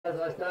As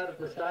I started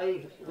to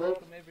say,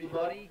 welcome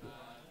everybody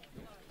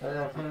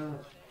to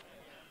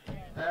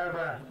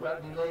Barraba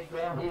Rugby League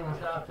ground here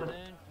this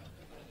afternoon.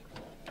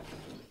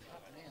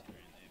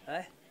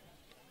 Eh?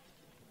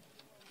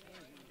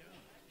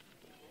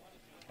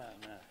 Oh,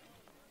 no.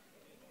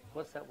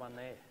 What's that one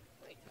there?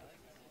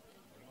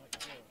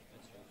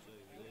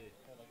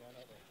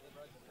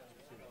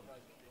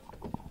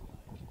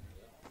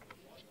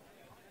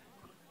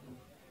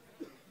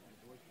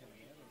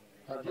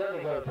 I've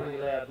generally got a pretty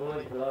loud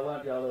voice, but I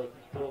won't be able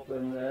to talk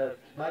and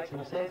make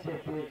some sense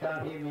if you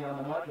can't hear me on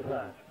the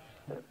microphone.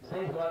 It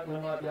seems like we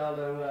might be able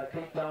to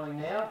keep going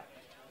now.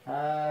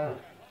 As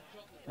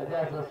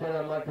I said,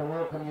 I'd like to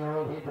welcome you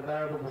all here to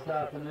Barraba this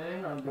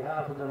afternoon on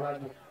behalf of the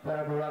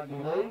Barraba Rugby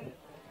League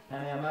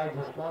and our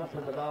major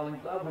sponsor, the Bowling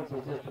Club, which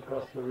is just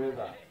across the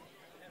river.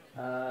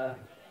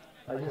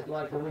 I'd just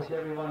like to wish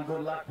everyone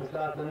good luck this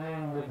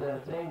afternoon with the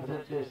teams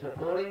that you're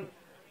supporting,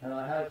 and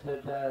I hope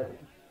that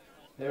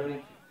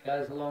everything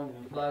goes along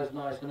and flows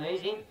nice and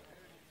easy.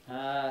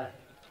 While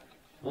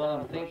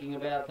I'm thinking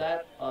about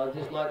that, I'd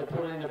just like to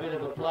put in a bit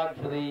of a plug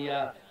for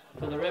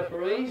the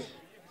referees.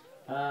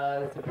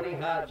 It's a pretty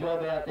hard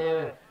job out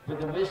there with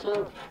the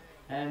whistle,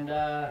 and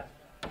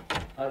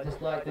I'd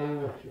just like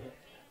to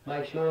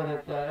make sure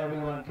that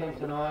everyone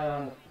keeps an eye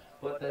on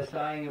what they're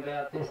saying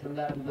about this and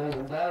that and these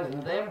and those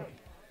and them.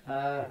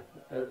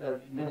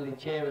 Admittedly,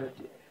 cheer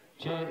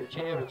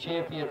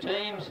for your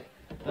teams,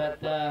 but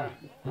the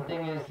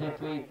thing is,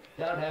 if we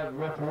don't have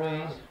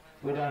referees,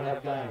 we don't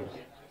have games.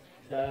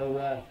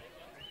 So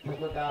just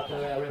look after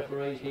our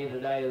referees here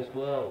today as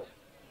well.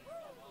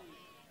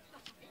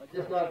 I'd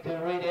just like to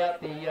read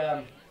out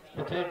the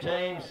two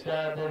teams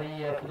for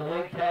the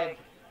league tag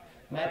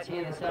match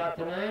here this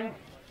afternoon.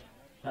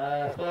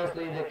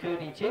 Firstly, the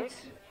Cootie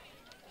Chicks.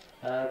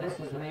 This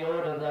is in the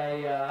order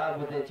they are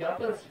with their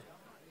jumpers.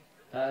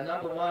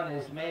 Number 1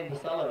 is Mandy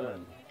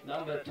Sullivan.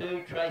 Number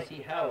 2,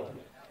 Tracy Howard.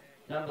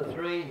 Number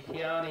 3,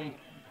 Tiani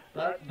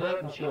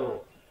Birkinshaw.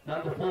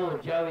 Number 4,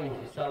 Joey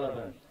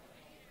Sullivan.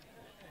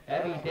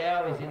 Abby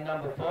Dow is in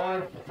number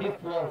 5.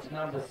 Tiff Waltz,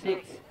 number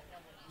 6.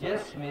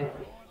 Jess Smith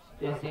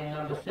is in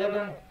number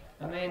 7.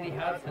 Amanda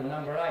Hudson,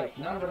 number 8.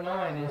 Number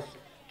 9 is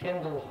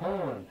Kendall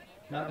Horn.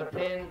 Number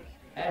 10,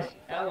 Ash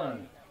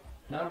Allen.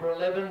 Number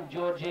 11,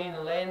 Georgina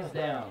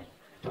Lansdowne.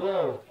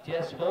 12,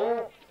 Jess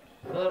Hall.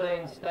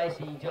 13,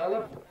 Stacey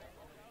Jolliffe.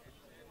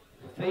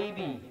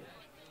 Phoebe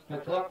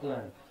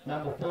McLaughlin.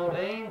 Number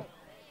 14.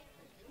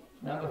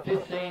 Number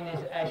 15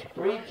 is Ash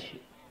Bridge.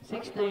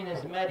 16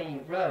 is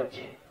Maddie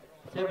Roach.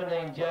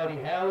 17,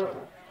 Jodie Howard.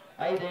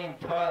 18,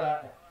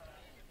 Tyler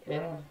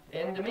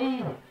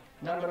Endemy.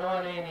 Number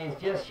 19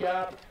 is Jess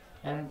Sharp.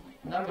 And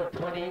number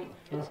 20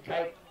 is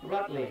Kate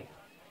Rutley.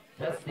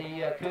 That's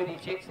the Cootie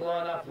Chicks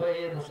line up for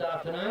here this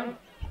afternoon.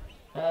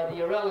 The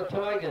Uralla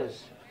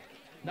Tigers.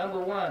 Number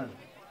 1,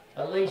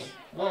 Elise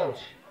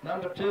Walsh.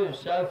 Number 2,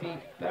 Sophie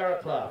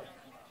Barraclough.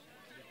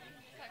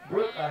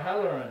 Brooke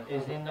O'Halloran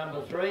is in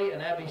number 3,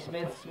 and Abby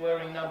Smith's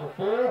wearing number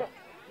 4.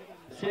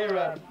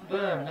 Sarah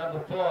Byrne, number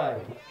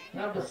 5.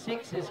 Number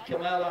 6 is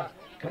Camilla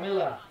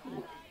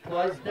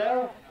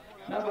Clydesdale.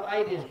 Number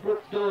 8 is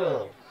Brooke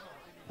Doyle.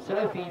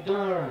 Sophie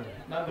Dorn,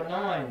 number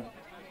 9.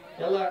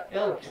 Ella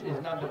Elks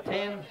is number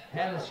 10.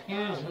 Hannah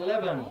Skews,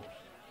 11.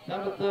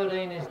 Number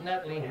 13 is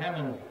Natalie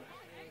Hammond.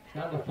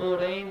 Number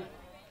 14,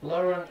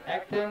 Lauren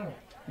Acton.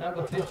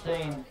 Number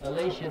 15,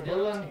 Alicia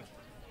Dillon.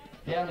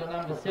 Down to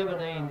number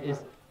 17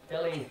 is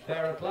Ellie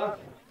Barraclough.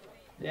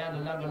 Down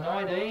to number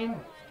 19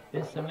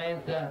 is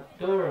Samantha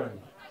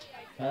Doran.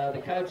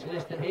 The coach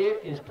listed here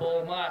is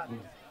Paul Martin.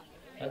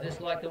 I'd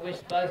just like to wish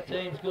both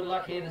teams good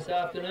luck here this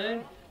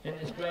afternoon in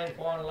this grand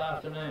final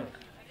afternoon.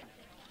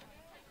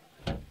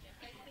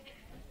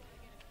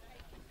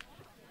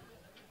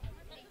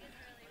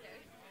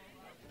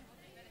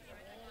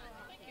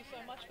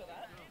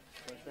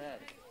 What's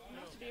that?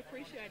 To be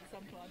appreciated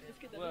sometimes.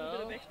 Just get that little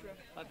bit of extra.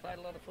 I played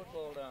a lot of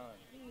football down,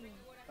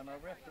 and I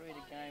refereed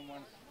a game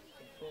once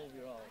for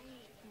 12-year-olds,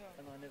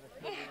 and I never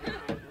thought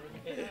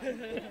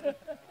it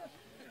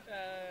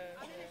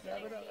No,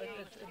 but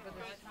it's,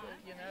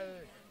 you know,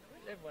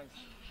 everyone's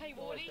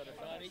always got a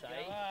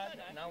say.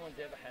 No one's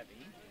ever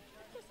happy.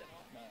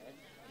 No,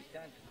 you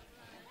can't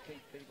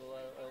keep people,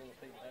 all the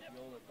people happy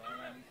all the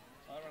time.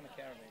 I run a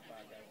caravan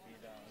park over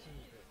here,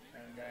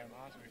 and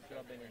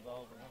I've been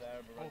involved in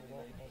Barraba Rugby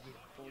League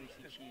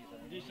 46 years.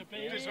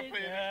 Disappeared. Yeah,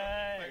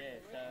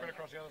 so went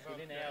across the other side.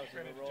 within hours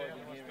of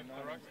arriving here in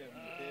 1972,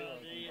 I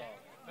was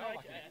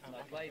involved. And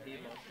I played here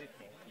when I was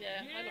 50.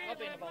 Yeah, I've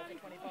been involved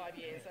for 25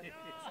 years, and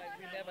so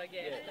we never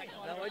get that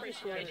kind of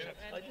appreciation.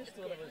 I just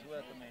thought it was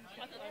worth a mention.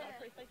 I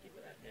appreciate thank you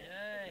for that.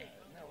 Yeah,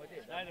 no, I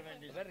did. I've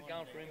had it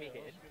going through my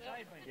head.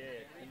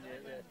 Yeah, and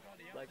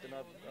like, and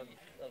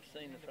I've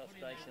seen the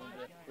frustration of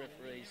the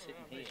referees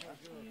sitting here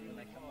when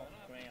they come off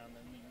the ground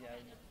and, you know,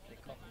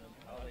 they're cocking them.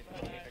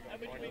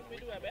 We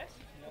do our best.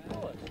 Of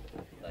course.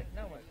 Like,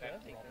 no one's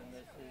perfect, and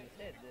as you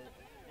said,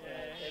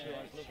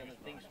 everyone's looking at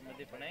things from a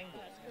different angle.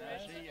 You know?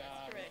 That's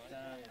correct.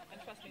 And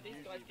trust me,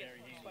 these guys get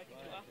spoken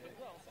to after as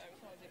well, so it's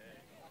not as if...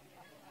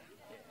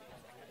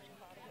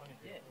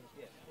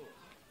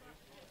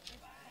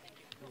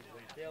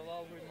 Yeah,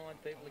 well, I'll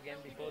remind people again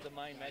before the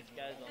main match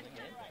goes on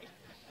again.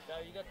 So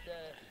you got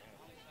the,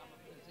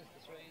 it's just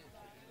the three.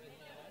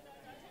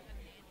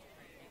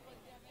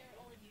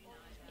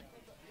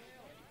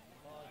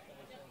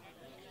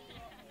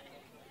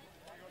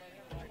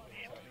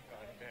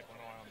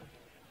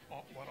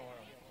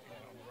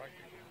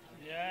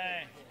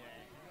 Yeah.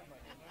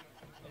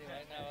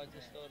 Anyway, no, I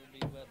just thought it'd be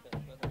worth a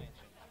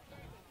mention.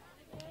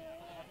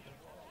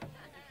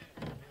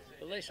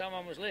 At least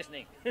someone was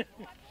listening. It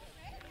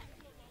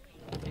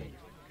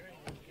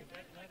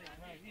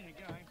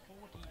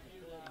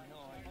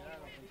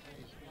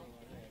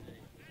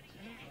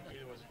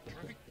was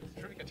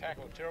terrific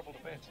tackle, terrible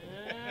defence.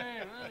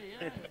 Yeah, really,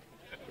 yeah.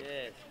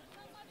 Yes.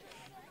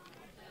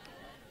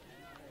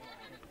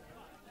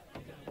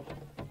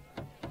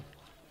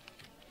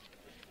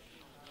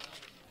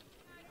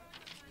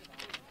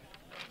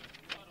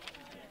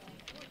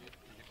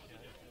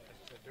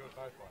 Do it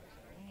both ways.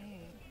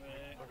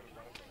 Look at it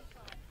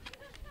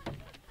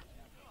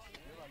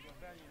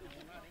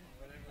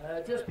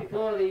both. Just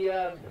before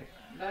the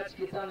match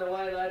gets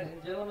underway, ladies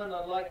and gentlemen,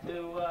 I'd like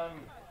to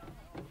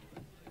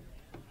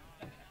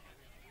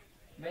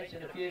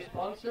mention a few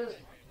sponsors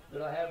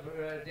that I have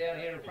down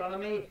here in front of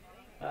me.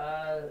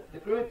 The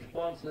group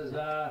sponsors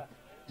are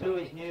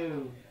Tui's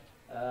New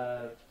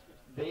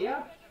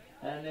Beer,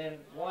 and then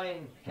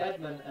Wayne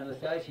Cadman and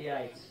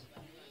Associates,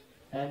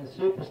 and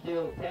Super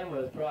Steel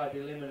Tamworth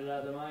Proprietary Limited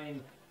are the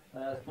main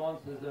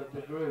sponsors of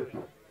the group.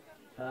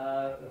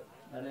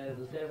 And as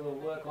I said, we'll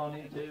work on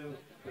into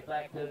the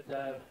fact that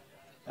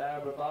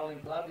Barraba Bowling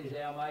Club is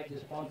our major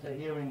sponsor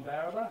here in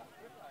Barraba,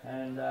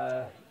 and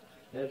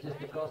they're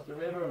just across the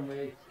river, and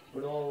we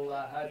would all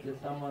hope that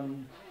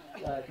someone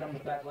comes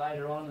back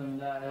later on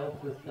and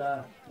helps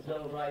us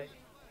celebrate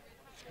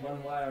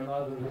one way or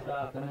another this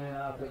afternoon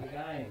after the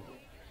game.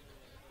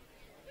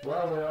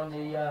 While we're on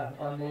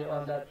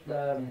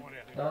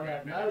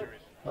that note,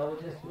 I will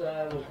just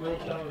read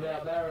some of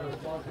our Barraba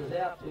sponsors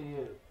out to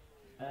you.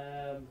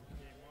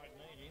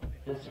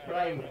 The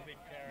Spray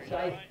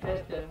Safe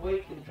Pest and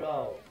Weed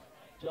Control,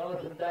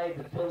 Jonathan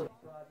David Phillips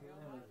Private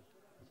Limited,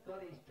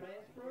 Scotty's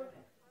Transport,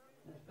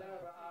 and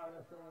Barraba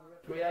RSL and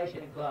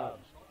Recreation Club,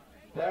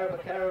 Barraba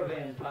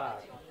Caravan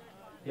Park,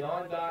 the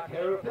Ironbark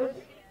Herefords,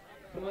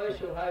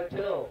 Commercial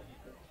Hotel,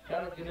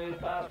 Canoe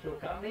Pastoral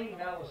Company,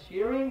 Mal's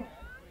Shearing,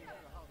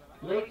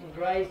 Leeton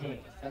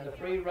Grazing, and the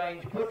Free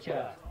Range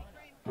Butcher,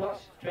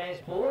 Fox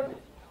Transport,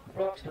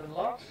 Froxton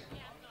Locks.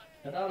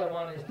 Another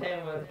one is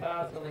Tamworth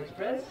Parcel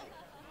Express.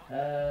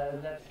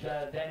 That's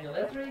Daniel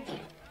Etheridge.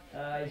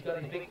 He's got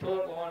his big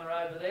torque liner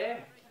over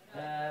there.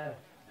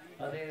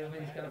 I think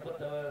he's going to put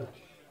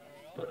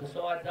the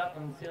sides up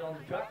and sit on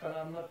the truck, and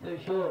I'm not too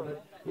sure.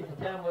 But he's a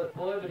Tamworth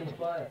boy, but he's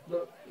by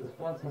look, the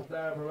sponsors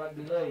Barraba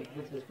Rugby League,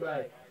 which is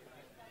great.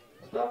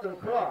 Stock and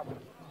Crop,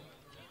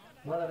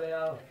 one of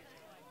our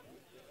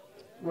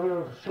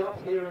rural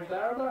shops here in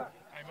Barraba,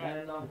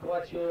 and I'm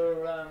quite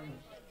sure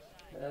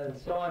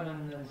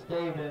Simon and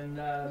Steve and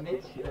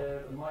Mitch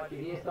might be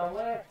here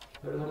somewhere,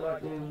 but we'd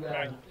like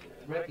to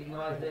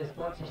recognise their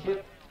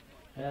sponsorship.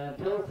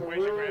 Pilfer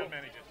Rural,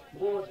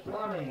 Ward's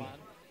Plumbing. Yeah,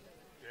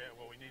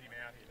 well, we need him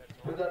out here. That's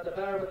all. We've got the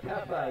Barraba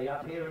Cafe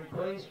up here in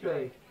Queen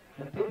Street,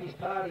 and Pippi's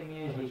Party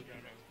Music.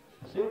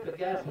 Super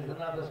Gas is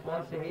another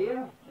sponsor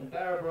here, and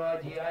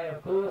Barraba IGA,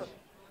 of course.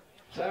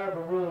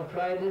 Barraba Rural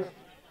Traders,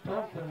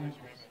 Thompson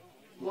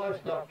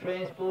Livestock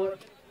Transport,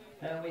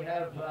 and we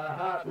have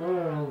Hart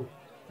Rural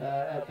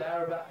at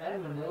Barraba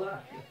and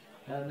Manila,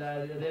 and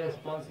they're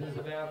sponsors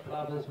of our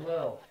club as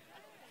well.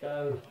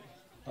 So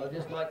I'd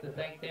just like to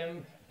thank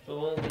them for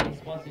all the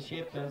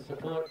sponsorship and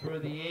support through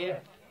the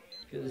year,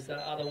 because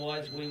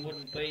otherwise we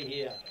wouldn't be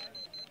here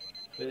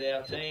with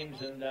our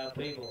teams and our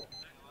people.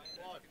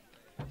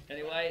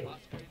 Anyway,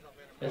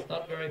 it's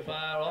not very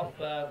far off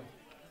the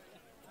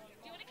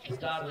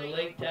start of the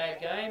league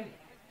tag game,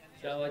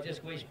 so I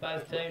just wish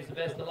both teams the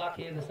best of luck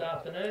here this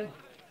afternoon.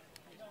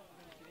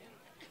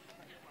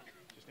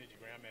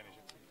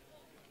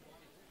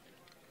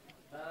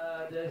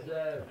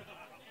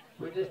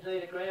 We just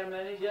need a ground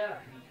manager,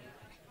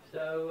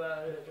 so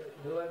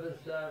whoever's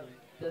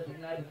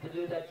designated to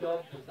do that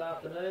job this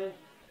afternoon,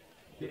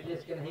 if you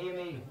just can hear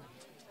me,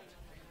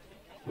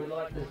 we'd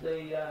like to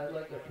see a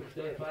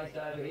face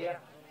over here,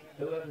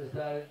 whoever's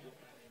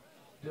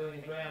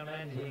doing the ground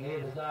managing here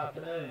this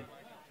afternoon.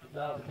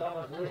 So if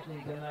someone's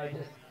listening, can they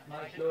just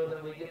make sure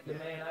that we get the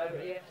man over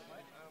here?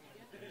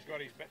 He's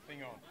got his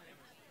thing on.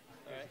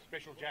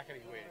 Special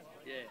jacket he wears.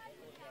 Yeah.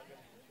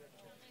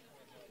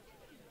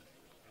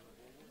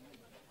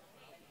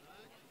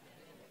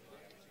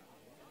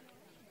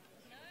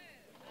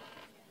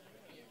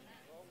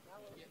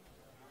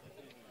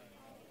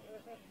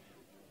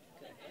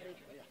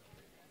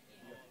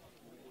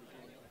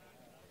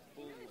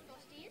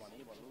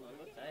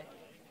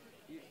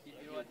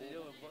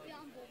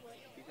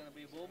 You're going to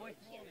be a ball boy?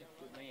 Yeah.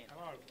 Good man.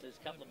 There's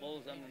a couple of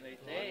balls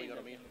underneath there. You got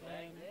them in.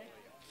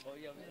 Oh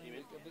yeah,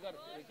 we got a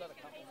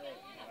couple there.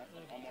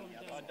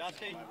 Oh,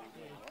 Dusty.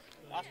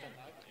 Dustin,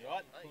 you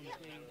right?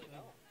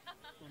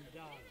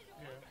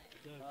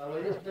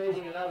 We're just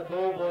needing another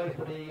ball boy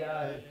for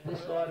the this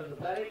side of the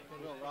paddock.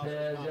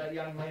 There's a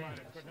young man.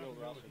 Will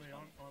Russell.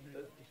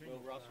 Will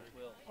Russell.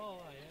 Will.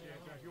 Oh, yeah. Yeah,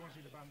 so if you want to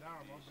see the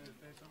Bundarra mob,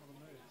 there's some of them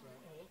there. So.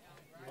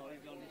 Oh,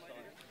 he's on this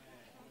side.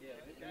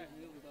 Yeah, we've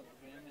got the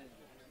ground there.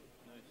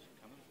 Nude's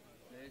coming.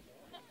 Nude.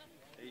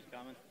 He's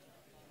coming.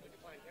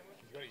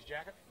 He's got his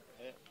jacket?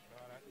 Yeah.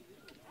 Righto. As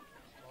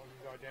long as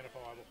he's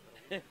identifiable.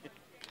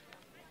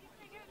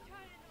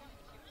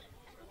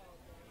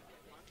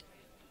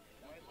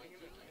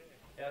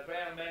 Our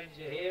ground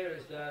manager here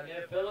is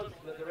Nev Phillips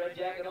with the red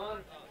jacket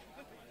on.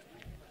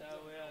 So,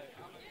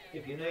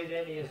 If you need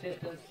any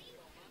assistance,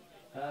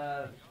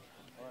 Nev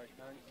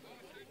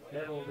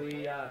will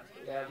be our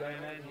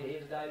ground manager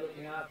here today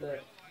looking after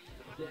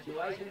the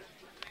situation.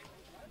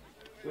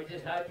 We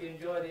just hope you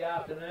enjoy the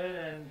afternoon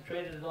and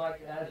treat it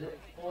like as a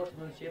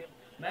sportsmanship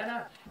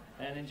manner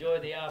and enjoy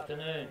the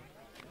afternoon.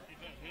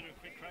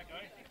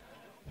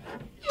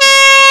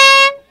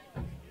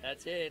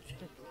 that's it.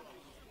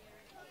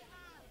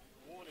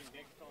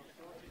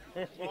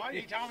 Why?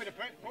 He told me to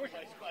push.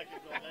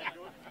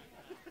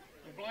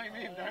 Blame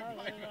him, don't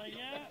blame me.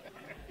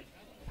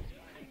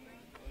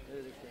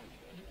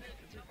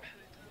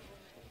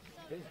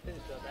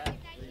 Who's got that?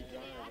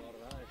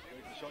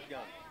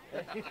 Shotgun.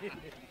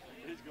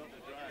 He's got the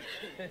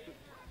drone.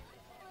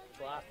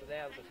 Blasted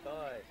out of the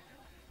sky.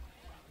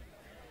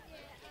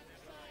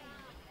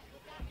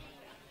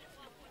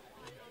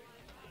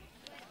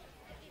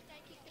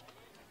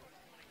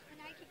 When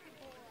I kick the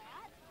ball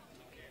out, I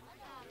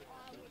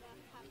would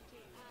have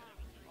to,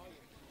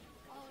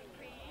 I would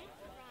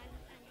run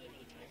and give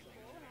him this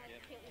ball and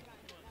I'd quickly run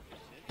it up.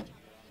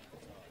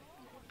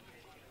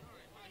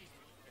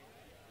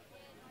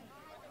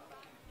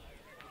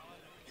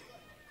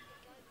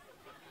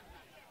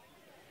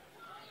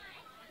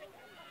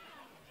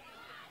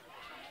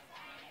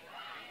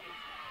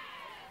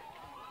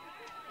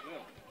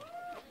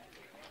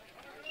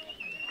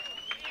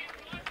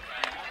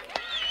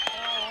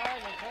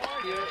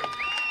 Your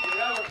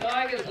other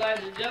Tigers,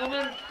 ladies and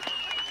gentlemen.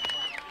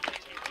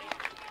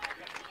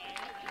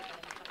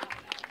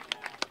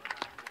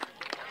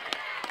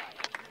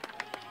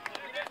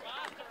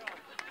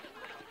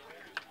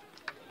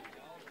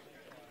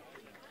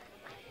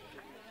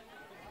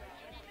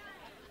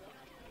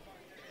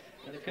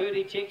 And the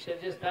Cootie Chicks are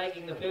just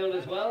taking the field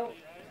as well,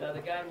 so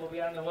the game will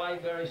be underway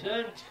very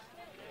soon.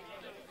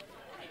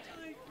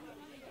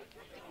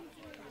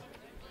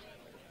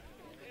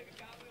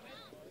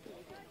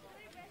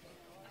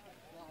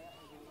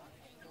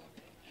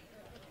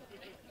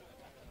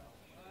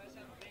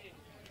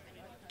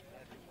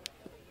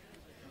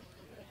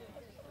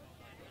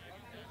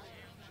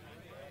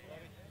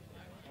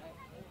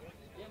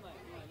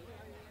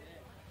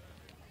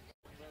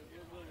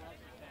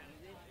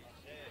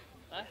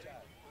 Huh? You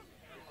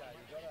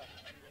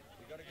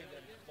got to get them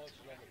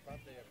sponsors on the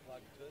front there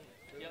plugged too.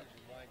 Yep.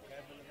 And Wayne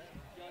Cameron and that.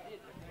 Yeah, I did.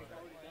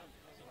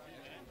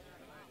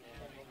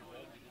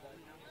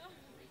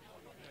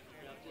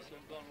 I've just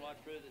gone right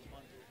through this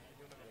one.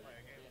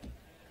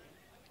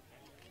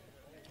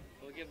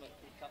 We'll give him a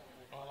couple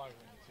more. I like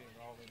when you see him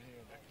rolling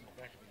here back in the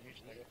back of the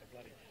ute. They got the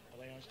bloody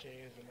lounge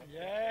chairs and that.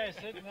 Yeah,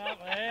 sitting up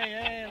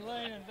there,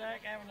 leaning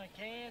back, having a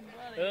can.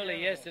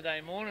 Early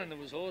yesterday morning there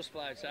was horse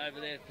floats over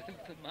there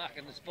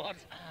marking the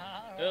spots.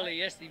 Right. Early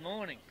yesterday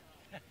morning.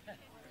 They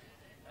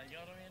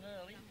got them in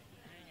early.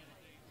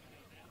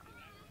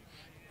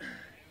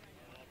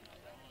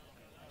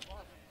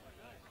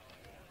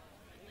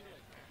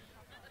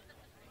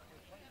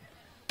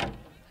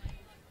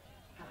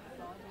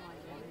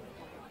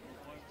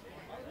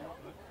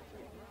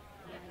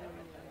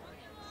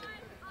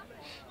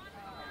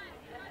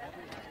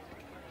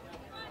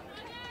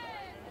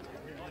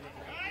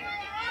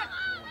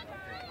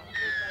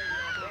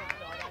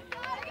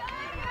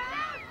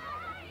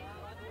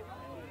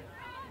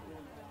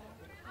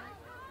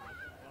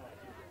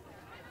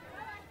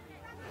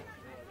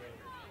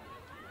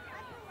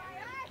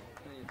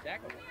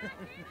 Tackle. How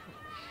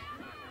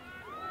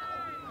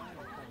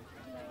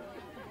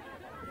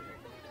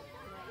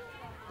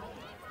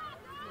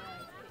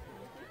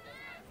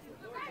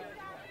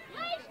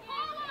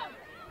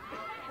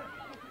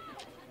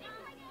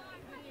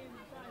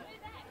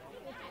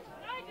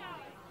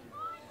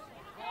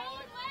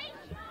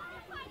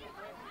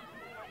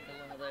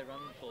long are they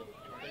running for?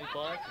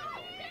 25?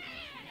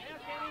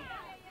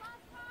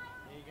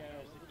 Here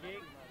goes the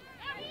kick.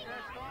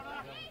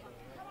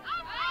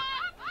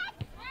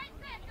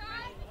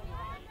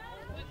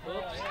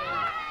 Oops.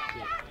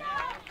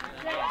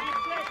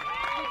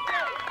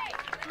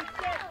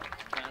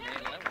 Can't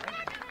handle that one.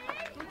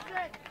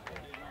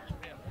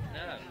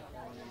 No.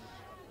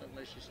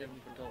 Unless you're 7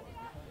 foot tall.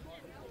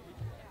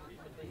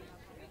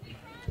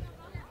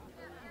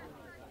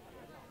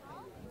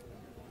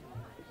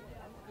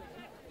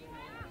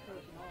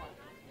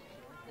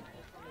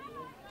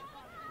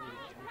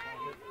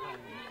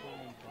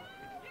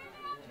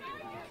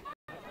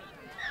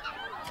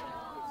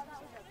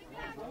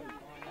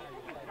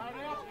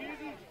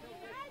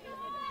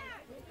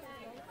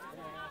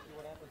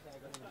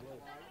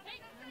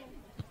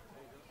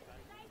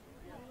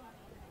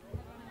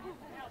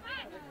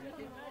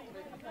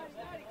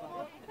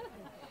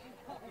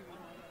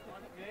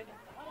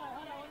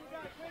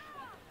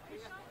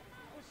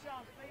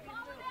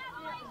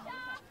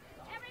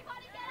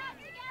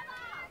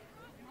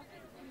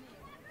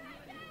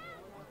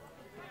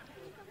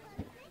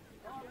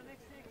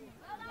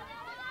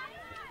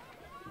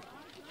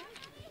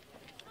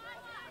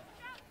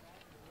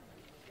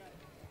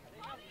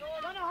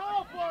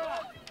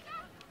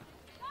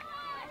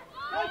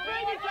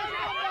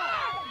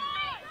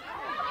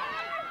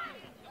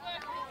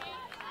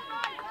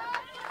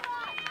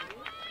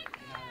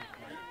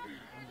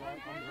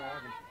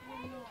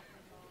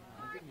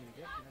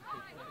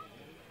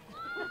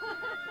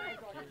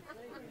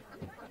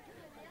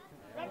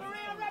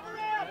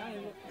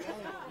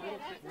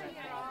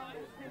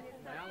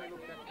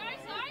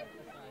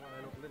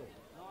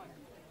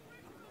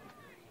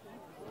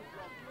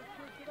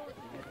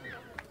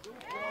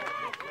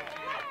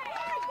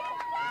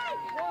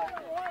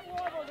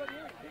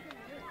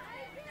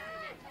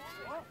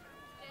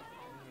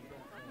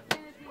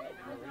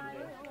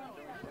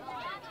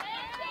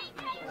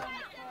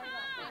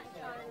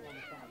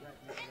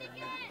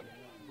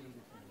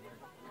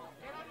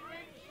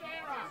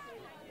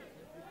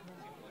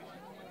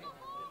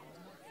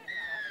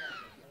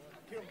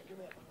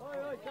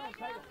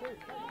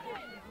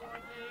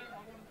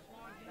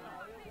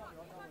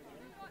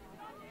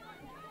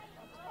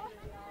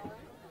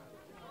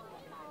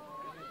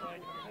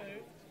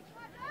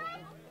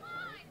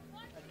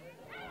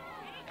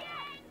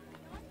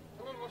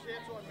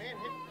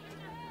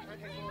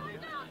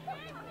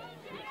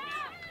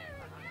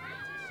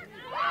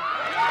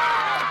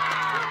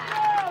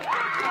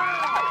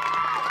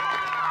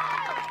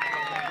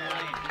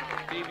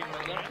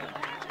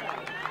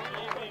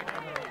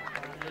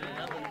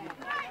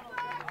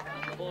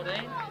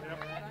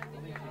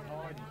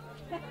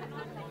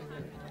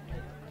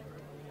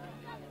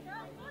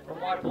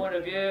 point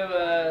of view,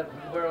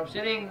 where I'm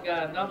sitting,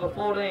 number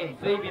 14,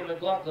 Phoebe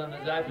McLaughlin,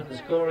 has opened the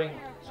scoring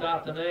this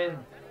afternoon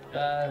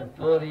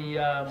for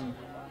the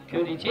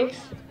Cootie Chicks,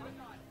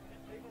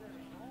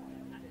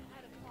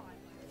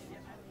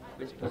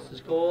 which puts the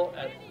score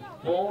at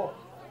 4.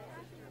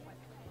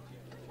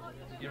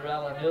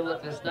 Urella nil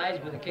at this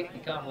stage with a kick to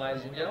come,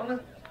 ladies and gentlemen.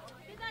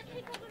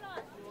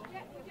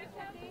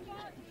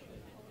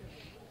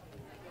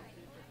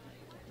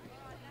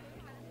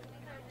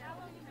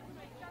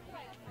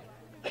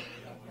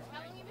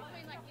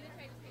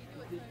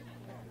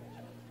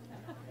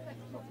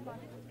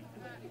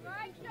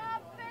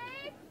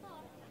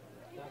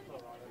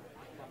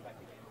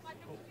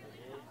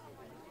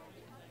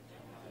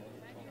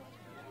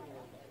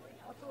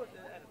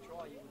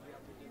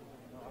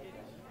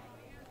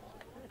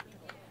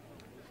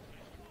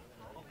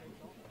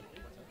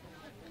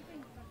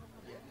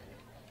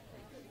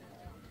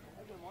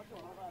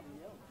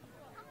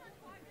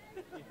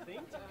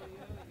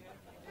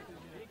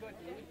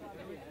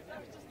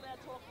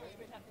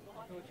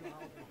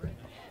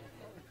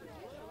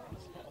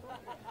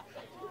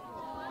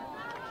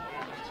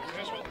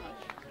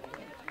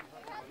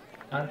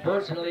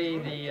 Unfortunately,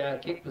 the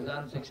kick was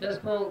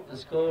unsuccessful. The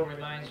score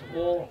remains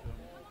 4.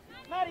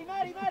 Matty,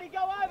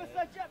 go over,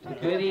 so To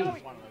Cootie. Go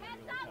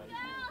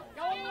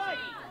all the way.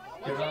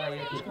 Urella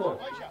yet to score.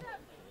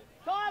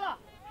 Tyler,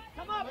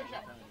 come up.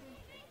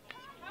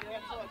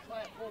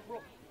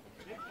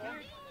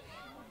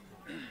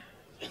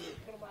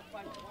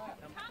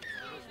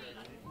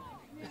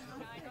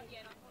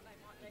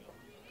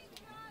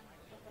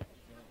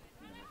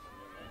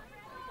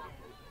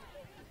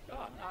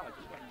 Oh, no, I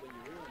just wondered when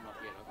you were in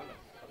up yet. I've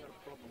got a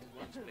problem with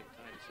one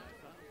spectator so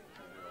far.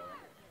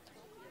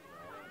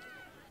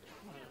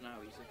 I don't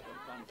know, he's got a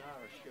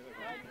Bundarra shirt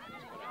on.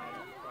 He's got a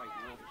great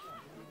watch.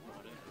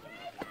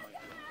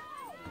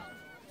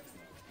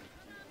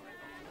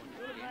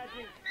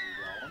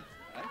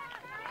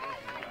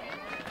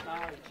 No,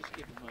 just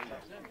give him a...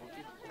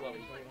 Well,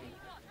 he's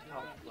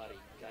bloody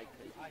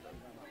gatekeeper.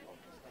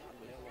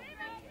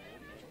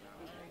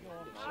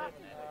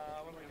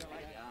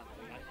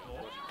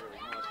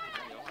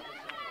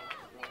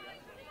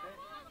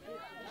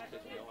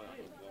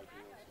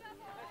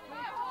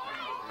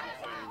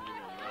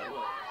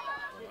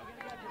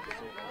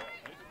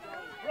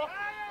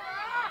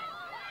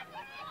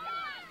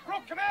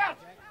 Brooke, come out!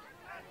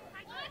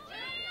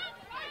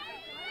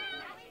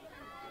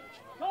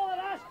 Call it,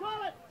 Ash,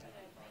 call it.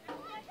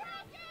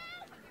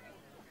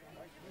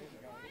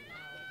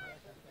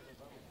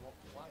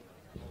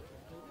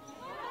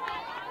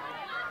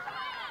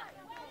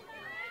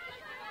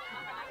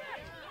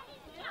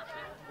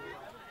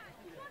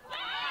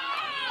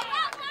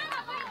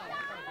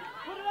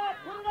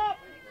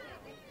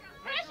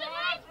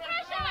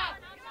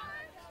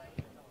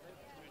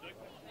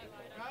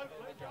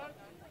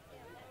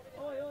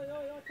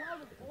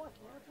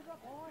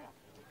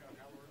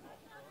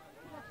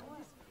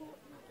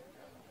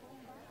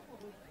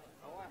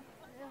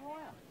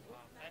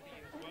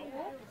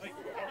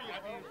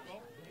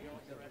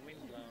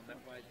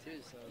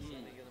 So it's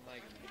only going to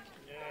make it.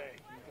 Yeah.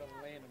 You've got to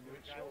land and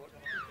move short.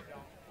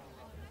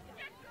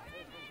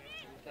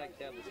 You take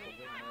tablets for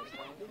winning those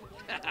times.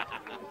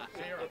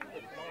 Sarah.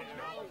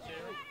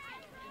 Sarah.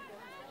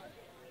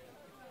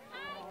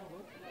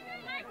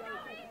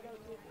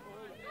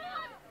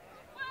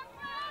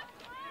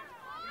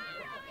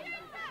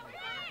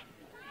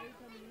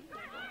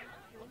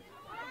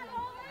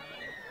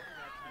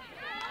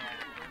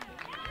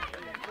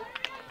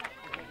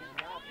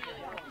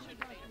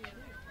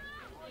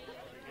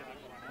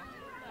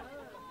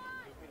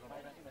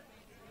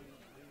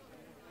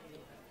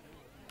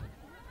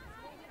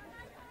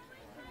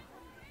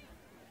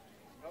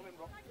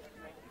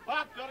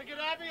 Buck, gotta get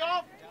Abby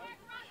off!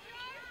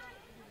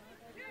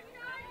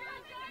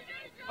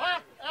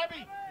 Buck,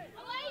 Abby!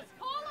 Elise,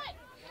 call it!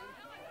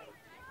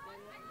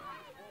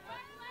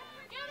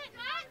 Get it,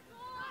 man!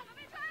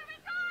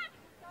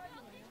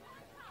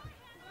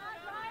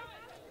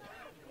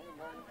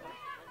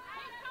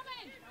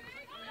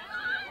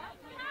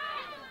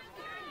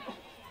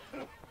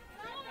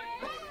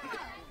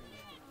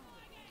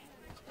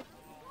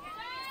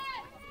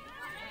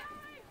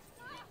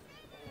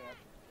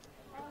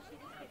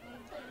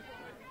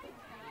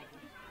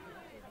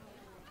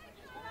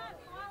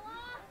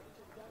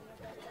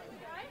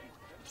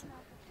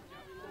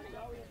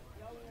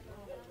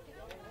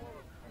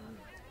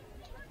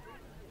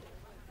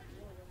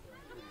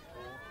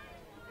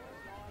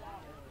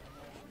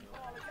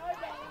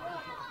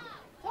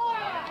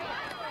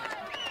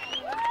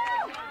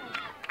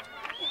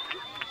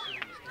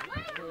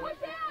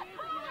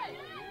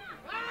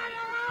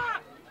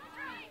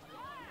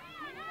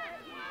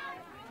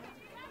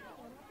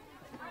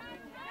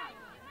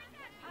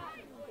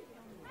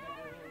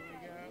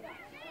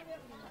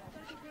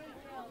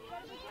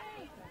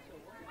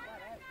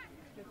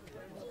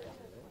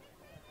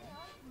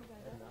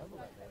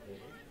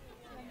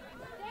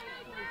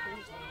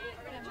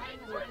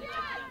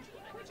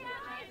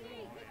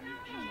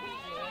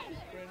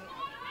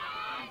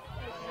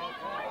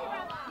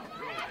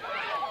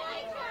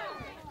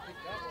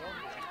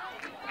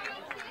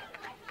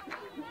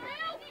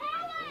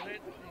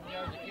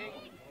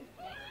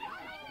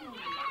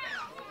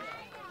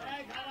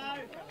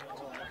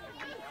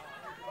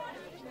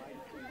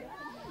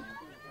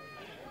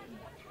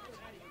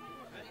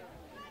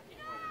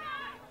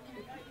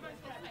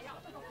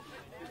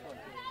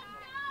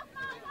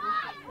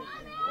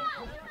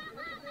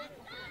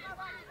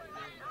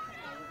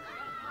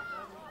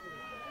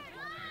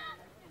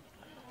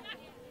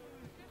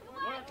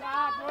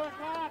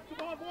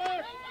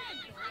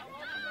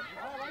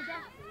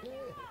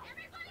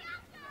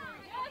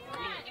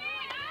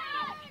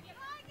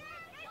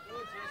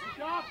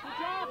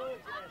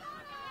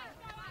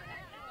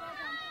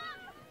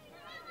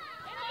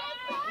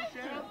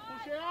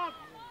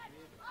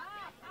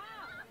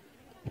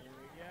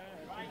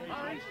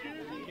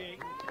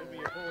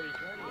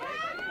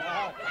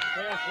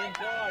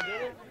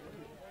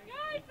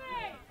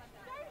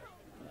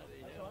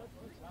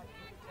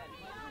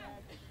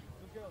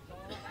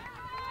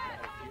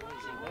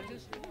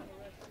 meters.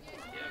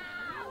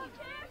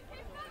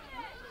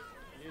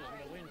 Using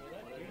the wind with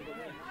that.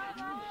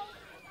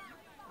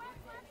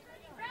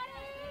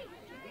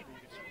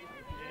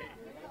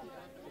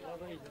 Well,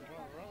 these are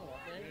one roll, I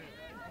think.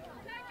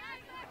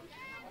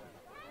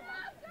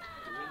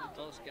 To win the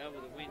toss, go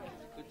with the wind. It's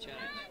a good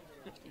change.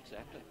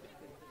 Exactly.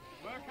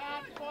 Work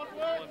hard, squad,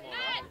 work.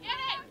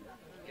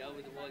 Go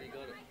with the while you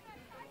got it.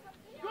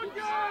 Good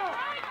girl!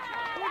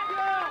 Good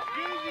girl!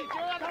 Easy,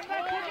 Jordan. Come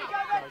back, Timmy, go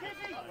back,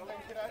 Timmy.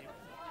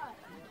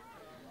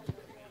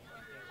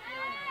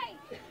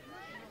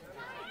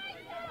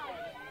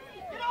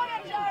 Get on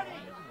it, Jody!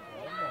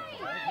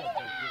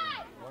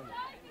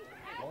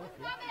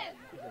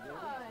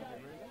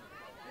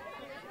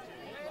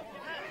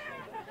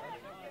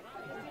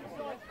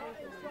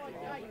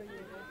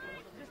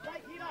 Just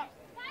take it up.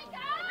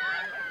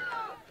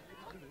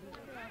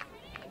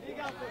 Here you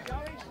go,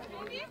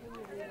 Joey.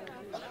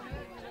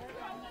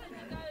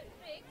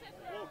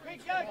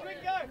 Quick go, quick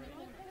go!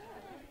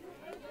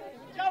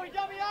 Joey,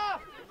 dummy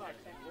off!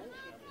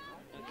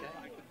 Okay.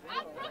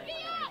 I'll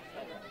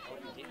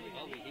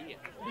be here.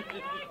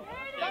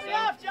 Dummy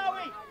off,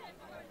 Joey!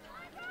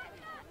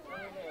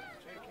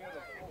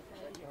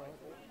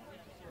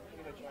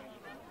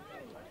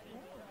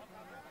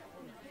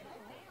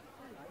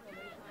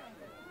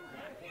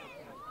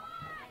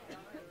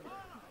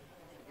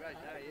 Great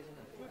day, isn't it?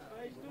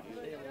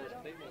 See all those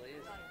people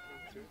here.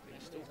 They're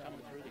still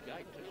coming through the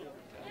gate too.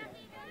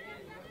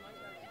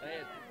 They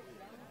had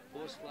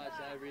horse flights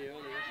over here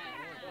earlier.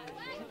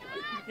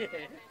 Yeah.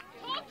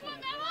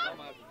 I'm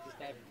over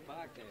just over the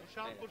park there. Push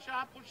up, push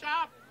up, push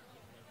up!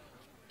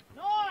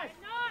 Nice!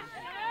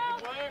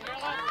 Good work,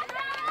 Ella!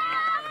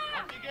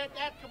 After you get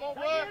that, come on,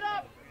 work!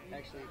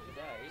 Actually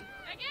today,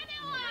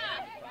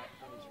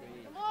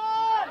 Come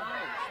on!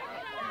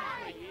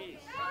 3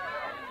 years.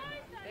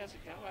 How's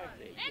it go over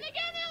there?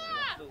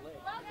 Still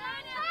there.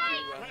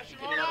 Pressure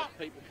You on get a lot up! of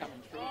people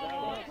coming through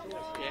though.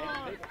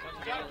 Yeah.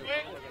 Go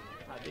quick!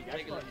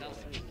 Regular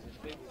customers, there's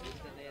people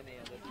listening there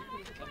now that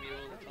come here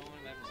all the time,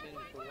 haven't seen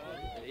them for a while.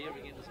 They're here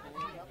again this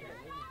morning.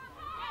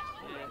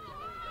 Yeah.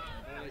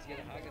 I always get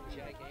a hug and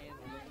shake hands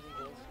and everything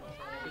else.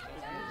 It's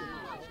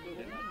good,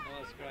 isn't it?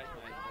 Oh, it's great,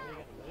 mate.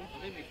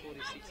 I'm in my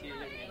 46 year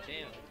living in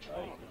town.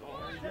 Hold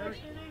it,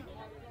 Katie!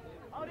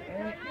 Hold it,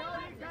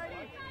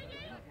 Katie!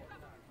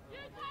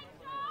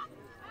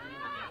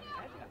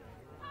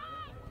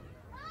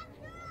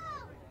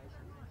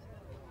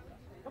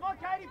 Come on,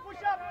 Katie,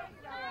 push up!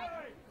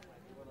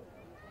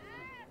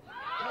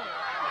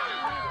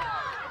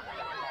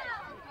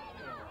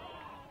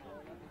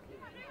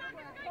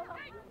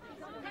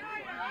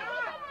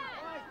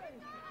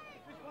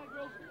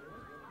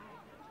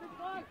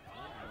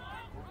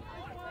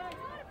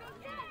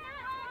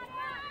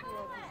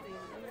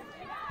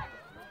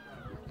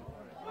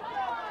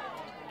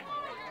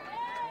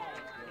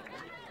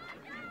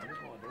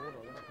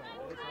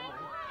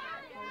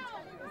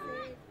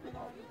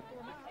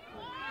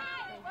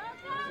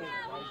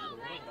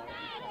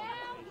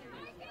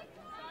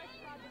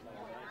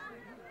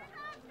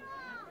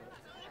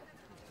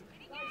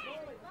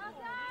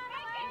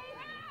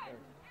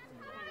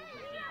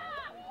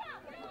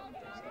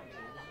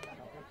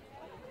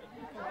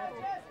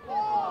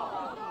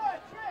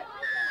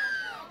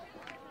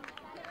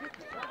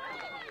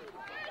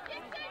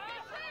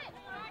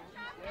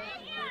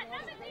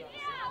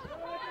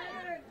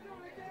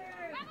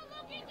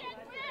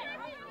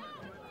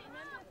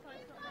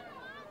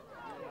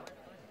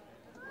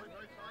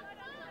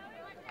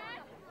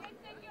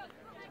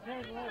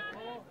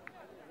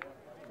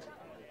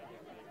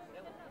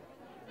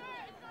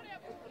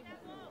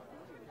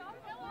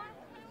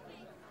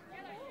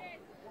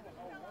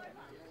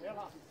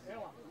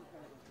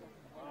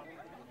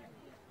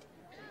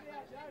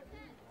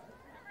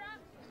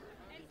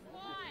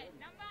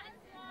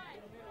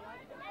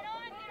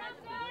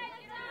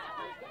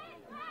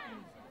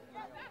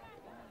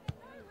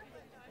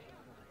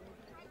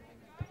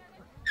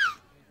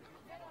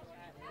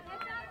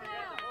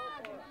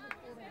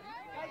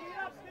 Take it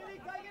up, Smitty,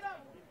 take it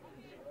up!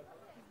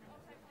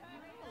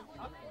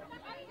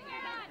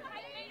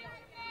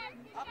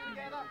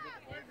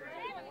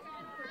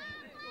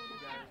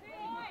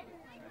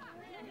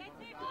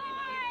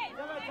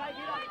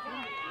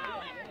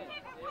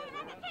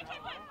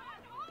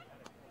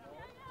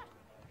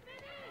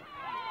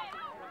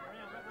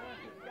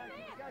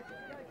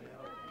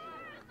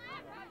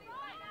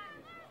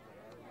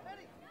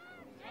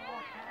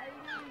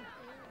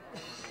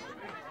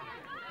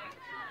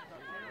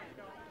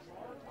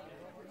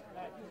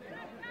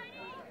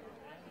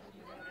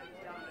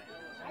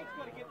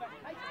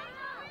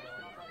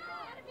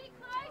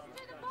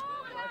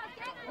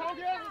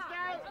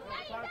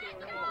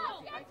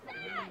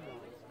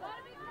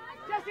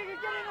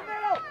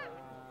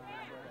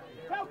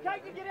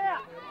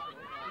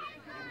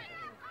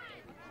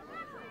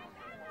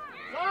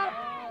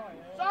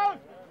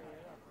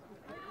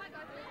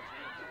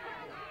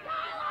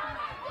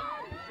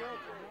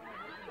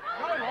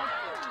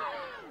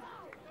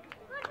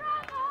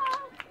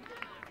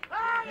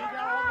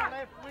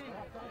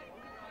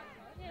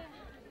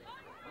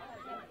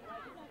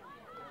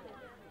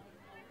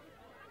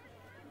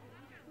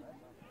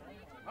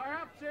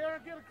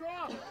 get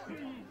across.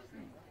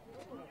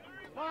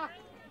 Back.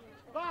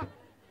 Back.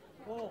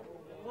 Ball.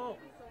 Ball.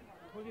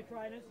 Pull your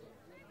trainers.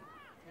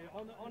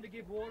 Yeah, on to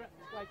give water,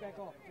 straight back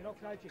off. You're not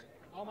coaching.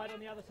 Old mate on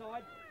the other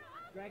side,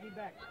 drag him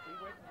back. He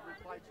went and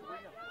replaced the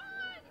winger.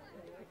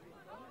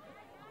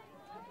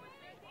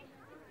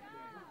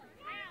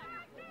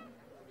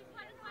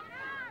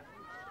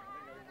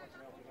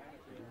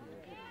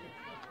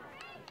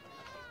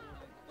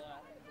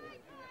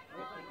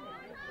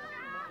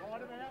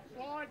 Slide him out,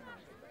 slide.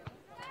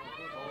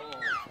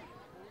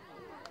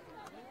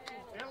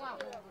 Ella,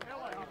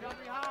 you got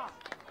me half.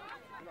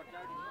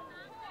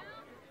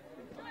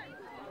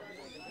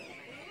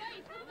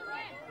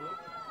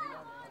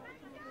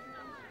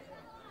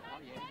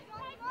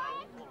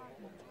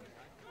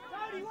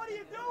 Tony, what are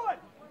you doing?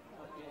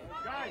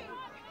 Jay.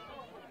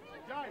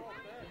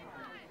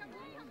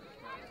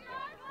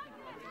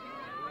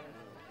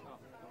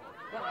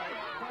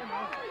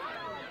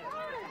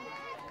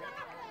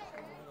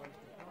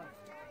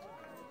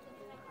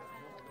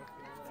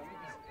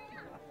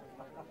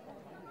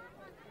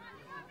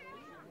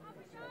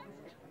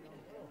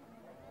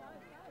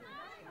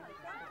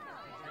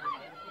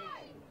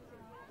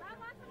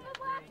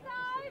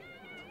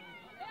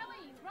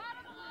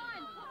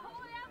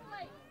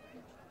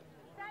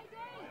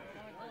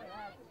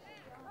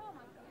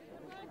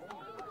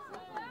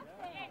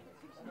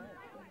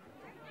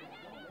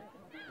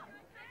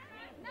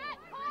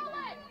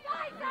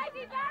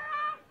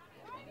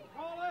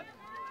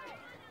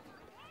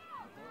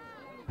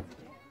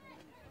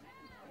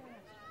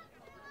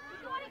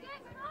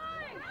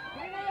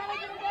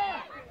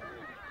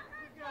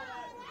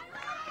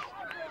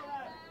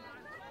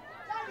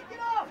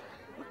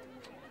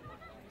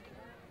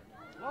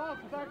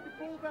 Back to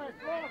fullback,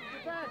 Ross,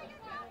 get back.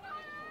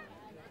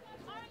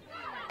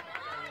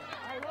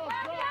 Hey, Ross,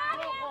 drop.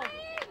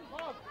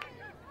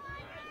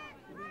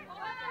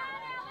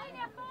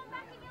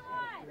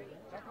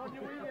 Back on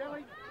your wing,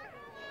 Ellie.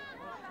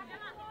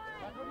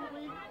 Back on your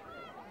wing.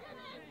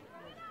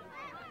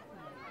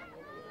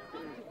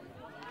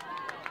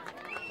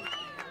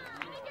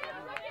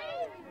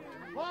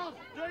 Ross,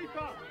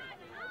 deeper.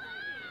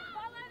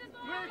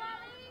 Quick.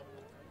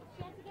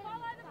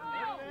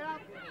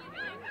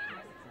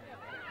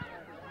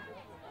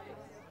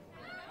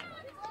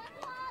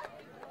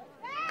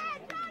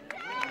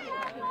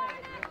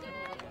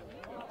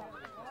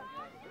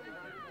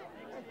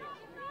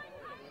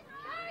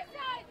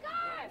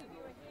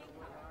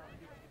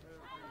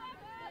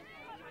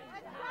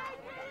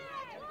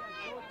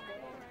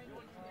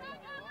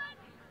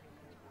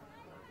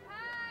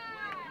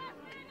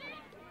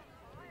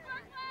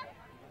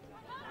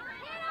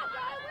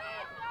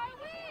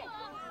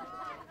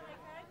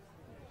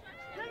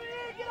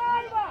 Get it out.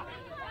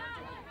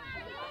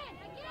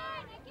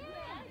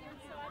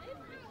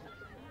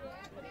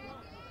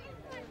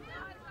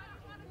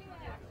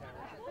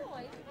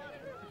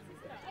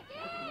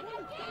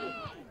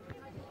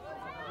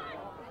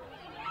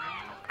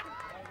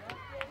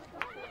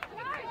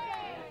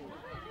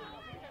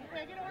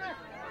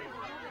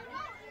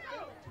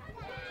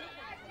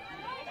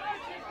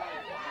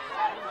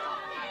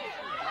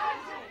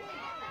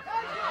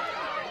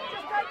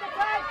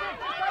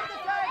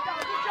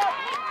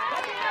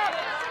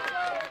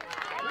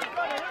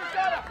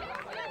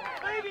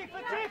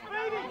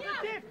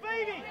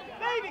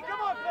 Baby,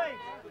 come on, please.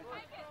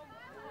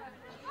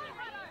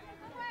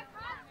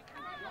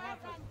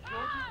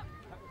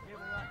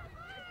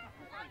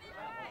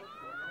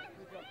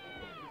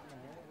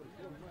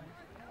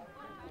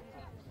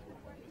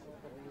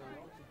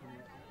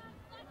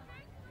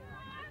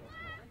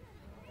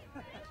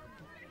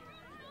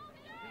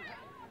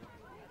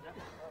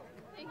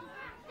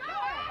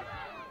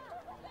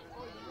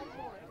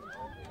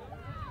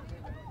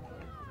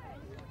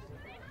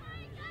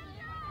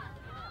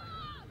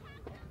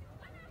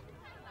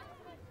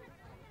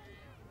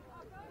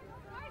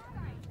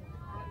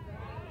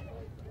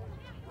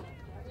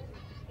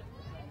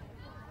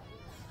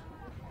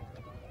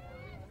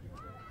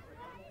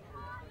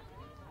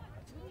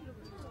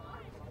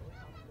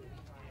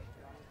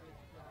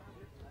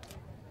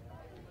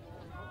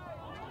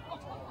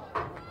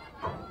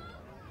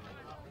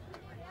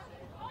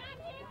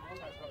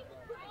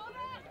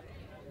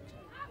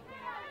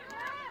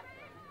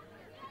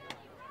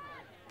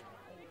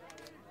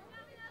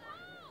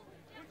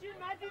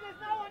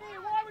 There's no one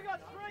here. Why we got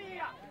three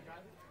here?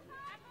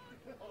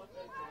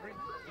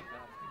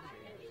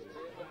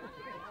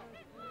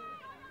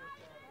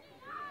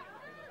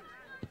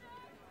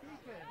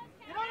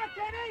 Get on it,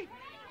 Kenny!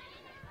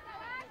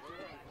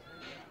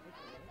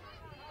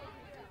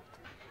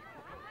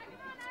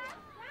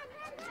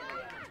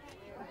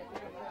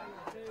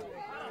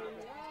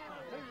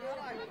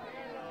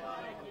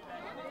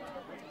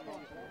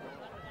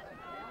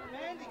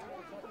 Andy!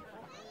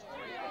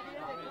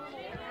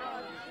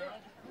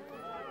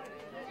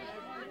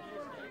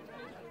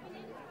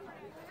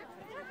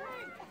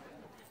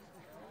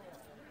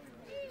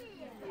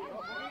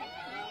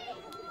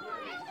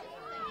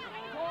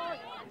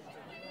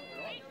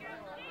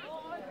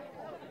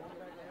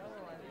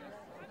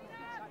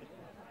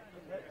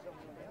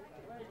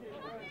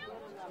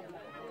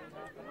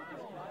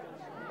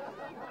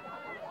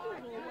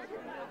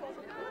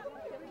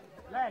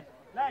 Lad.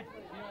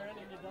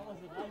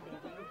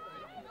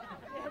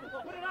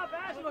 Put it up,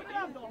 Ash, look it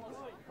up.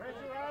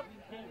 Pressure up.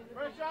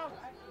 Pressure.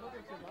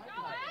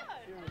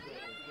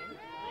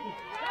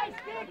 Chase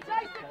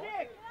the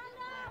kick.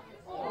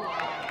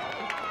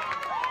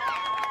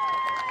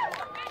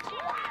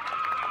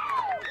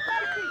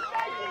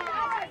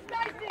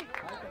 Stacey.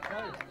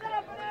 Set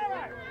up an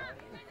arrow.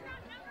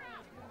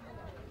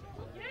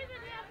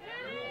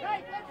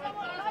 Kate, let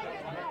someone take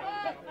it.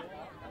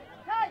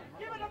 Kate,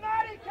 give it to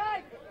Marty,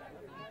 Kate.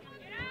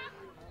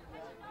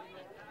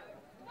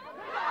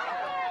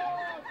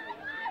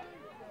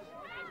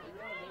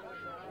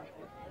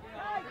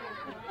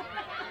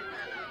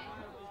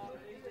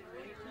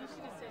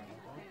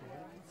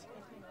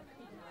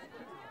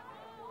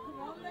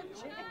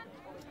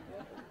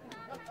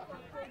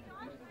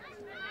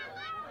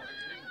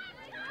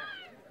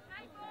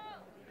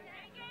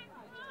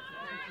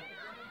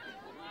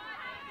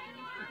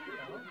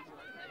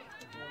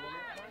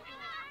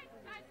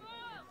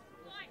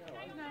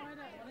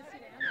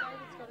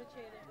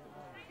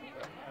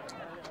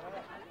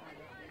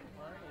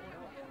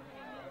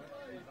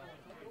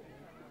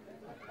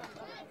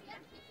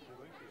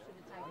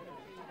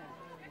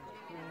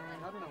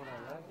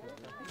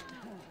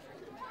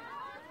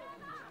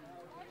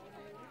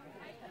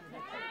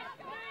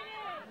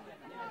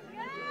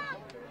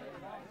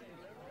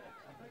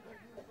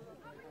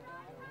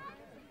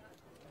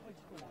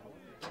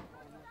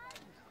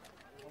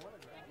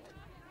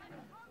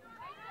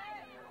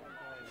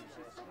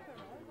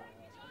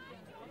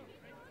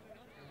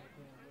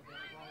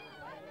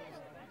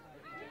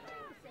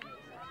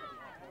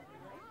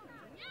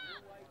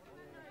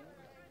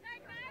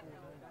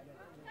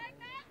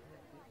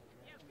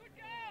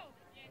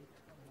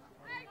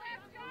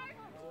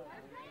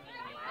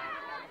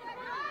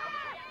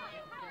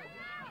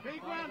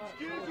 Big one,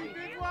 Scusi,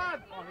 big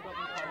one!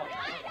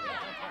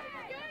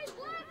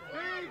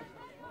 Big!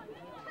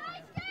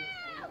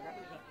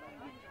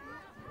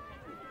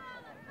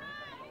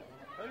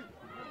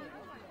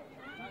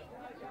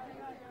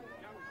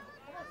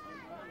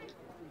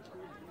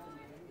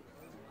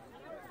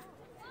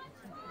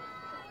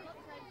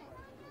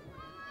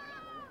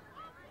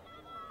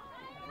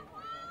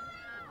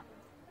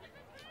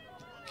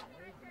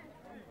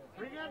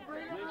 Bring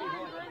it!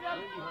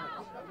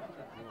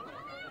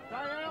 Stay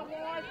out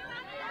wide!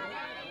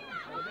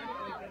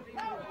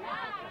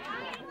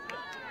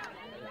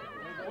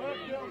 Work,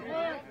 girls,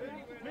 work!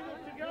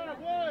 Minutes to go,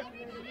 work!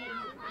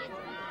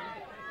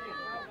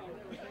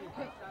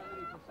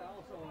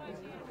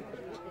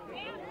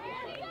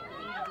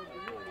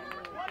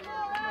 One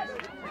more, Ash!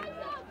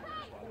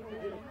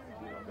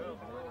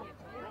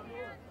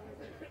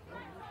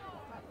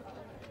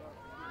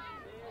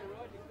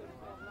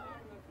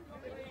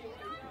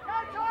 Go,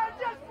 child,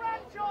 just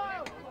run,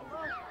 child!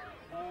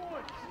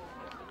 Forward!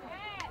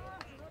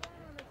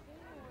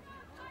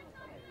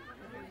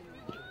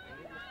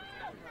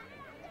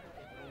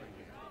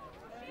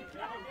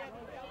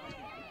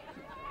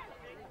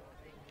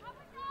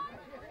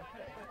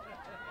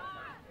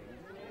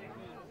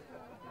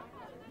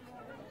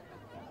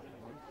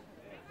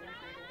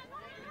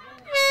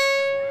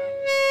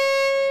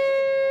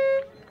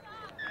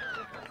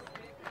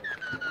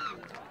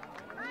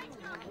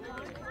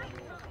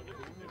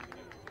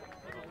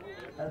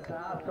 That's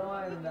half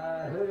time.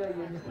 Hugo,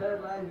 you just heard,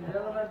 ladies and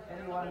gentlemen.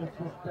 Anyone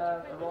who's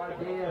just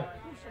arrived here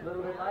a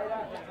little bit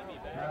later,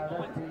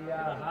 that's the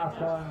half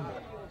time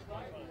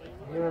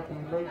here at the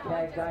league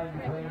tag game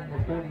between the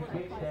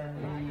 36 and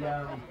the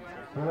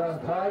Barraba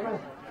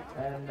Tigers.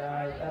 And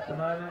at the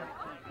moment,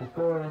 the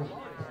score is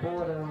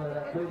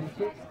 4-36,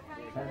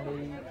 and the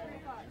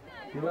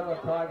Barraba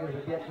Tigers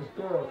have yet to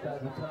score. So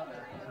the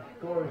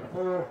score is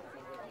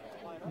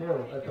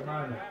 4-0 at the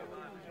moment.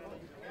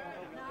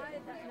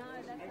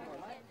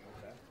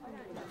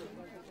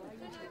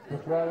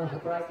 Just while there's a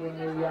break in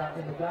the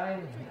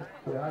game,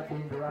 we hope to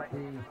interrupt the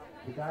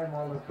game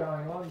while it's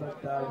going on,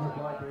 but I'd just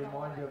like to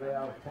remind you of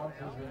our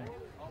sponsors and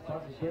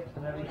sponsorships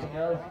and everything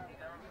else.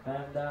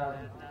 And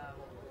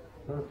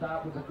we'll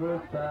start with the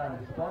group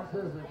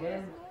sponsors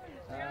again,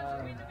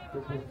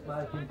 which is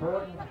most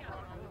important.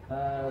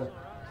 Of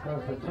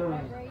course, the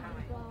Tui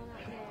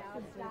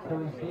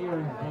here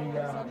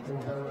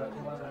is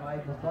one of the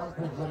major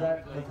sponsors for that,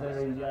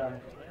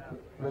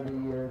 with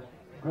the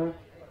group.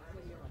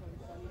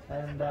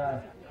 And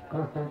of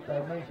course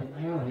they mentioned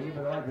you here,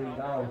 but I drink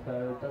old, so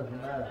it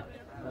doesn't matter.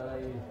 So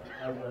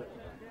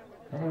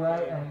anyway,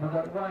 and we've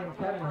got Wayne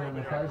Cameron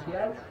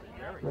Associates,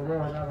 so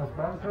they're another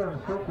sponsor,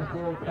 and Super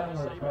Series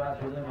Cameron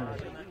Priority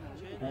Limited.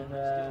 And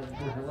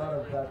there's a lot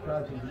of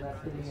trophies and that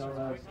sitting on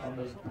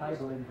the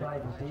table in front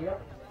of us here,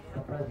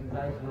 for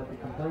presentation at the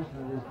completion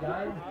of this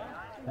game.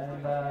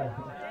 And I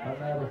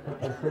noticed that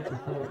the Super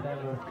Series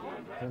Cameron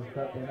has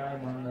got their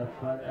name on the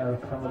front of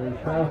some of these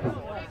trophies.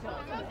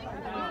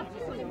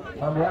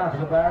 On behalf of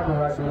the Barraba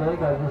Rugby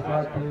League, I'd just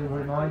like to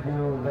remind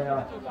you of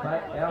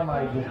our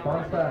major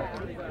sponsor,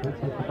 which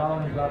is the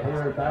bowling club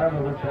here at Barraba,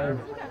 which has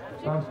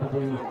sponsored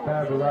the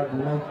Barraba Rugby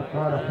League for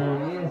quite a few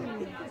years,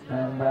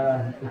 and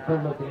is still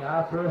looking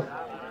after us.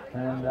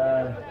 And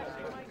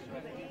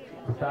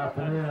this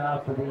afternoon,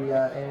 after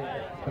the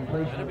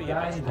completion of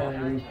games and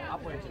the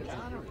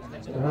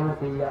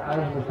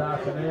over this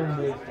afternoon,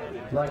 we'd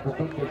like to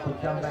think that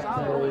she'd come back to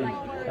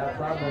our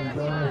club and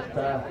join us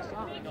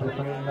for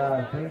some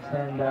drinks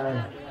and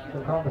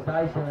some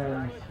conversation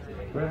and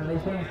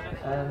reminiscence.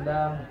 And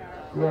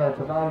yeah, it's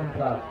a bowling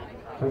club,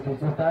 which is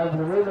just over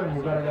the river, and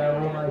you've got to go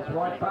almost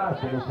right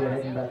past it if you're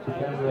heading back to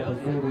Canberra for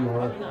duty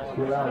or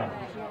your own.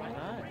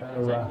 So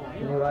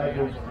anyway,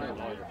 we'd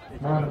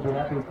more than be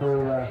happy to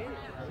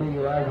see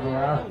you over the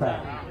after.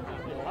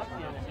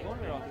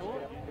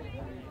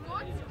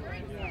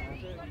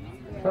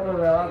 Some of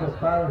our other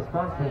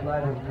sponsors,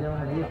 ladies and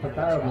gentlemen, here for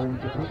Barraba in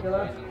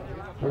particular,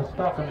 the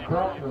Stock and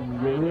Crop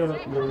and your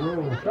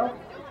rural shop,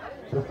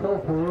 the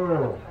Sulphur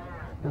Rural.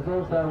 There's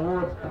also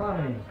Ward's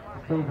Plumbing,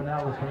 Stephen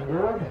Allison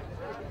Ward,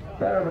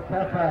 Barraba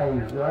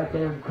Cafe, right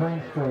there in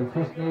Queen Street,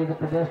 just near the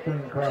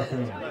pedestrian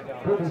crossing.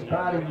 British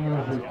party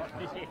music,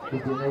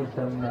 if you need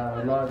some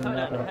livening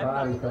up at a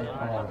party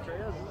sometime.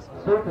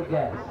 Super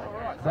Gas,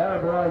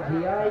 Barraba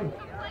IGA,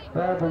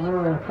 Barraba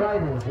Rural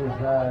Traders is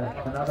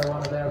another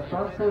one of our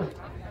sponsors.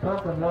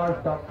 Tonkin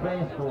Livestock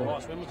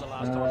Transport,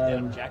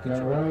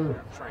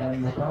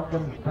 and the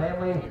Tonkin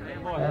family,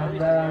 and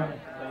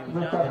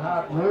we've got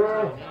Hart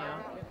Rural,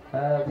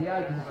 the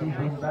agencies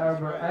in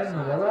Barraba and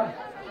Manila,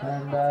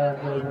 and they're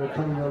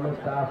pretty well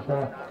looked after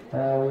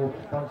with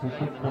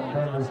sponsorship from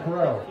them as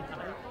well.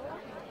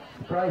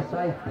 Spray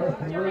Safe Pest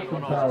and Weed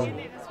Control,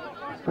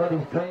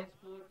 Scottish Transport,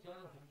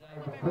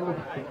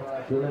 Phillips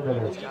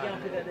Limited,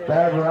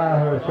 Barraba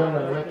Hotel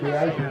and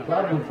Recreation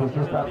Club, which is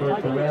just up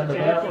at the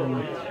roundabout and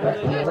back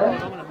to your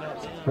left,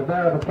 the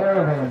Barraba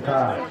Caravan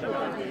Park.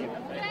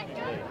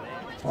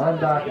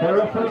 Dark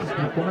Hereford,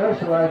 the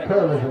Commercial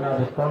Hotel is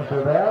another sponsor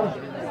of ours,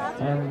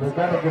 and the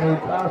Gunnaganoo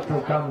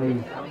Pastoral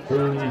Company,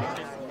 who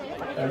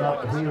are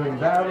not here in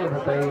Barraba,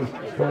 but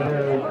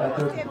they're a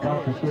good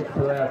sponsorship to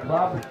our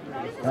club.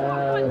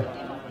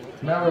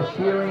 Noah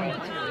Shearing,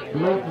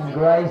 Luton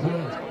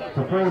Grazing,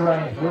 the Free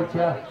Range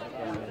Butcher,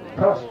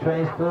 Cross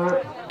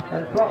Transport,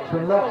 and Fox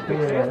and Locks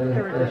here,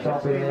 a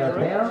shop in our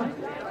town.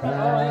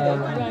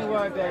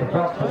 The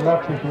Fox and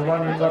Locks, if you're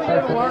wondering what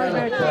that's about,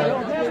 it's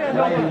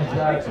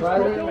ladies'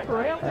 clothing,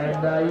 and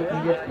you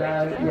can get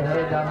your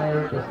hair done there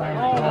at the same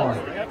time.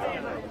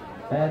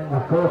 And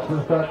of course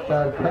we've got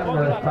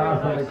Canberra's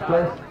Parcel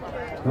Express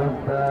with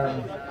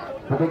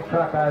the big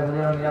truck over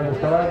there on the other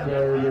side.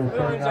 They're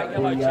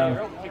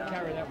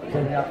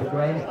setting up the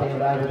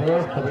grandstand over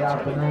there for the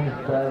afternoon's,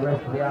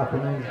 rest of the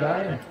afternoon's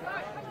game.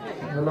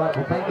 And we'd like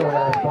to thank all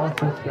our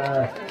sponsors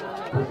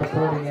for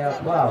supporting our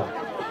club.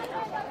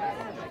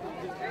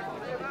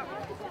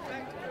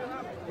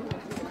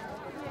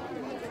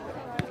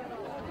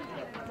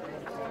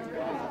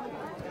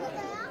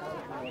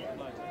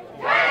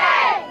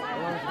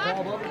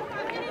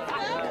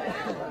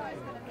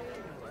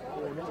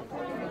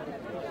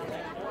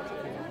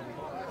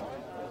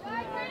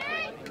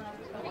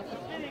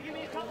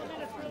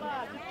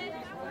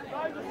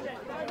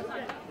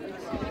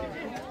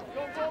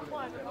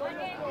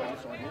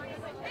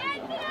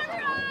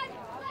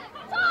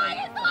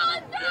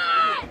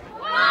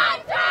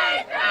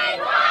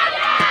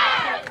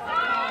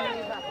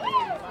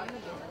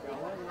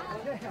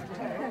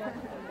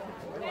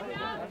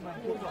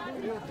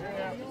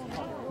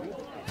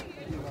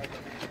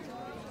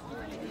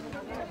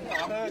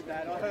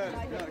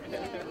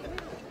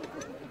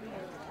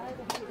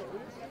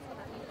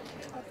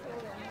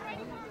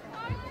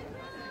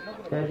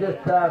 So just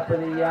for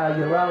the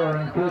Uralla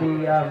and Goody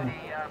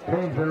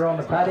teams that are on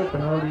the paddock,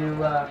 and all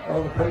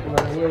the people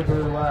that are here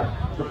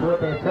to support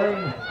their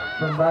teams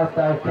from both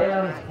those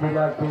towns, we'd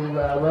like to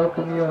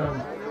welcome you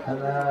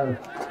and the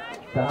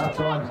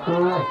half-time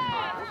score.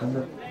 And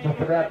just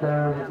about to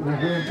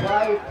resume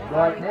play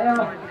right now,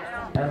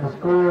 and the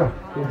score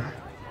is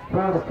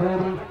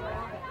 4-30.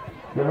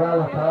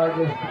 Uralla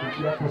Tigers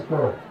yet to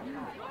score.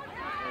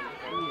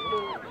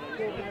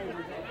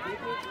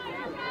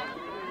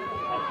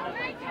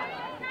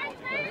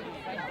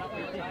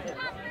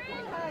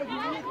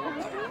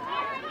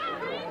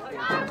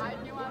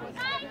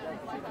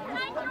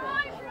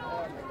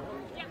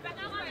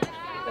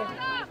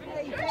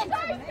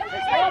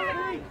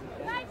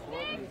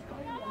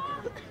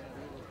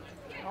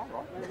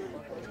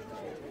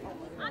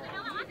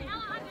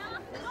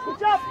 Good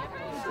job!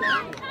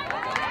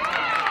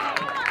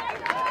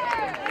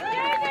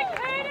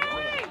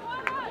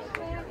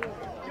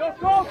 Your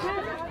goal,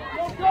 kid!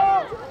 Your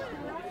goal!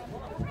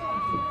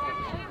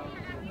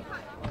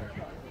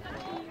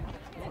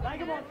 Take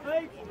him on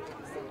feet!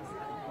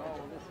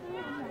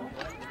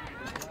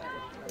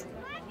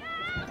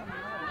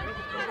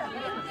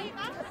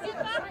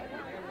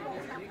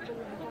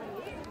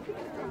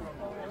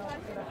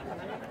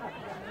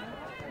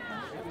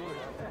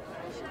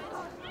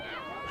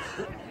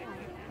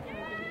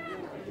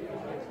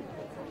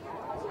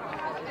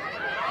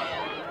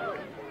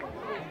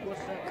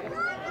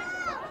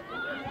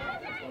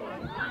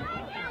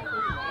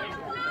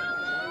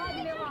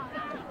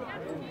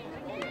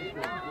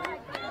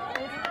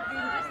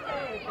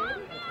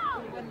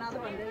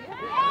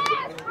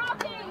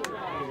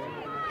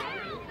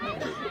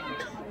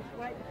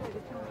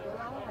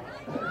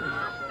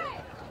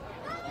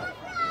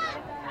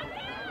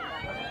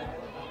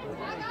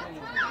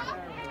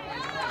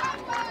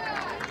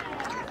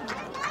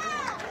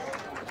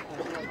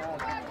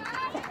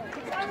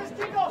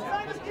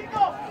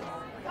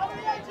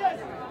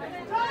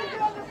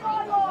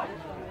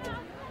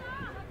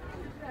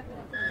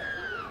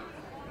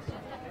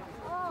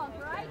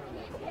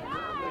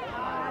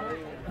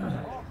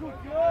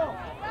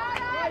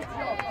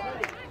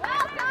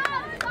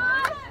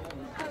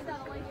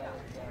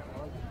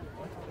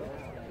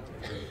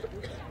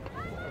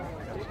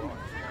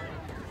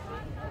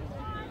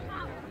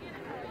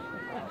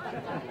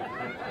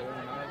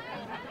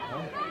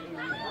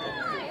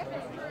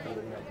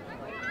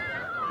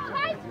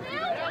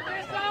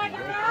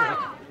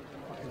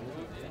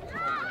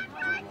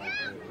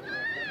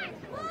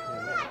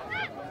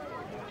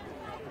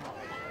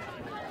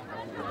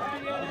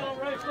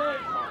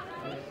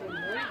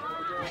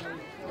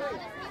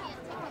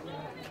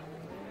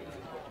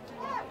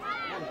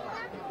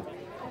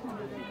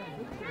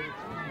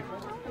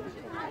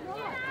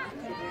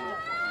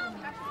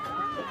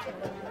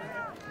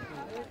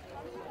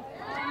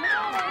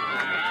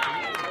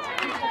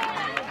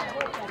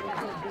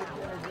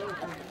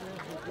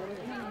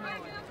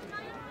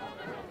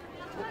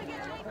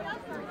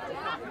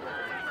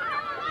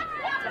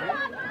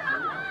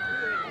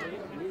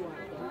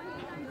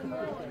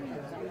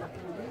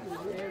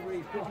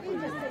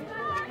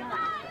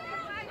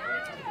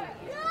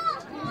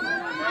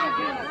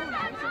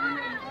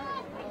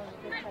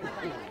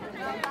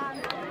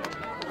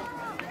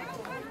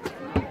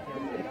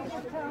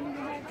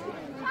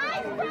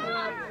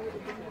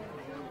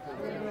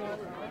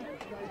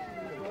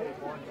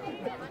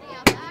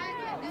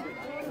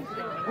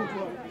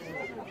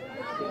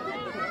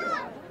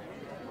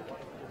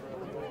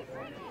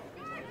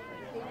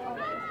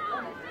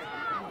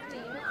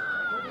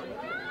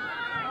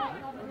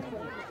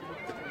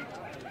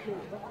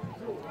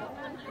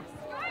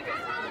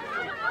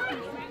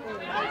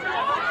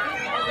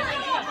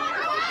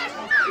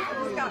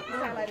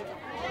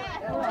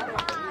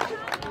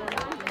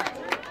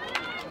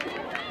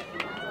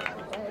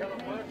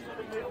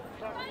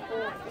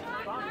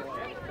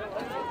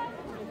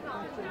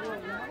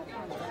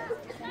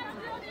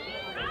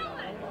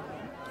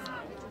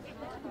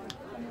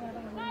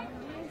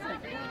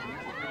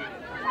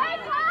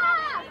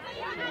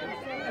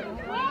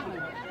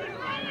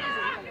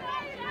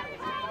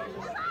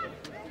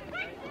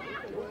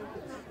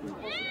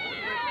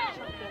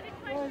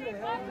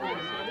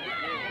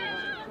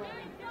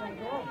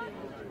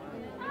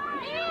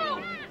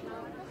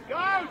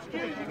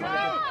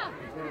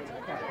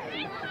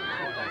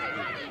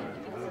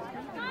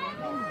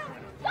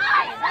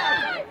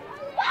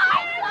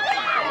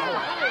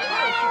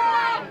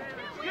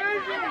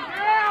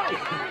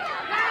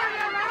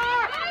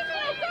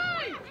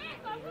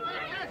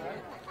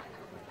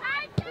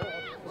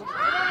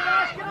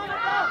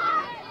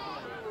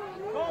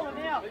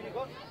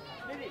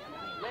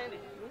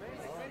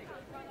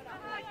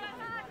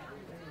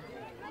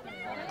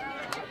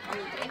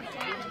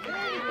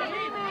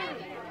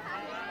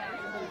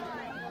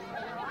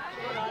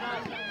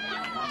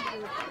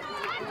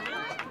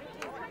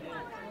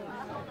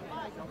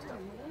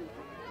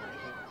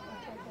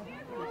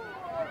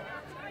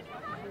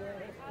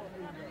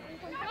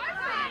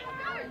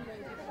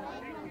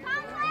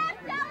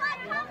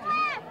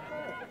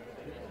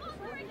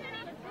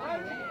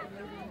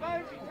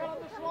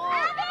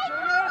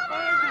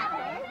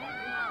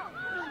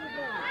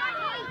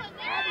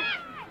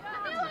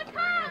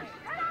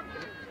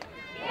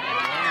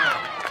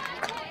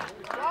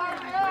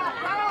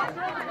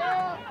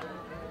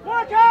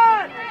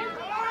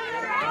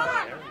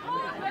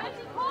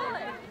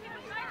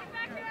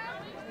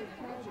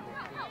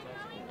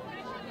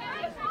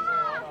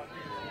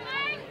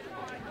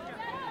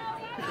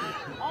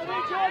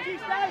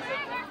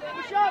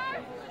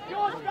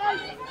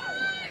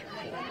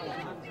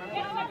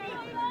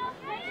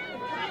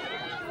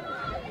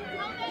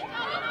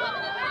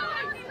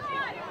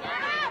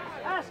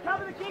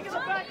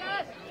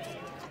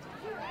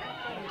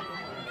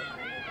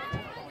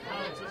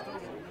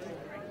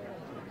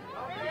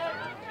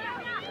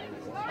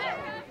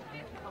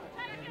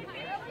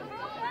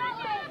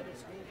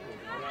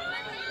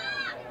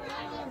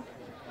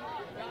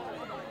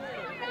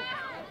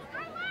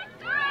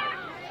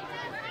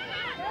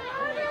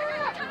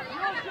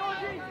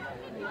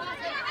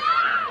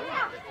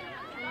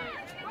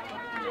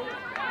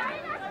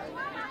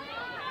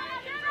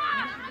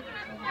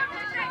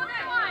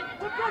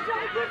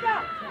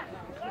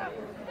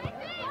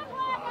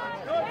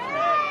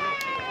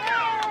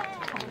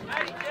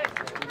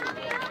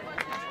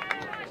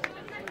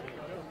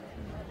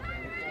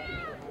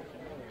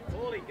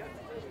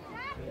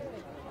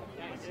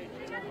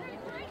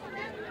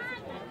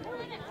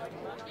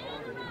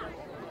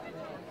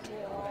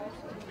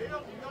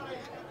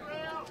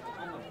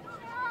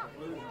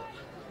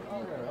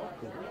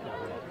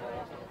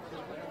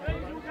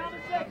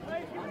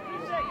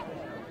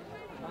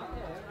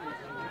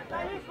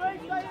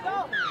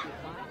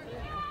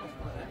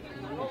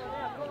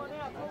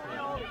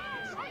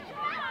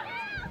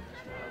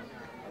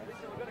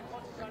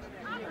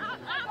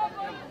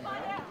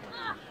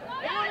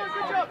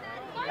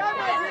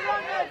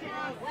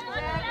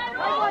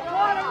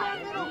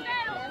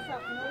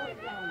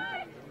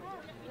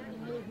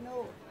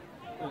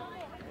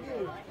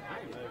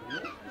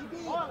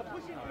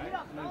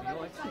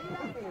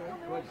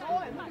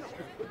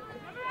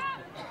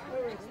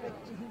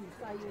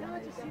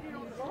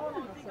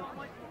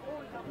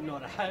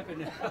 Not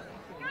happening.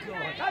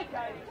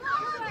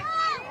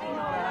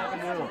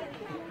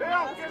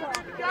 Bill, get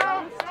it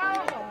down,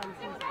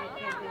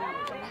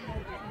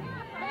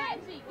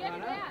 Get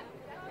it back.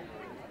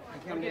 I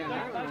come down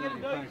there and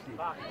really punched him.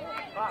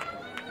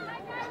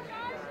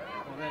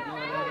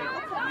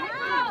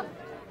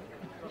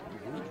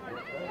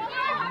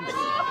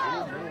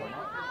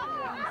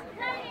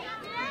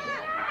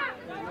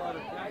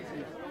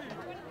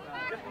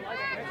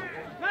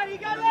 Matty,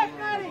 go left,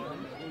 Matty!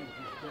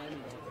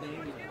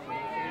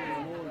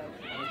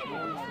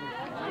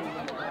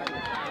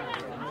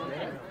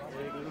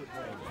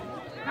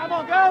 Come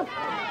on, go!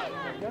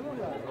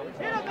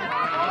 Hit him, Matty!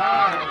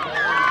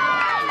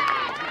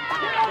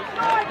 Get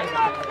outside! Get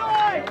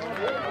outside!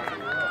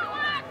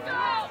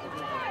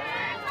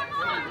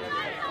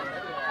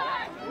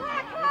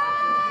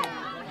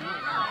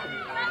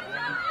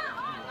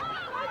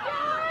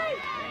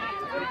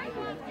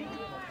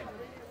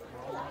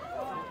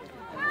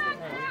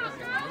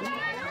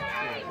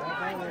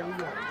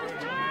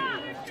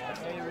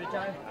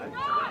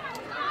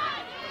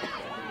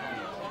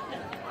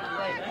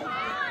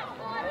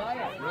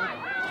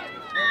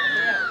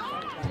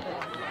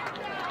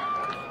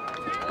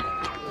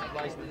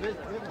 place to visit.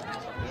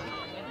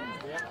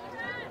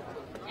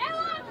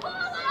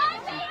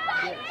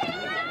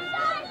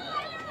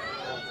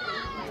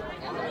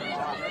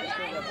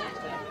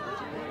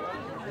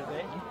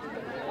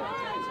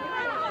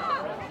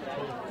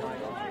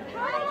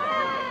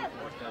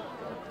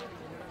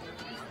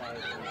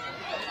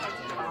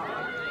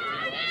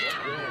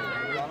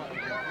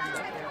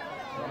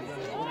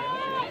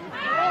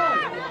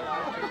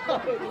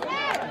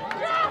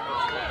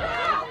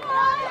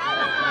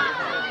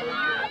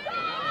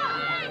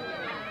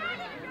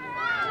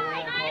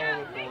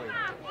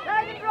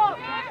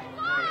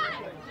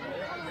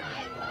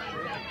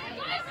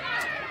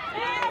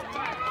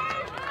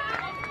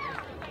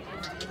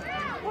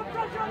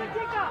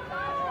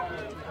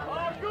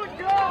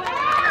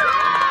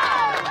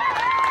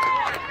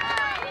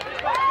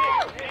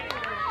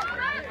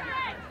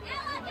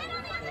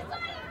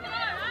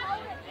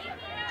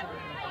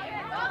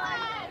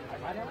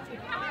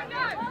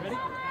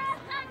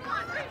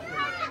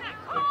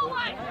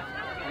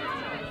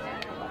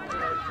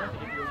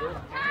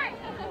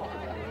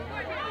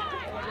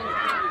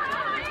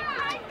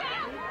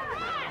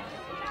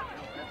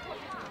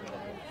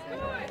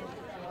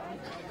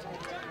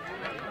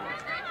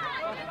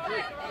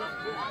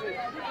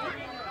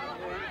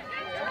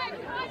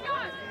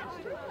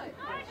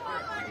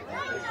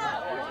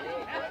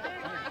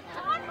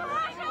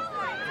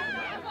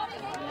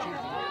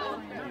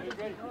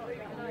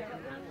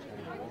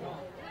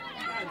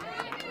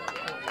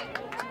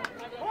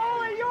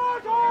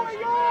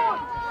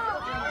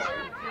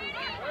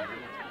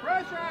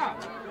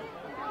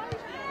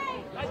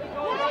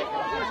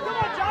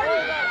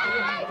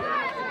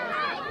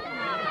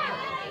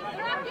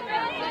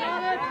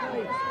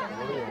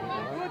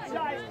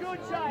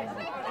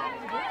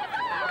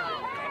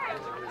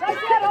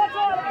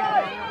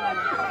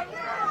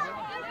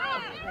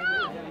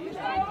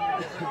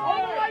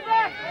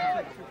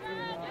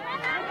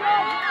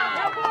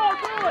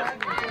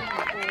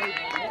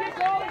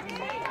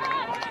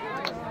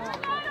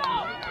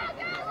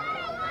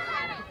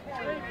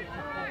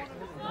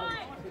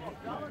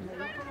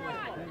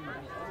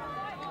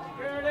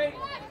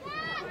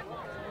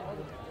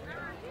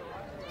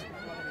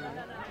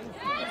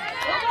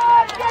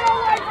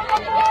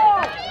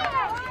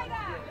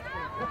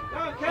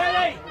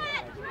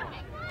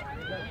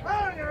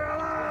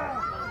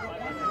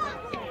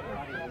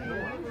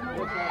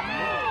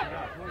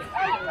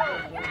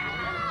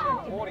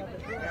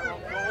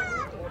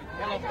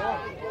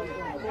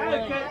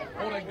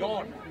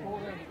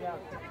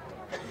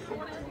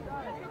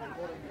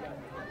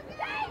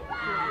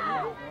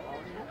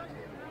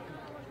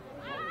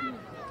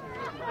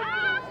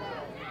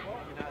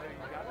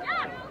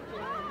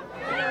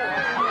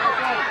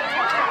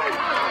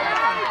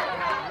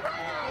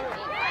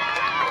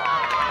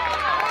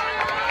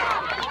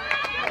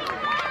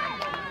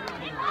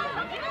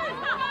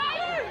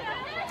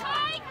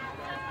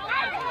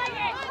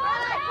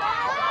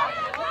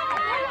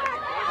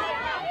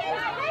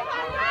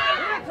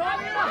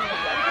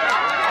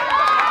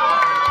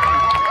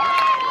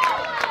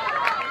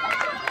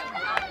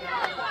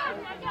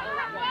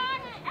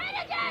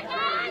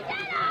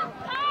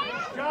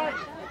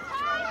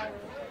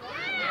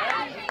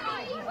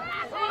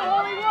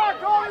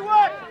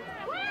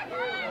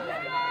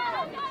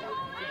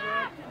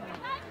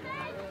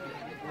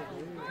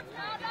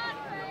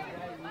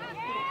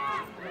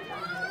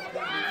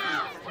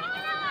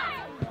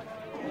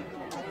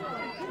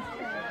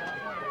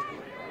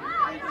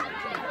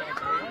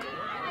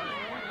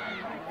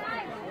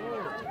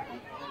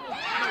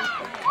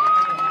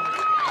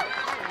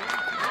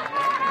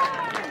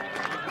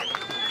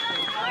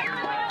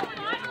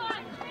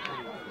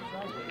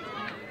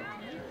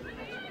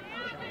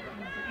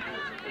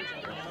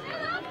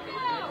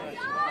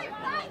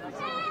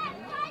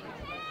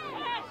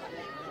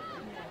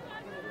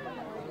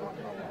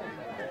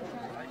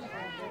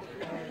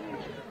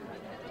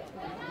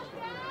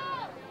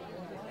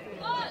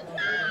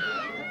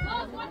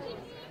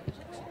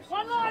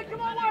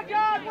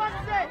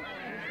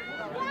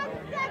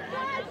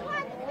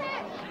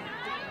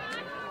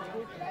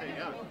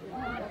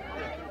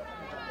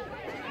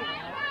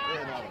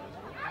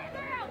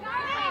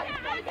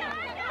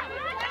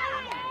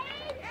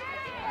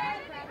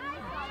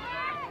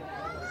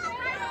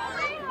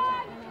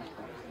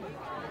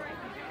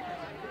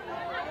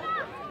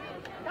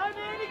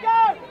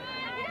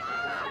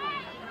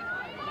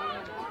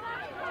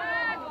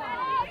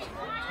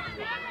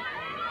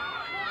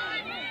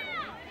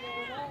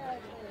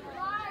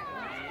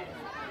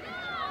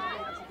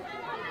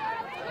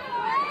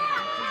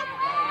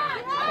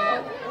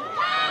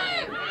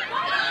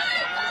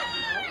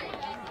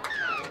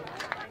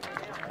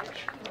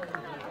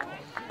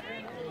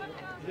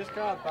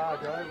 Can't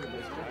barge over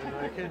this,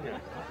 can you?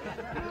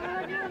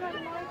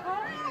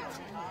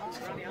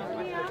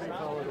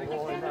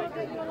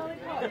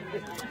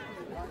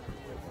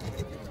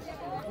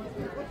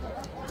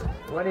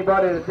 To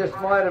anybody that just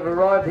might have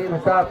arrived here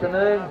this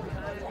afternoon,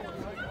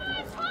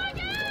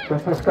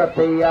 we've just got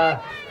the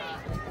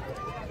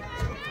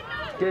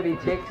Cootie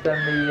Chicks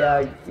and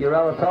the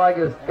Uralla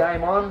Tigers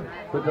game on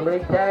with the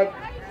league tag.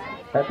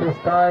 At this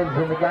stage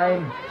in the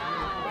game,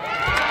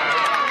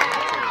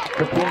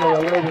 the Timber are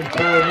leading 4-0.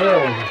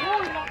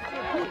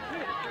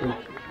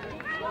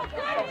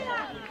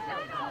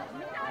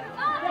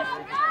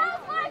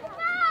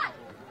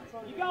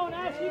 You going,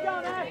 Ash? You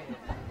going, Ash?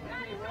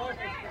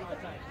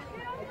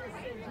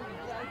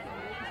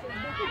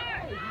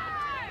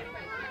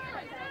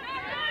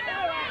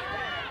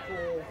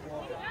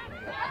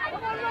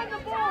 Come on, run the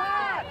ball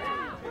hard!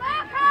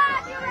 Work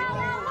hard, you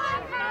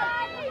Work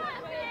hard!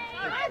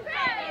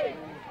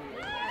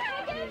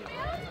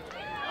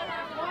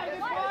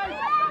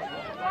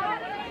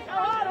 Go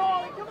hard,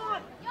 Ollie, come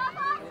on! Your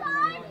hard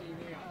side!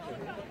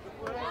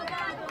 Work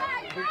hard,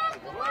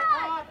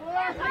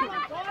 work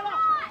hard, Tyler!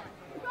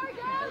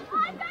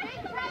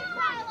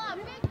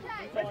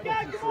 Let's go,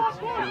 come on,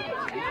 push!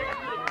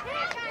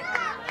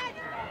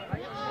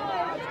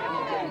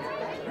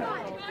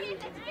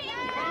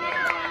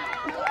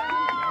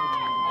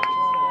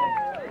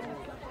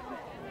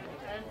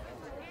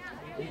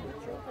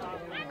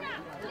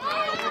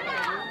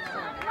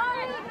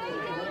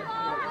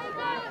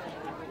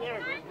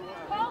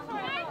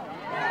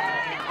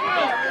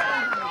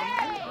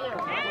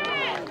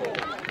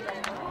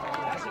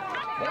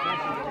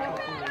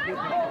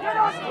 Get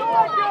on,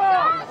 score,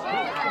 girls!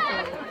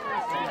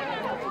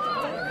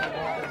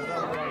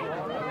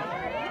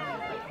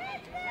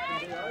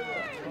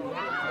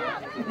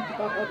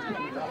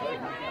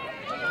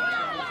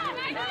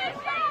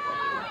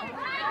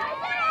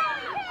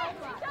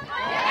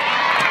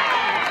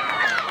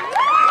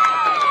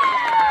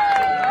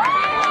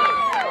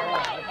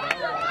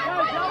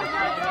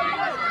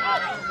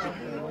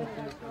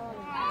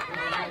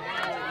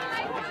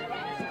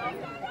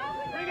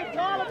 Bring it,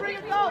 Tyler, bring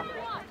it, go!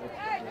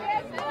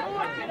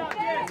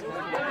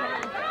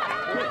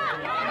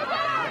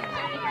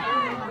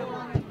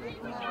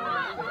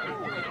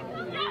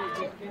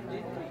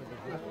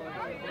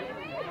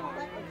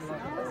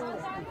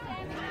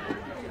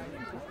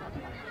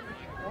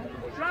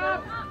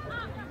 Drop!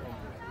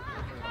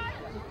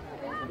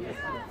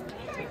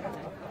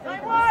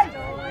 Same way!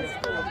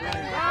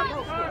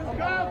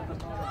 Go!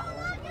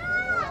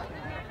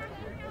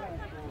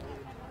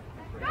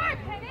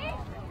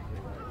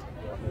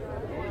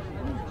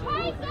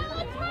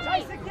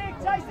 Chase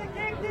the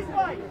kick this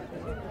way!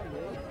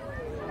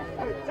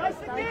 Chase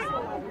the kick!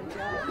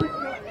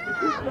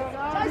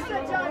 Chase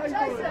it, Joe,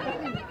 chase it!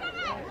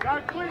 Go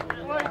quick,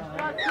 please,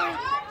 go quick.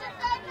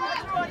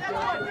 That's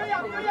right,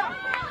 do ya!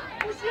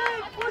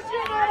 Push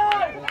in, Otto!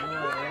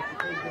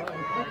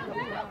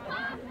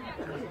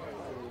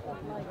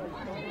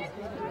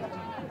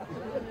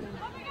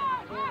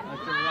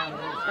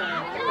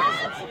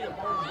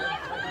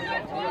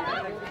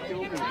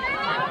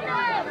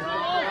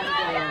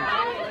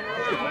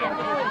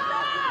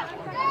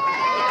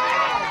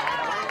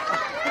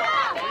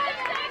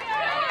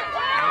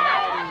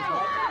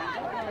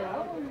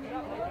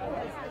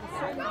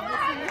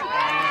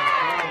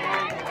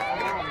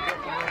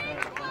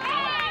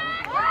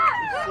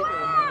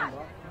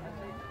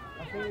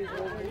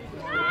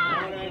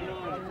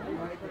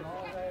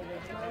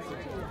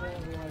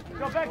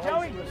 Go back,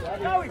 Joey!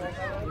 Joey!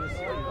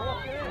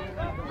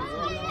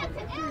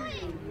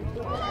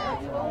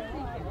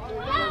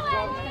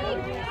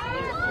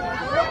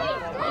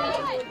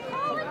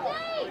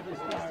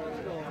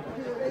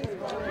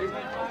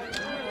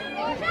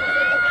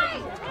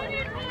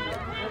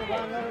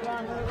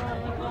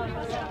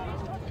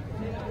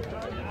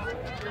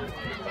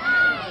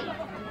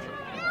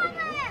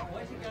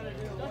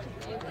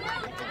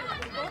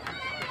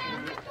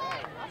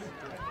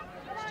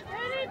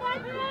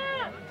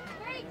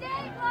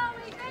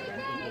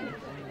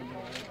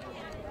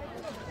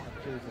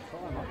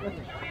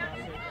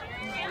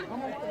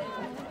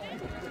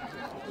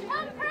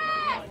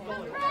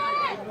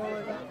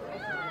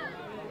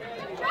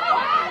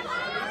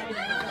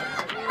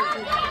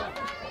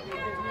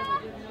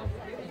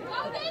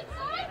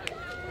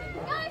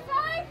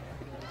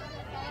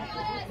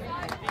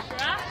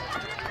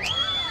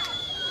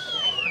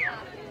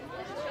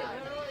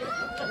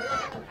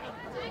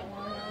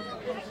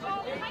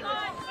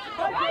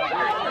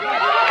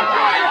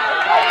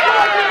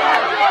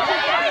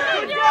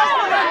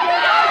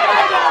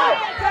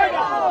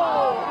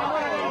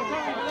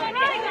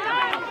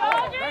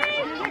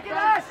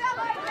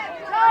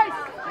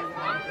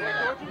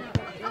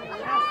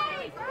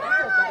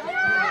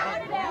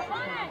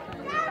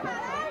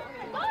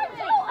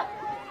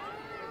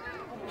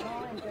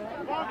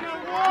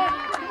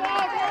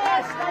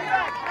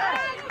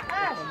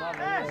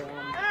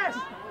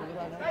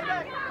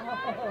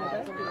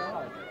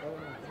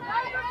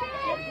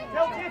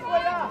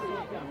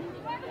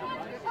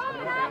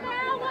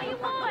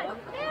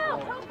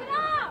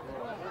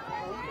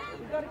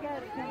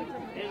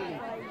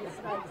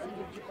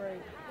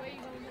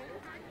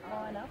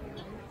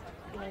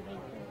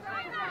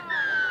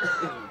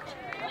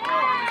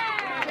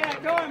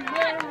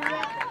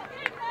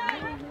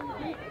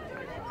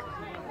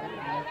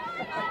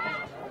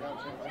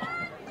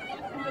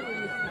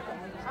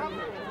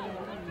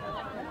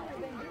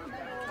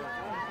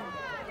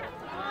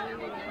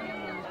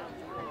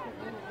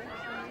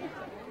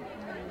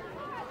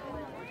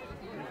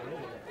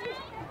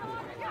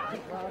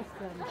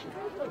 Not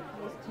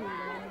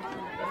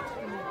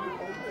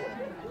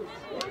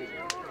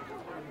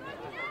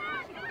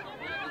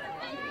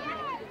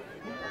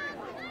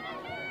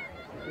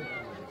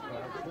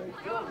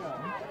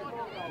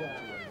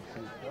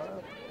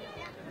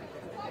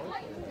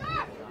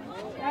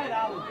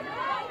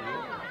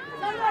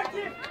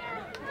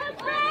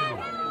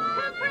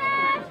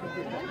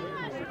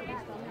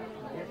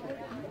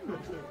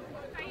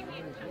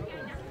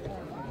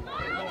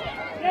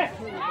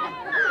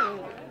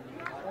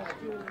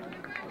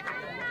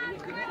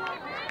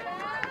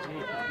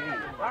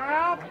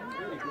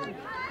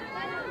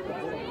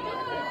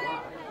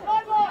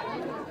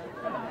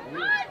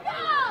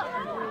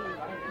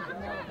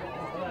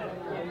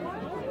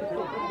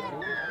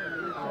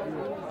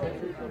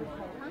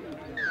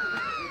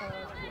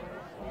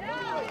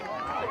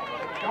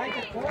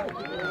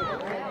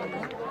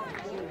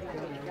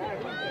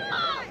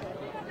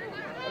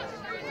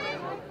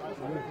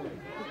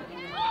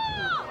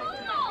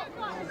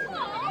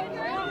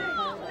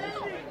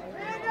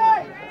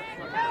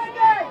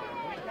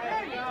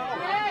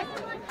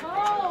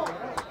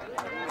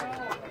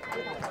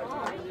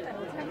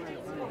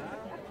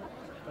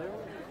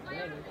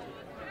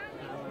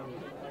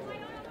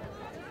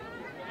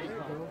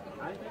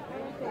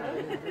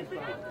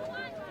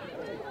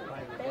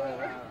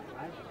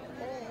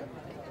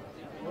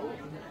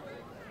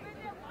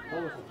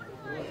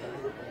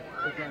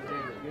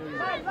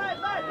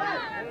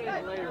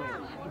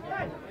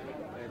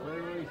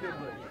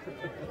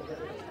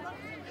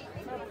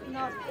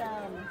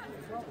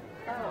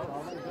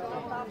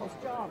Bubbles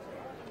job.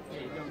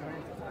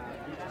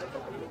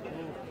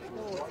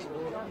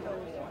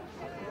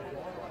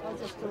 I was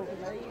just talking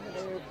to Eva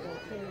there for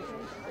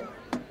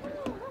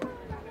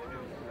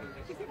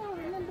she said, oh,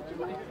 remember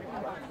tomorrow?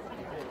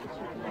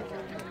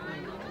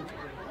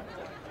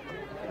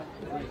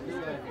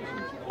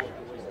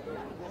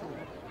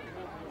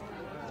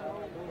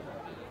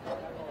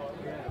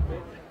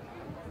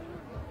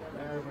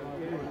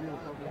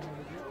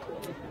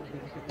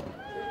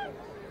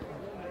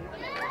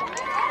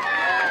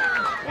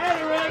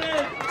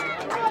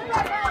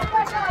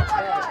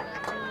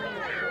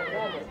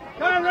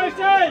 Come,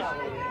 Roosters!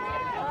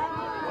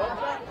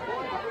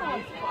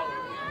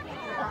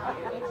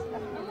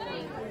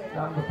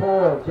 Number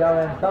 4,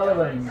 Joanne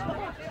Sullivan.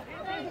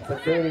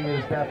 But Judy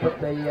has put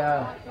the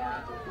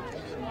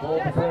ball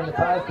between the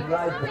posts and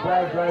raised the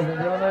flag, ladies and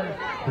gentlemen.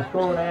 The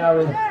score now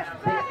is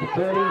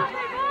 6-30.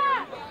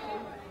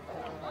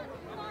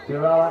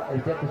 Barraba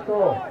is at the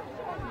score.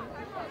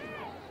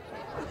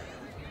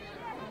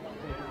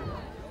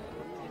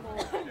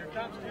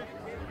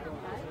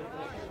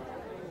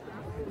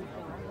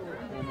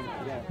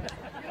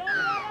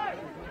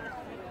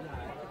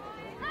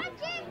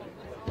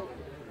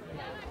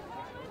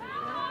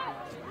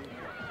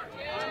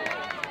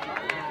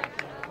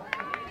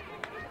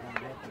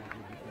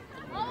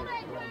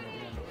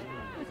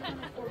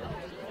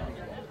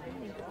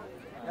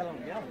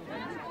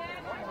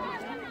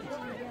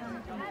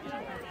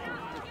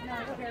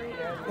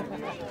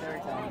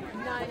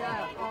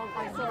 I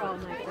saw on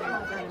my phone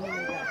about a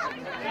minute ago.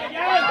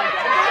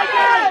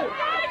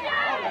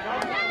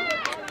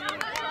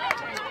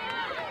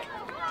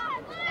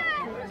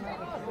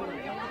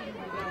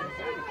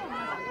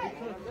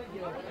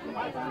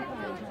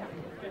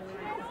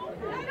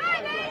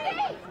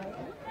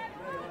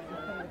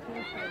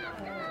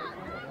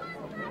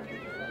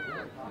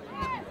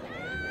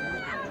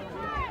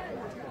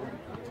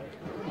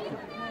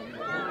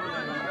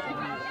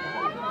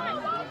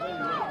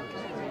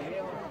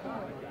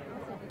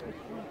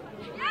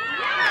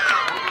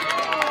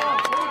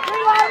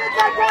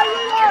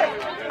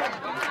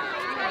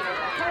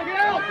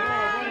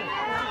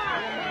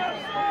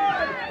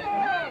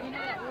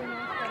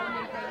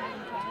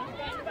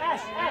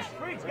 Ash,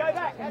 Fritz, go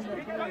back. Ash,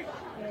 Fritz, go.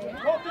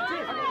 Talk to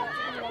Tim.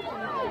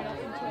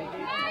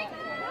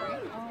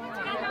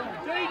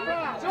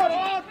 George!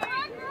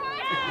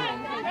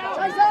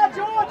 Chase on,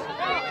 George!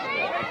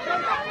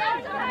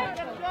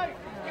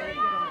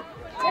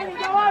 Kenny,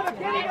 go over!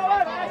 Kenny, go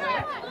over!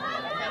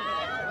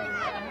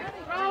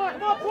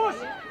 Come on, push!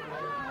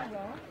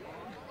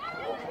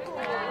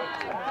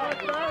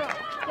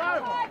 Go!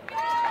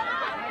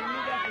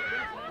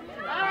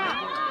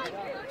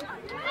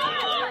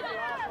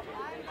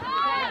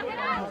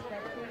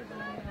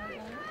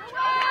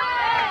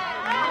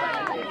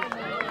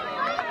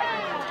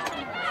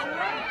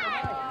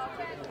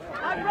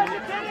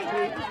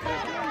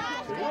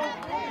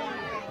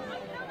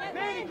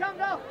 Manny, come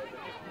down!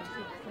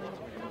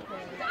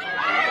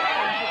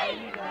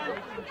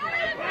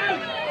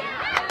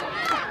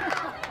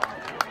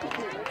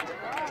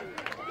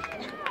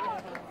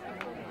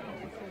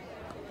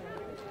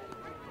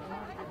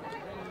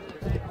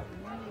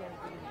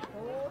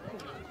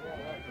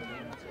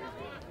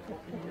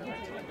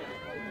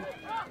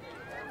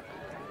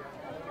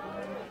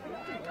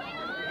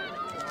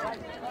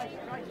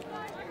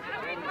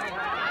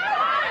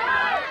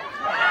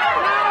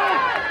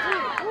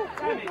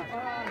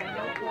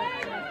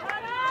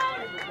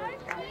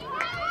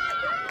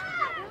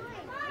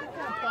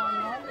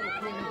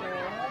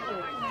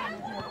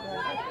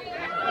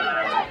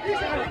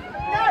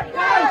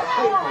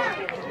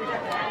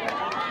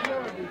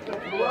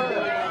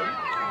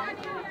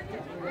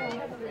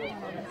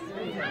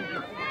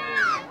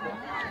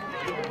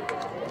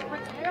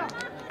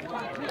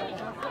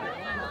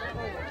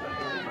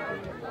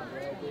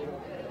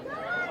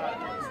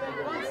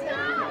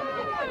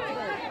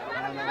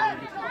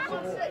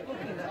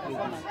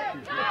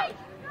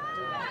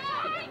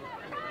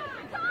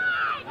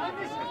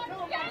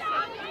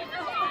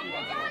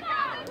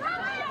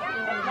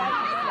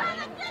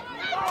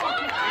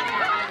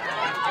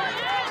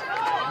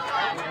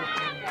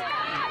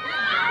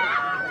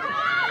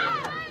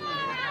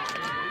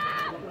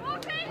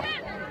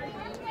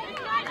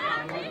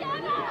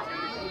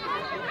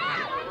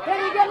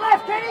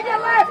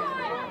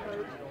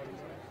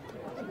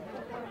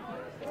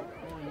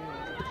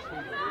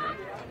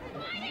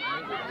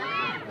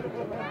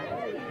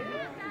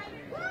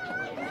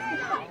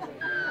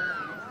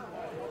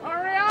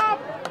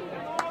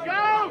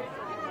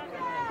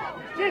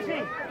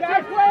 Go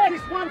quick!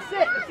 It's just one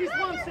set. It's just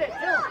one set.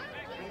 Tell him.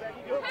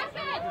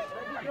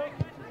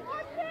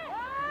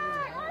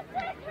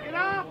 Get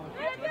up!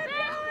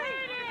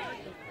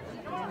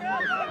 Come on,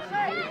 girls.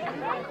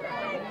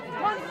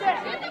 One set.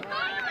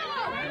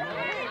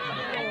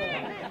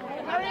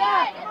 Hurry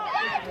up!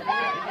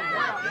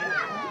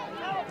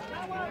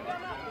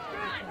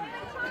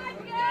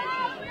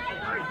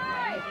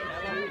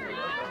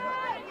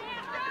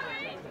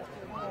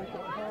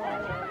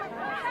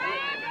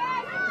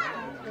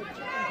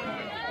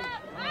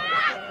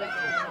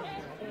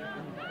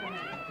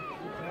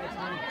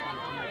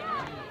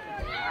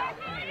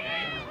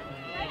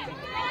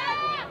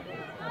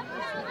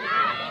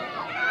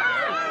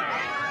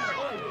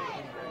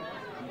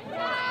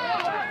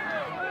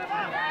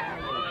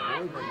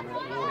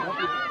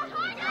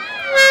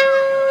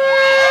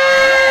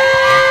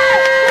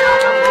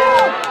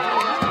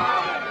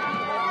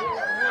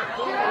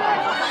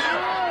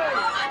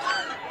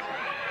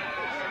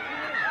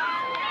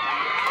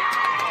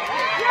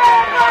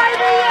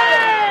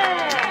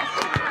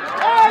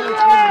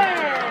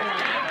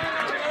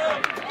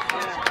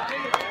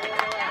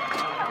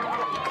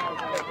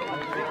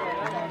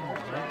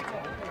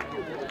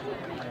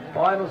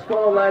 Final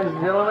score, ladies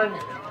and gentlemen.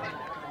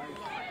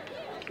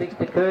 6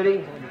 to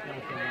Cootie.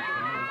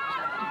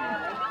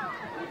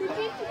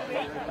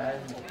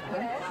 And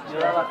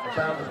Barraba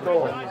found the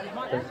score.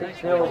 So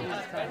 6-0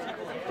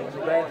 in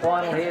the grand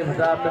final here this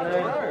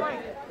afternoon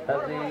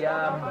of the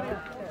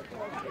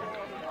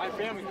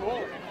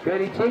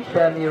Cootie Chicks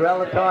and the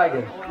Uralla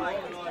Tigers.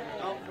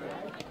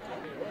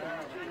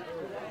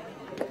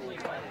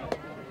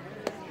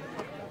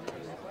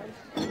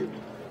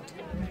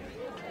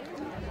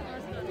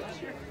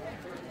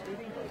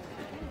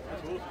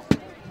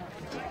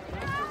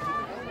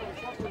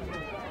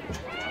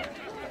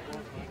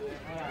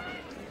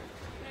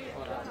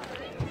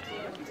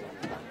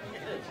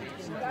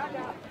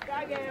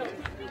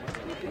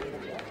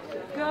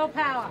 Girl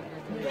power.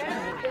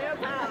 Yeah, girl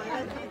power.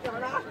 That's it,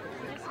 Donna.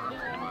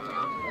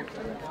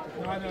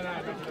 No,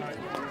 not tonight.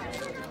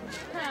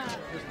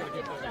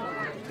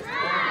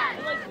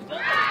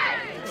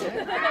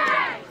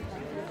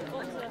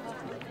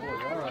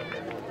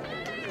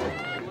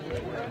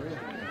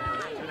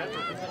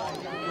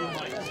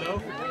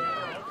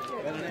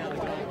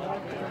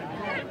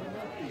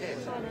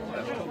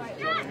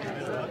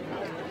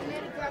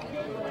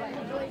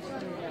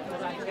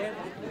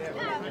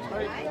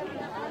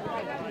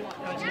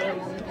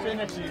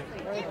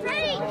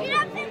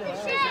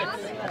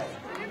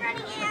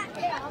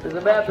 There's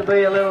about to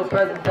be a little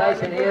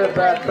presentation here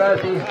about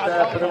trophies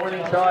for the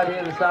winning side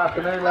here this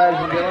afternoon, ladies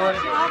and gentlemen.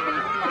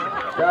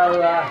 So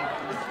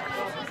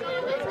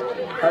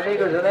I think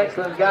it was an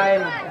excellent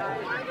game.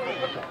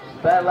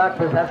 Bad luck,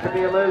 there has to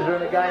be a loser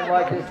in a game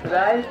like this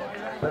today,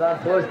 but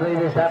unfortunately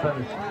this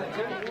happens.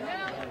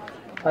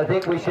 I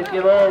think we should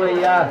give all the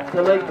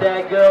league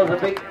tag girls a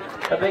big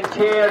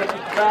cheer and a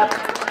big clap.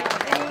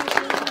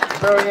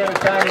 Very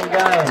entertaining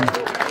game.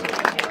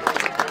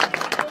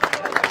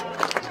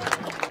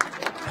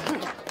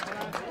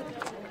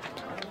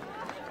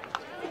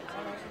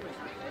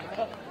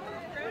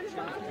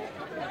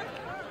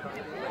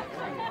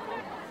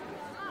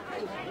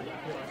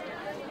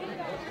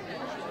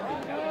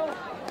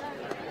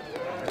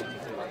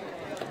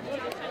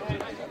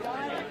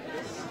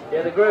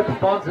 Yeah, the group of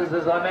sponsors,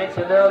 as I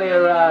mentioned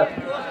earlier, are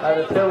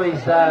the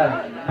Tui's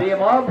Beer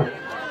Mob,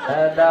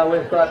 and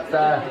we've got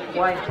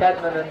Wayne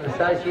Cadman and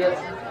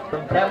Associates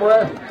from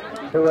Tamworth,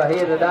 who are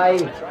here today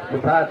to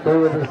part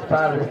two with us as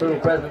part of this little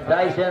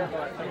presentation,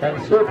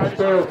 and Super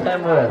Steel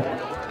Tamworth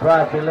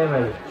Proprietary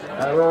Limited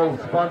are all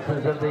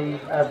sponsors of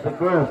the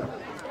group.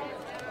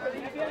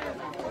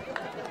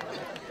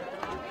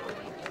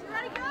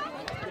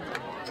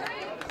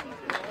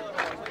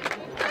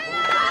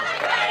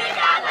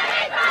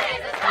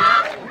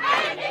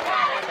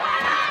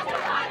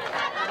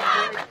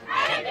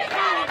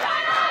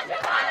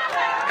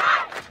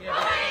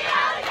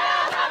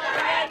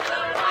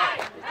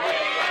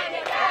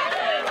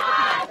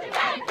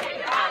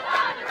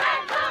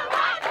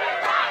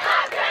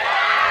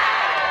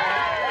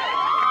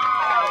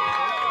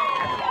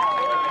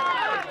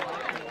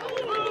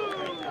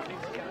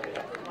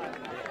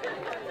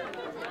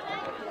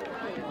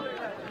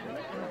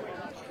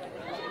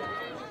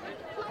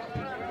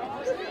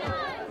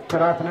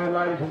 Good afternoon,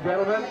 ladies and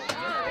gentlemen.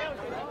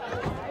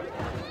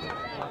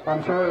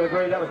 I'm sure you'll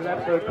agree that was an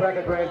absolute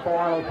cracker grand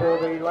final for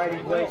the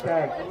Ladies League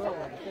Tag.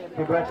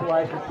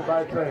 Congratulations to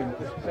both teams.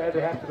 It's sad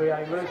there has to be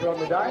a loser on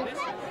the day.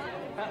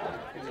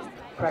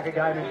 Cracker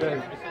game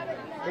indeed.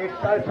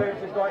 If those teams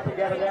just like to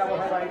gather now, we'll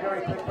have a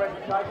very quick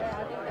presentation.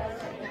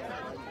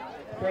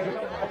 Thank you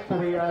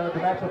to the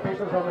match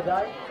officials on the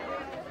day.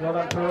 Well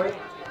done, Troy.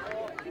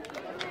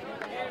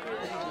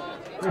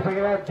 If we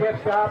can have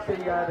Jeff Sharp, the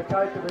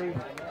coach of the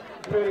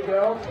 30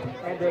 girls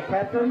and their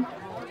captain.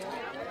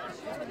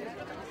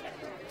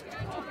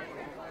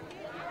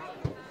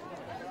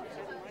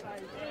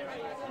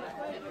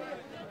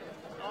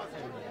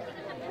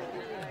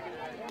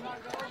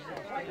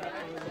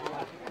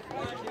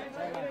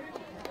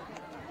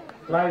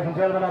 Ladies and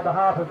gentlemen, on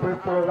behalf of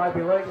Group 4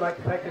 Rugby League, I'd like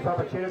to take this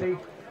opportunity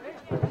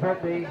to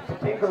present the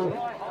Tingle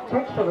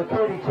Chicks or the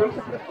Cootie Chicks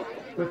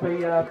with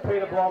the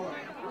Peter Blom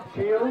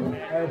Shield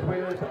as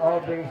winners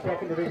of the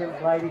 2nd Division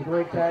Ladies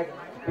League Tag,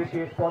 this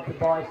year sponsored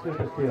by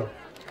Super Steel.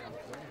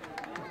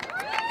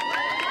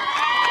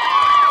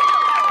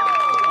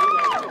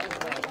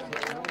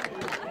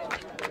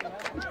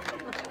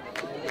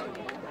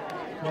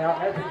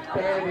 Now, as it's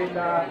standard in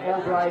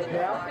all grades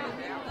now,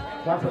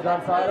 once we've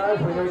done photos,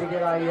 we need to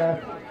get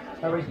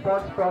a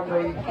response from the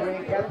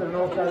winning captain and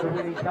also the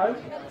winning coach.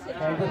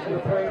 And just as a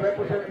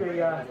prerequisite,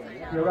 the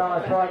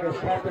Urala Tigers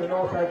captain and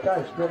also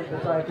coach ready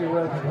to say a few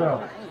words as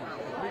well.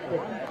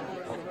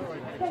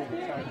 Thank you.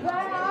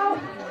 Wow!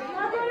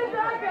 How good is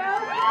that,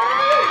 girls?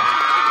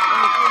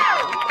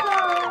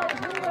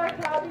 We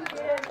worked hard this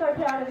year. So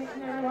proud of each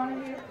and every one of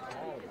you.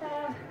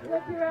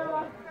 Look,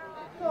 Urala,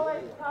 it's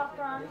always a tough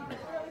run.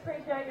 Really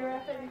appreciate your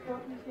effort and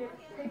sportsmanship.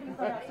 Keeping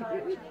for that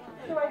time.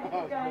 It's always a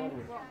good game.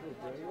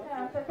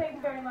 So thank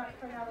you very much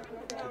for another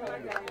successful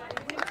game.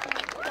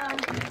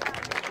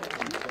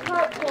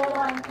 Hard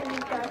scoreline, finish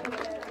back in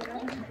there, you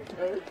know.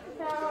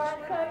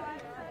 So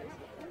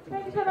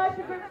thank you so much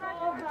for Group 4.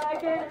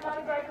 Again,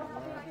 another great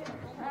competition.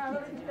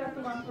 Really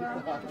successful one for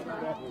us.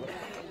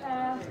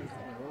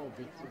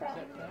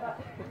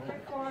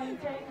 Group 4 and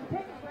team.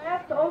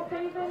 Perhaps all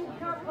season,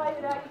 can't play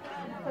today.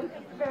 So thank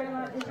you very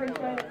much.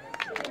 Appreciate it.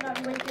 Good luck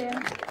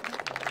weekend.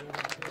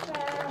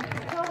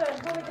 All the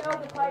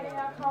girls have played in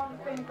our comp.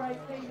 It's been a great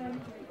season.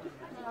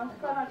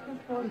 So much good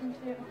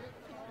sportsmanship.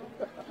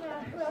 Who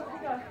else we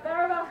got?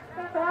 Barraba,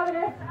 thanks for having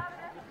us.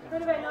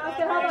 Would have been nice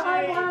to have a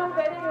home one,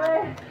 but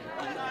anyway.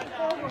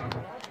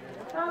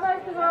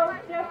 Most of all,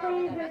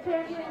 Jeffrey, the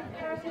champion,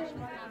 Harrison,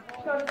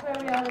 showed us where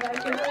we are today. So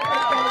really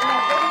appreciate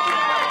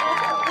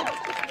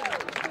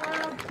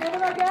it.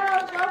 My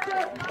girls, loved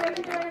it. Thank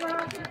you very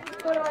much.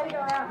 What a way to go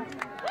out.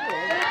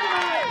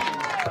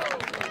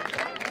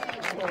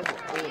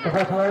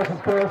 Professional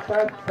Harrison's first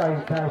coach, so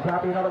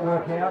Sharpie, you're not at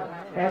work now.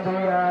 And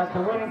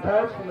the winning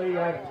coach from the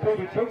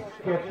Cootie Chicks,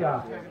 Jeff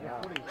Sharp.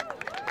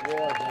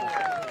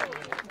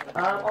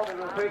 On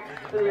the quick,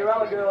 to the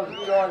Urala girls,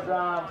 you guys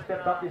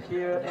stepped up this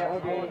year,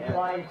 outstanding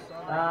play.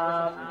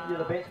 You're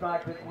the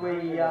benchmark that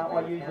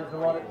I use as a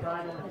lot of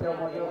training to tell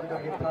my girls we've got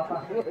to get tougher.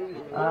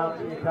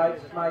 Your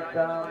coach, mate,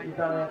 you've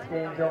done an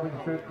outstanding job with the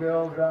group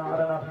girls. I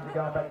don't know if you're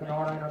going back to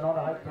 19 or not. I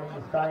hope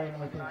you're staying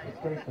with them to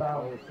keep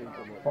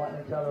fighting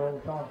each other all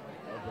the time.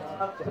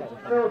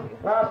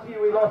 Last year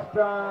we lost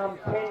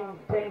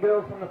 10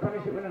 girls from the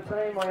premiership winning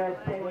team. We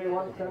had 10 year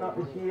ones turn up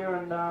this year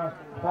and 5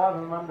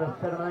 of them under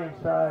 17.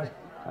 So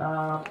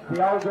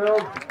the old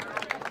girls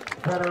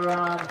that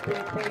are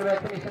thinking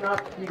about finishing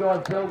up, you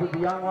guys build with the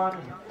young ones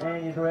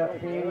and you're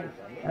outstanding.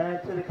 And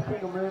to the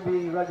Single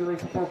Moonby Rugby League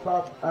Football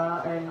Club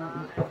and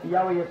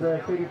Yowie at the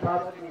Cootie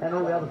Pub and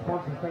all the other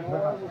sponsors, thanks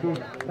very much. Cheers.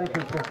 Thank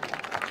you, sir.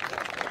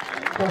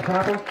 Thanks,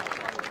 Harvey.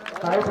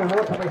 April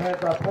Ward, we have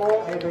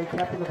Paul and the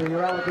captain of the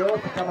Urala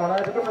girls to come on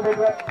over. Give them a big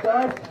rap,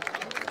 guys.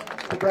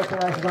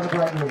 Congratulations on a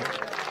great year.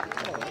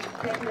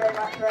 Thank you very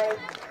much, Ray.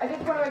 I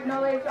just want to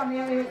acknowledge I'm the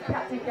only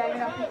captain game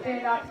enough to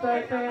stand up,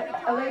 so for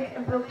Elise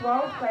and Brooke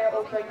Walsh, they are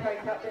also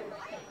co-captains.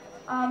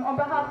 On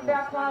behalf of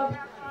our club,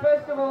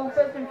 first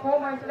and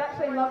foremost, I'd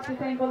actually love to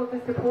thank all of the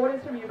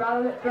supporters from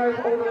Urala that drove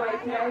all the way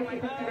today, so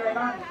thank you very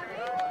much.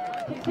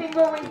 To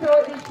Tingle, we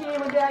thought this year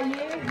was our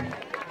year.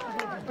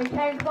 We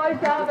came closer,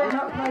 but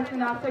not close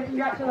enough, so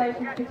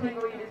congratulations to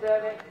Tingle, you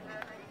deserve it.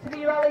 To the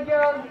Urala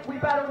girls, we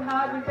battled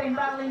hard, we've been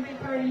battling for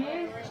 3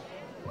 years.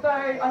 So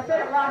I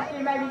said it last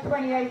year, maybe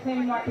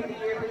 2018 might be the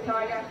year of the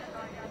Tiger.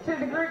 To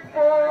the Group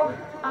 4,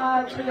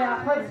 to our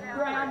host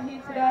ground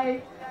here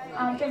today,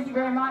 thank you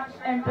very much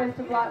and best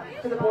of luck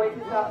for the boys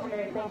this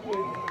afternoon. Thank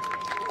you.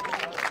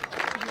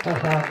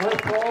 Thanks,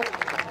 where's Paul?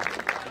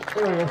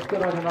 There he is.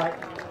 Good on you, mate.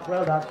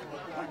 Well done.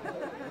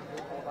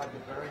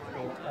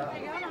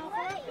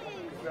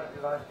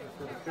 Congratulations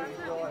to the Cootie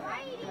side.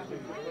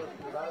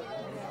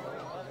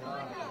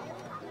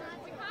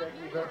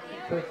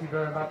 Thank you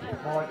very much,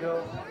 my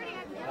girls.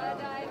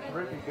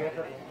 Really get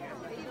it.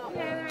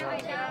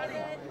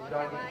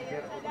 Don't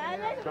get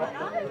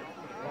chocolate.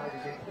 Maybe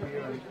get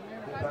beer and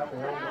get back to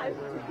hell.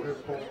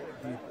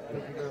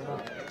 Thank you very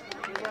much.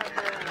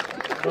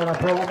 No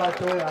problem, mate.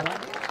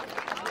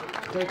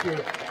 Thank you.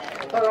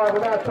 Alright,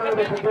 without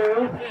further ado,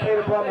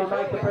 Peter Blom will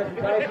make the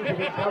presentation. If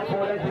you can come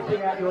forward as you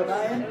sing out your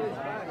name.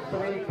 So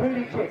the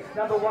Cootie Chicks,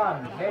 number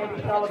 1,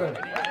 Mandy Sullivan.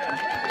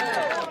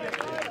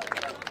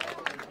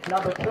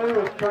 Number 2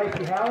 is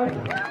Tracy Howard.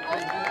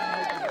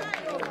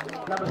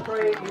 Number 3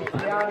 is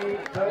Tiani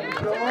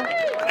Burtonshaw.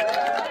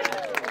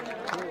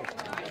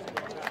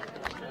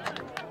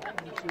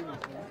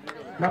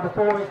 Number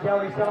 4 is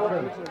Kelly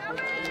Sullivan.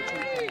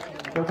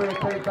 We'll do a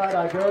team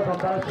photo, girls, on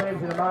both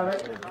teams in a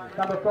moment.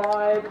 Number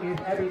 5 is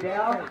Abby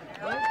Dow.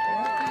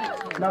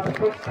 Number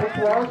 6, Chris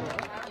Walsh.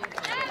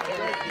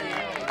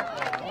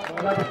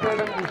 Number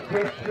 7 is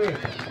Jess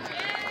Smith.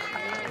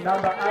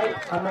 Number 8,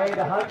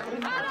 Amanda Hudson.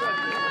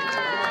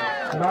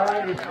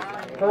 9 is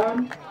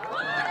Thorne.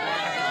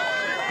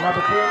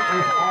 Number 10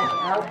 is Ash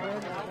Alp.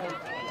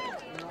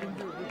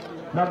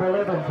 Number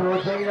 11,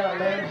 Georgina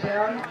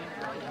Lansdowne.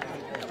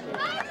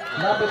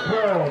 Number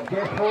 12,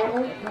 Jess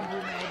Horton.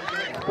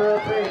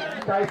 13,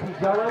 Stacey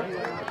Jollett.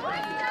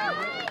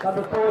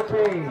 Number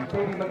 14,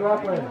 Phoebe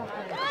McLaughlin.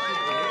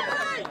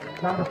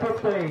 Number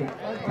 15,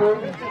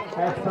 Brooke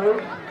Ashford.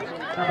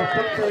 Number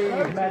 16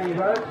 is Maddie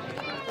Roach.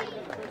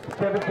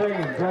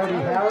 17,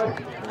 Geordie Howard.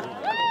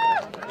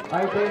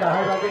 18, I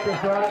hope I get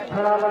this right,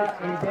 Carla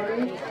and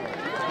Demi.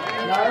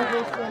 No?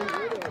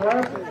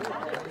 Close?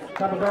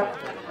 Number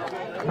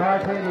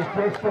 19 is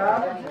Jess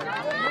Sharp.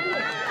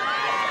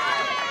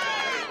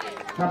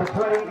 Number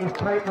 20 is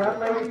Kate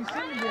Rutley.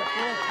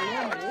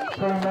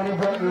 Team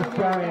manager is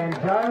Joanne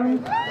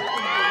Jones.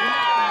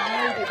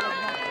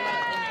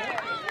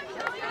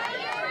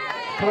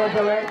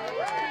 Claude,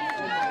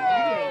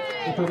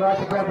 if you'd like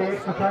to grab the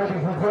extra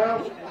trophies as well.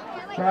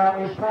 Now,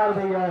 as part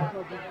of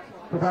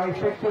the today's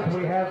fixtures,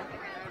 we have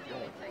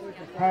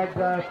had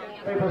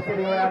people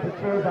sitting around to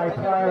choose a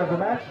player of the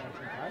match.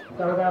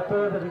 So without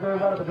further ado,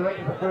 one of the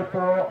directors of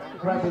football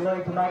rugby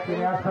league to make the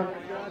announcement,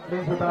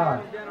 Lindsay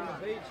Barnes.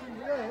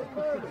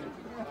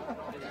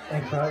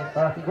 Thanks,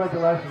 Ray.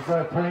 Congratulations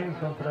both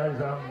teams on today's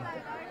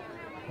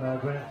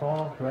grand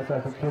final. Great day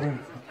for Kitty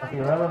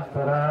Fiorella.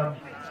 But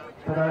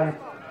today,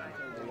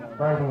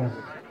 Radiance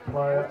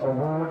Player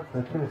Award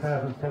for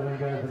 2017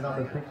 goes to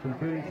number 60,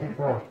 Judy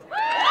Tickford.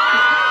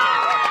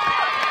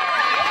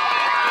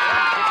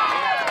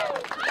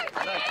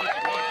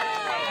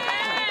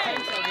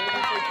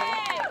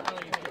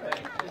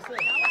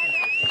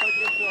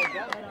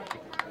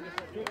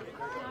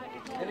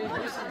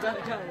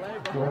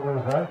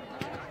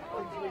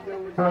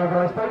 So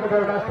guys, thank you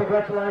very much.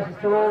 Congratulations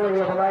to all the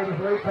ladies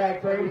league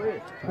tag teams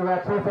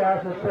throughout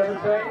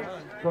 2017.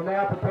 We'll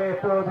now prepare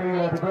for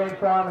the grand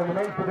final in the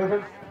men's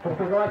division. But if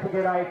you'd like to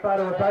get a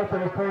photo of both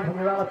these teams and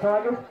your other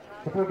Tigers,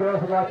 if you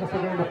girls would like to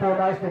sit in the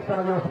formation of some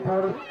of your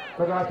supporters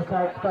would like to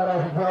take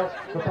photos as well,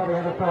 we'll probably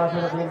have a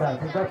 5-minute window.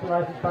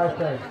 Congratulations both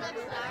teams.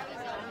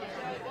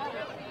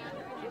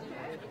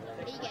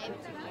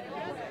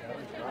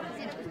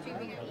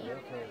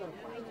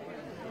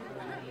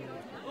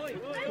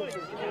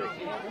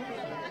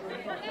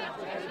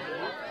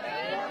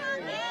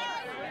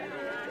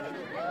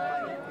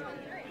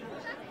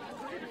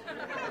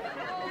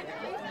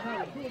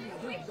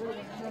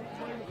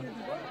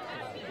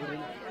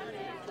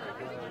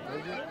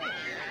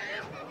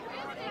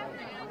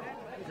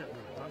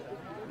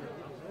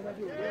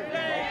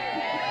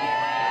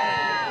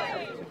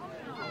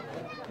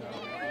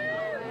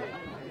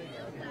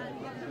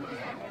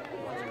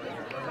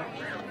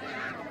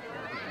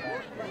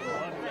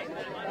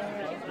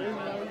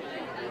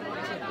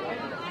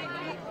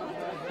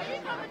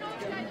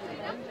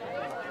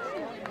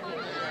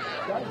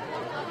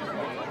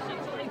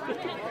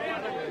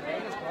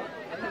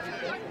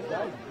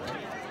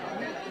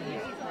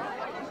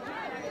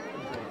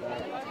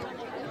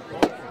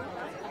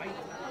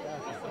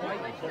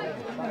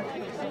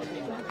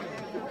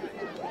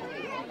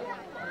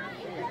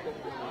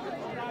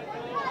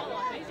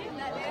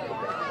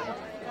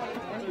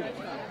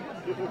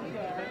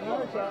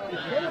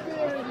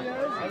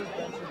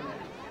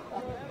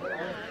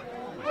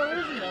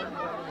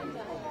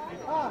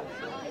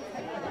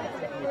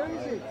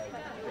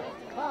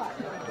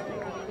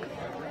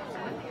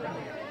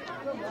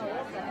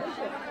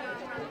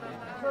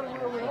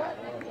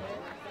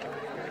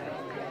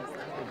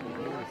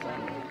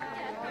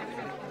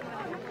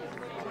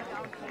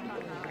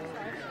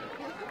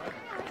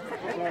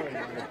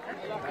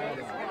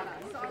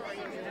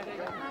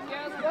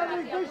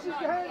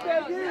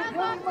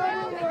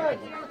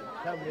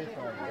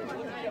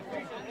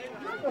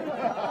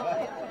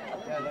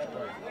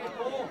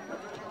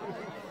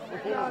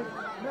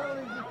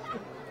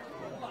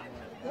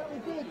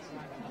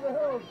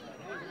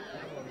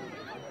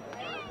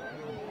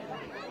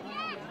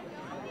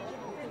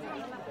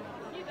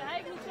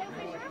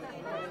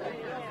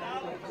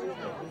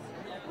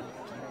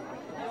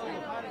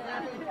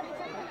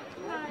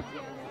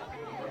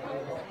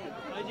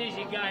 This is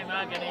your game,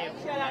 I can hear.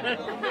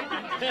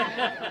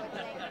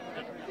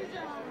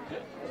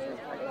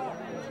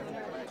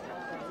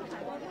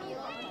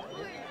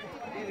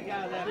 Give a go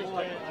of that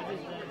boy.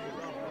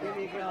 Give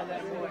me a go of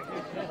that boy.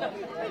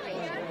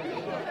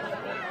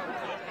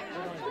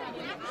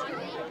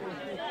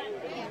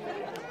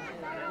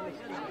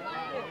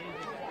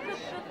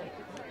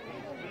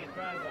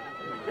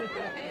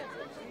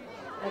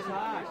 That's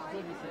hard.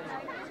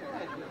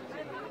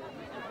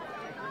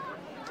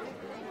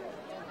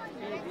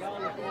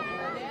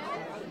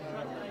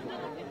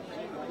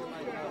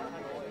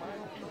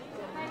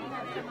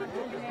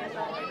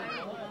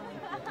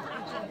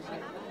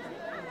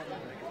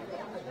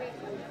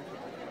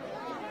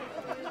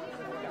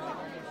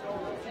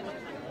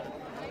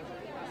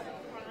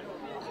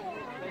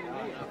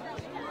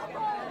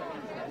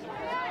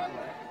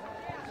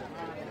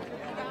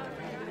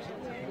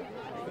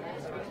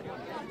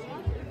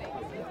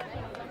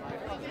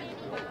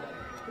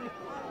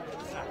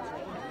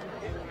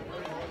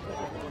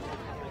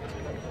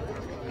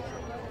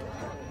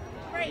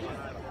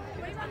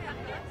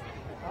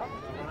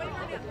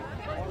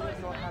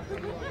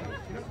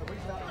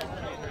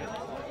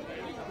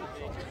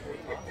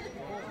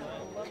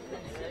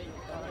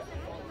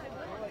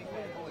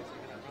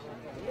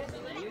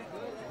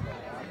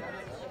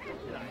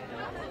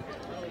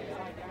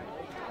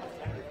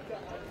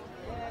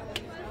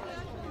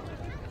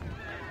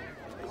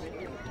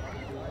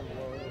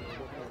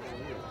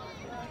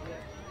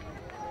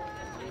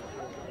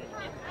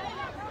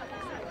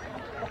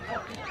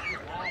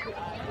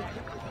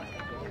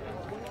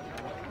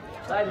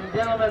 Ladies and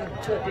gentlemen,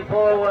 just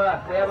before we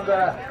haven't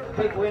got a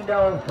big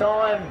window of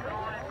time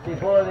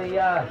before the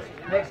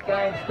next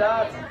game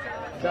starts,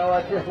 so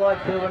I'd just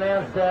like to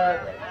announce the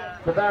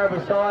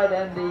Barraba side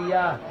and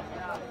the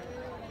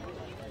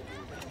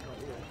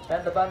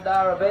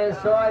Bundarra Bears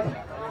side.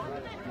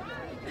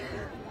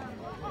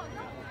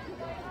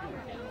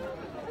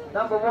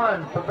 Number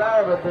 1 for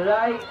Barraba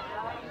today,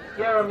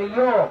 Jeremy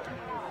York.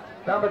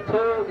 Number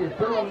 2 is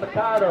Dylan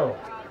Mercado.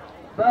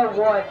 Bo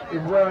White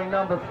is wearing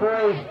number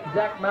 3,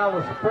 Zach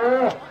Mallis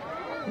 4.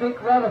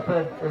 Nick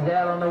Rutherford is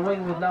out on the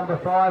wing with number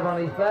 5 on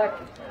his back.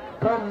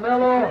 Tom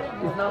Mellor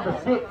is number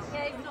 6.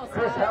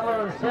 Chris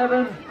Halloran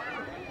 7.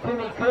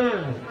 Timmy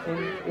Coombs in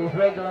his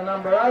regular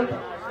number 8.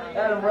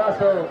 Adam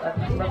Russell at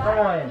number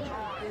 9.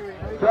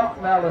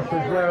 Jock Mallis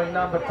is wearing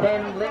number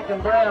 10.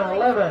 Lincoln Brown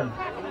 11.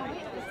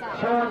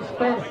 Sean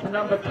Spence to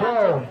number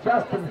 12.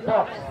 Justin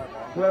Fox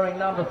wearing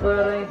number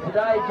 13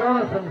 today.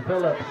 Jonathan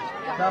Phillips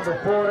number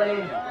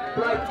 14.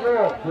 Blake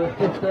York with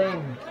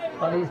 15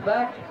 on his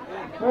back.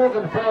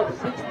 Morgan Phillips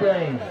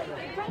 16.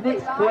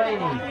 Nick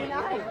Sweeney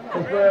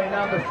is wearing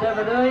number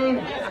 17.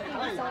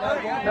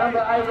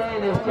 Number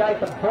 18 is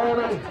Jacob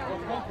Hawley.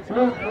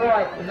 Luke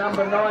Wright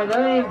number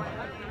 19.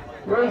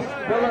 Reese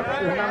Phillips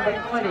is number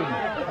 20.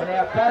 And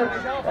our coach,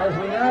 as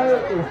we know,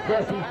 is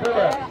Jesse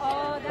Phillips.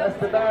 That's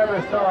the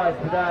Barraba side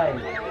today.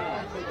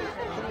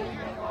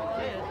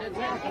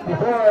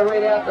 Before I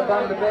read out the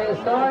Bundarra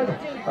side,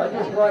 I'd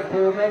just like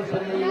to mention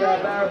the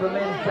Barraba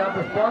men's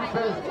jumper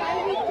sponsors.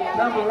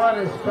 Number 1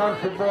 is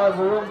sponsored by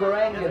Warunga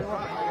Angus.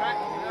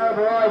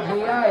 Barraba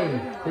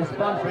IGA is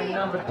sponsoring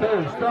number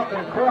 2. Stock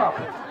and Crop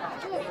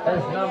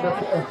is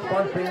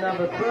sponsoring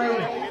number 3.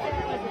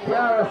 The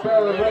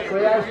RSL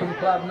Recreation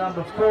Club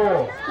number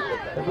 4.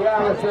 The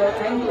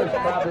RSL English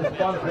Club is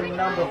sponsoring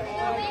number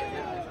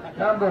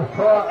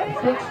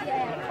 6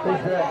 is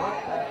the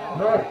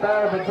North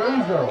Barraba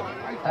Diesel.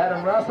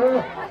 Adam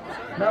Russell.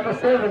 Number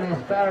 7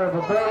 is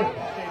Barraba Beef.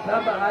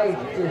 Number 8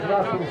 is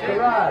Russell's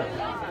Garage.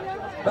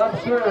 Bob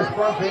Shearer is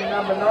sponsoring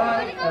number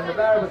 9 and the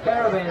Barraba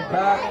Caravan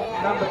Park,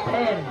 number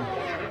 10.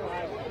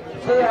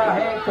 C.R.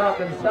 Hancock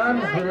and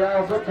Sons with the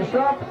old butcher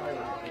shop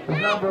is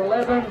number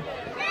 11.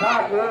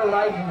 Park Rural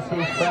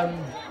Agencies from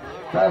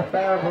both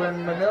Barraba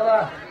and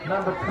Manila,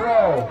 number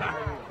 12.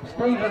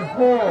 Stephen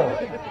Hall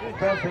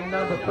sponsoring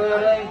number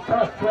 13.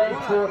 Cost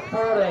Transport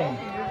 14.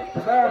 The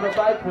Barraba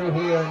Bakery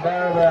here in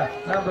Barraba,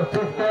 number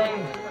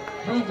 15.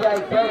 DJ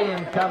Kelly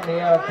and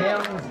Company, our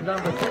accountants,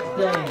 number 16.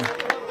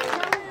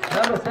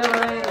 Number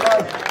 17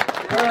 was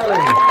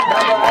Curly.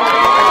 Number 18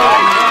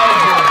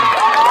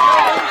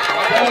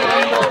 David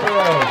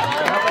Inglesfield.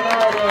 Number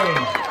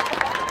 19.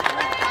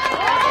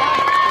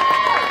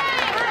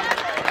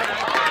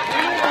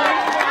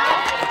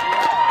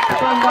 The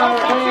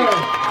Bundarra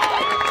Bears.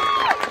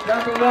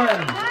 Number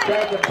 1,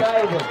 Jacob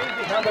David.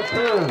 Number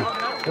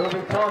 2, will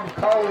be Tom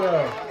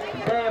Colwell.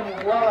 Sam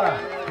Waller,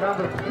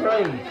 number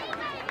 3.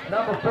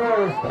 Number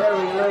 4 is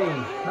Terry Lee.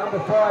 Number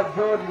 5,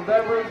 Jordan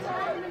Beveridge.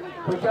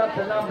 We jump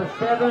to number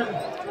 7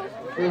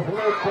 is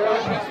Luke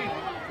Gordon.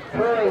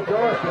 Troy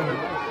Dawson,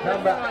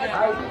 number 8.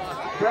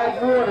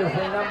 Brad Waters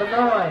in number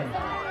 9.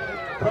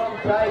 Tom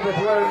Tabor's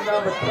wearing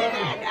number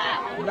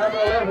 10. Number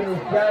 11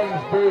 is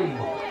James D.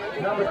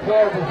 Number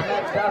 12 is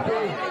Matt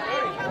Duffy.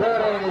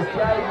 13 is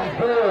Jaden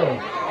Pearl.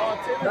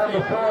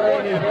 Number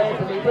 14 is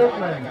Anthony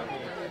Dickman.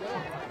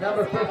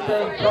 Number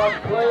 15, Todd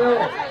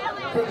Cleo.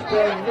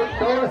 16, Nick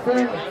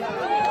Dawson.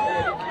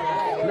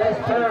 Les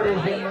Perrott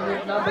is in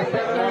number 17. 18,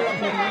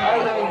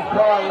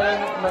 Kyle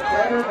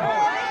McLennan.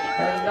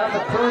 And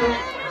number 20,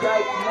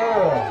 Jake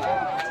Moore.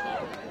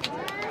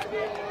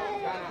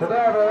 The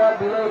Barraba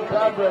Rugby League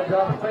Club that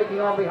I'm speaking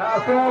on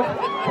behalf of,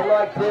 I'd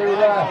like to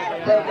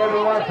thank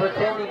everyone for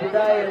attending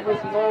today and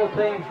wishing all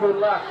teams good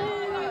luck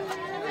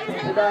in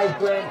today's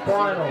grand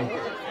final.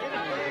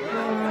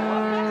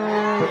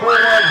 The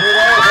Bulldogs will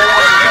also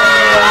like to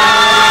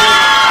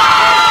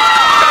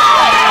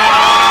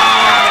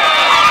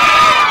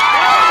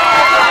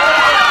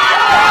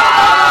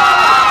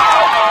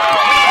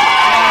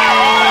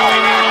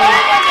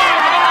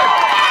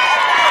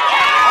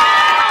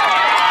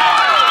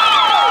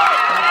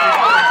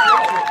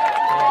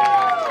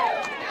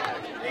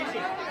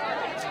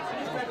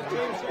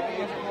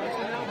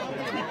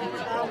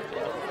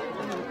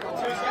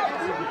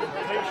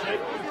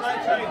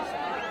thank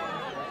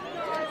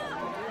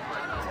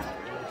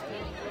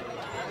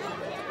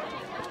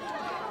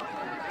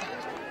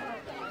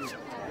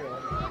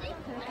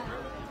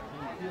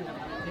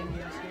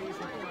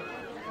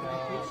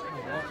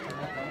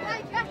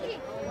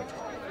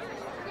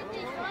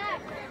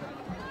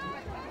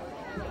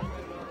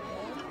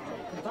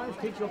James,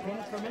 pinch your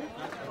pins for a minute.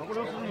 What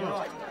else do you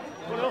want?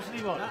 What else do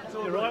you want?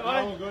 You're right,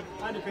 mate? Good.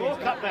 More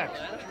cutbacks.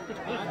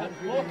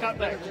 More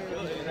cutbacks.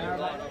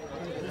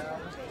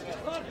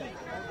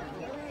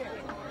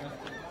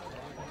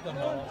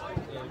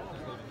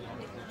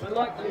 We'd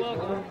like to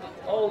welcome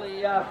all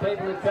the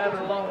people who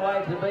travelled a long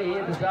way to be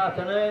here this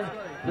afternoon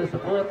to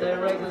support their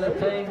regular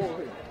teams.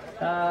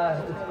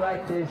 It's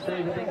great to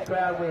see the big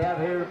crowd we have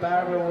here at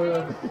Barraba.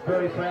 We're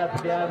very proud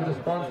to be able to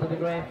sponsor the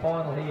grand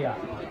final here.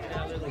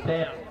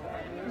 Down.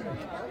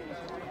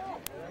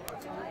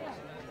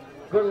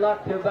 Good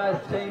luck to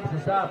both teams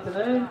this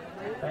afternoon,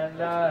 and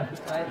they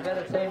had a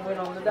better team win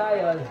on the day,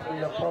 as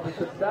I probably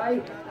could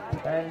say,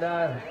 and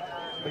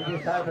we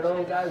just hope it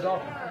all goes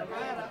off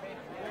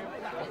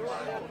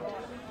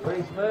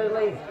pretty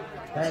smoothly,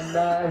 and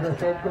as I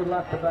said, good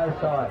luck to both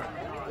sides.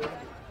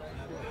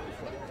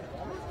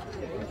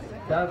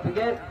 Don't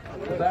forget,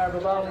 the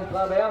Barraba Bowling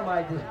Club, our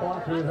major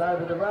sponsor, is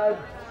over the road,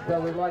 so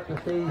we'd like to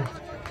see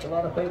a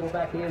lot of people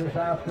back here this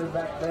afternoon,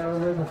 back there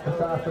with us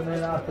this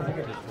afternoon after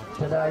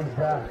today's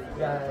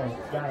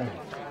game.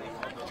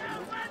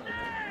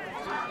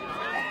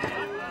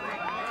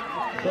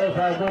 It's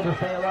also good to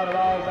see a lot of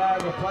old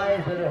Barraba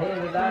players that are here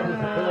today to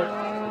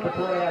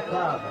support our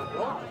club.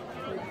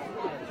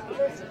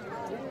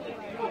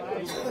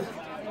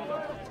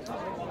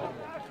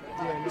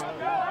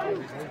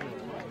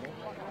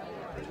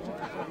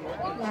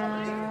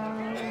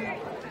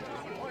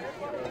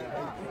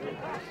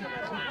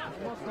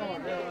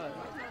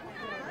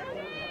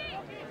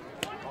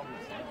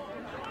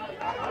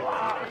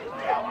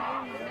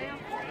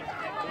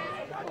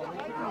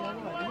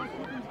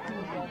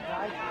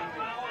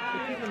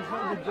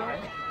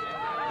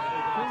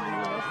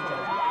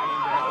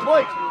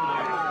 Mike!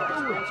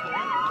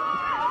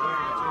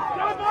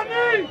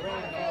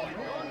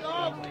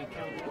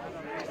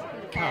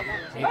 Cup.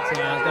 It's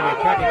going to be a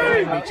cracking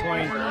game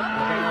between the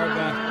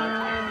Barraba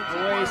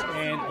boys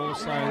and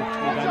also the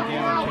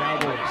Bundarra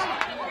Cowboys.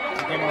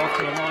 Again, we're off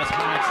to a nice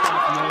hard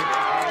start from there.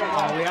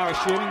 We are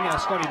assuming,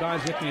 Scotty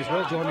Bones with me as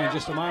well, join me in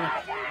just a moment.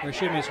 We're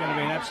assuming it's going to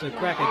be an absolute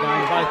cracker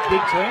game, both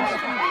big teams.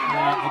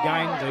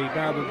 Again, the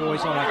Barraba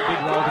boys on a big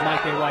roll to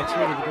make their way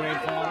through to the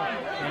grand final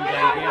and be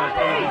able to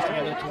pull these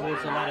together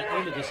towards the latter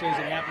end of the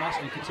season out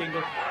Muscle and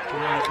Katingal to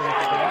run it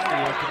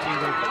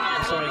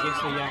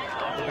against the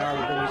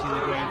Barraba boys in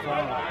the grand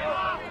final.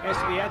 As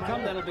to the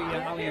outcome, that'll be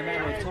only a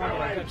matter of time,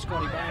 but I'll grab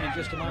Scotty Bone in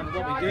just a moment.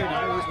 What we do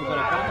know is we've got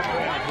a bumper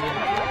crowd here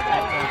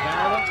at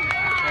Barraba,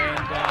 and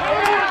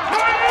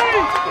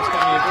it's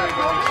going to be a very,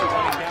 very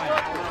exciting game.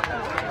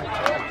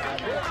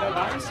 So,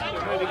 Bones,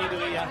 we're moving into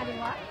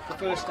the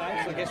first stage,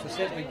 I guess the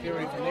settling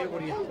period from there.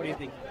 What do you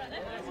think?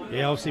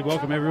 Yeah, obviously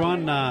welcome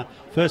everyone.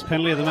 First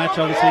penalty of the match,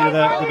 obviously to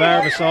the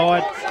Barraba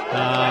side.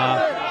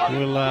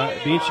 Will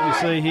be interesting to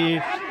see here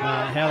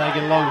how they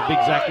get along. Big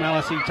Zach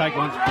Mallis, he takes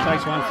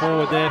one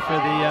forward there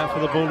for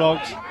the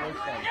Bulldogs.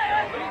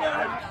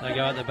 They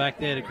go at the back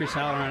there to Chris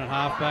Halloran at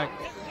halfback.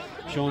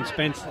 Sean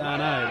Spence,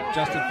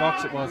 Justin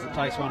Fox it was that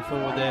takes one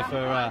forward there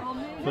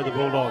for the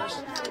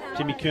Bulldogs.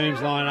 Jimmy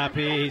Coombs lining up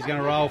here. He's going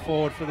to roll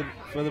forward for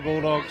the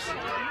Bulldogs.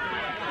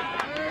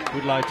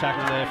 Good low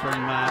tackle there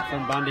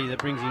from Bundy that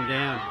brings him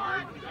down.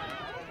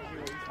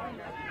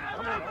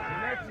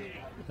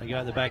 They go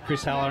at the back,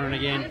 Chris Halloran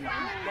again.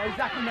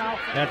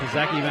 Out to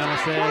Zachy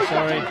Mallis there,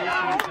 sorry.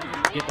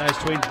 Get those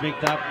twins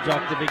mixed up,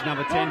 drop the big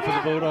number 10 for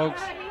the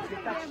Bulldogs.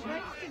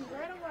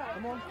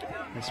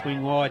 And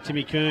swing wide,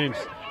 Timmy Coombs.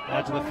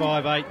 Out to the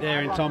 5'8"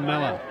 there in Tom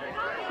Mellor.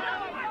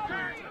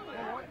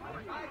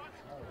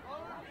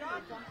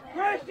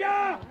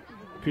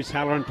 Chris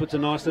Halloran puts a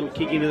nice little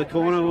kick into the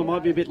corner. It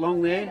might be a bit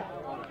long there.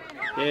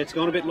 Yeah, it's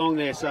gone a bit long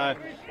there, so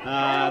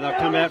they'll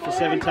come out for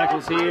 7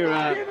 tackles here.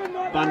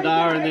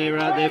 Bundarra and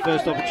their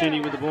first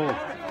opportunity with the ball.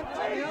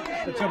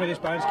 So tell me this,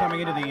 Bones, coming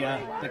into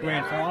the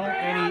grand final,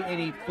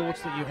 any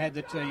thoughts that you had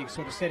that you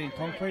sort of set in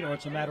concrete, or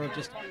it's a matter of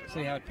just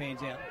see how it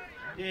pans out?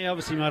 Yeah,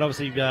 obviously, mate.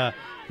 Obviously, the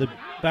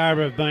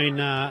Barraba have been,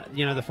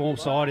 the form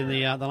side in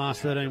the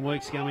last 13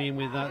 weeks, coming in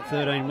with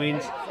 13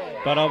 wins.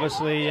 But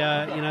obviously,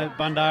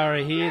 Bundarra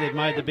are here. They've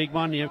made the big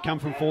one. Come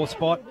from 4th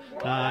spot.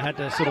 Had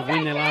to sort of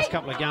win their last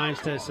couple of games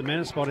to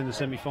cement a spot in the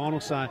semi-final.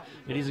 So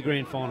it is a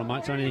grand final,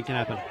 mate. So anything can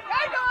happen.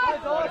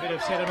 A bit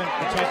of sentiment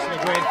attached to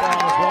the grand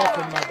final as well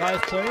from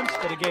both teams.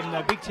 But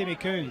again, big Timmy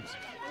Coombs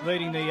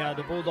leading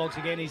the Bulldogs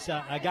again. He's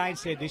again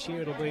said this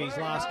year it'll be his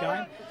last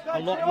game. A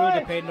lot will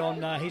depend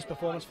on his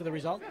performance for the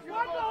result.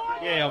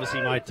 Yeah,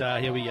 obviously, mate.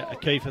 He'll be a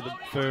key for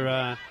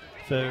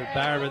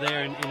Barraba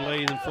there in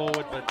leading them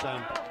forward. But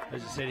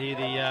as I said here,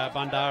 the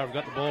Bundarra have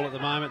got the ball at the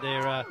moment.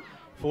 They're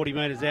 40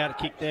 metres out. A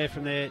kick there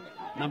from their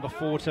number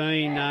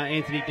 14,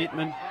 Anthony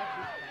Dittman.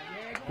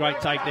 Great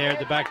take there at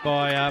the back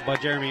by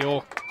Jeremy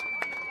York.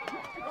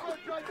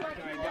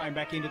 Going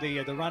back into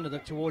the run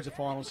towards the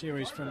final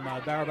series from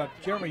Barraba,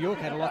 Jeremy York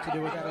had a lot to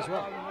do with that as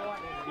well.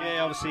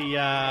 Yeah, obviously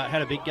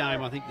had a big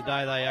game. I think the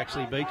day they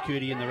actually beat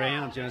Cootie in the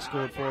rounds,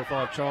 scored 4 or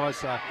 5 tries.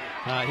 So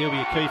he'll be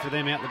a key for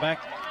them out the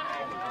back.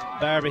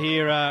 Barraba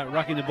here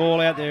rucking the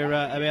ball out. They're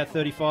about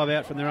 35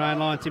 out from their own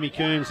line. Timmy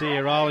Coombs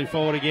here rolling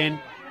forward again.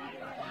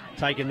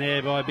 taken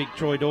there by big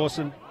Troy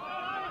Dawson.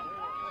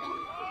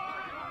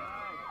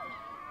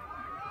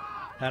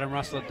 Adam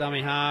Russell at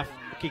dummy half.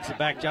 Kicks it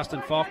back,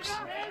 Justin Fox.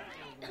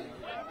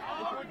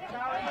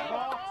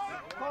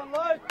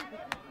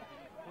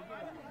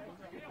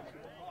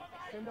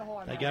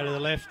 They go to the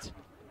left.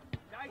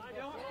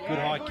 Good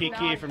high kick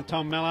here from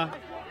Tom Miller.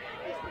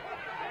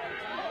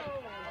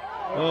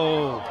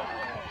 Oh.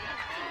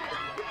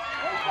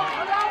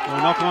 Well,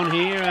 knock on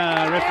here.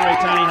 Referee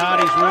Tony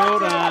Hardy's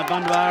ruled.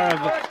 Bundarra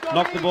have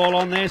knocked the ball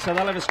on there, so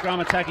they'll have a scrum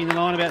attacking the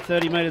line about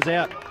 30 metres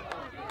out.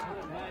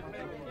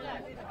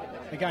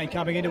 Again,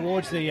 coming in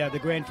towards the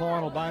grand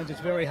final, Bones, it's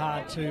very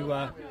hard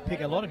to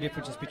pick a lot of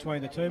differences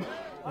between the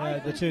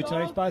two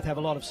teams. Both have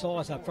a lot of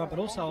size up front, but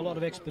also a lot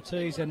of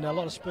expertise and a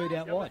lot of speed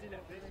out wide.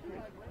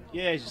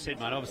 Yeah, as you said,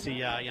 mate,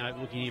 obviously,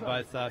 looking here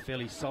both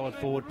fairly solid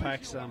forward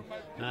packs,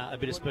 a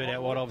bit of speed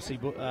out wide. Obviously,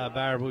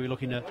 Barraba will be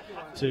looking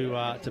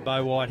to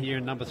Bo White here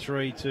in number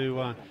 3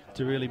 to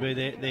really be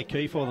their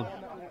key for them.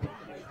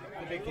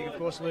 The big thing, of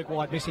course, Luke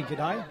White missing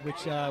today,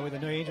 which with a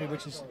knee injury,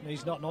 which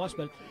is not nice,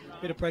 but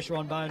a bit of pressure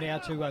on Bo now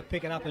to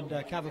pick it up and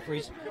not cover for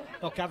his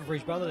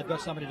brother. They've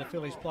got somebody to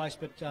fill his place,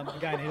 but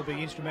again, he'll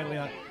be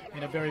instrumental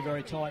in a very,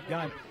 very tight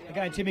game.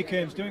 Again, Timmy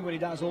Coombs doing what he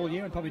does all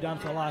year and probably done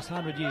for the last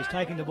 100 years,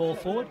 taking the ball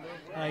forward.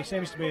 He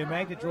seems to be a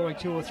magnet, drawing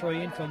 2 or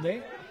 3 in from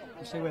there.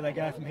 We'll see where they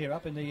go from here,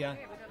 up in the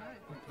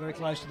very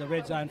close to the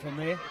red zone from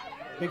there.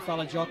 Big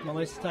fella Jock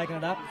Molest taking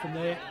it up from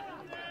there.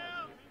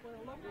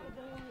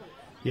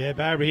 Yeah,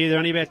 Barraba here, they're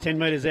only about 10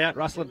 metres out.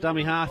 Russell at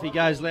dummy half, he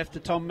goes left to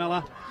Tom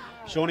Miller.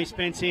 Shawnee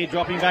Spence here,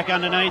 dropping back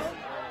underneath.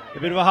 A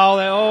bit of a hole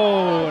there.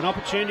 Oh, an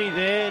opportunity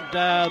there.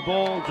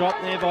 Ball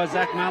dropped there by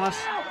Zach Mallis.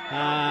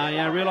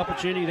 Real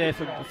opportunity there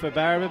for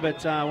Barraba,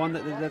 but one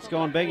that's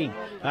gone begging.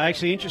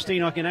 Actually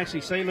interesting, I can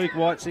actually see Luke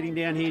White sitting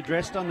down here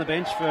dressed on the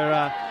bench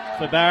for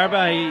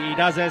Barraba. He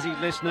does has his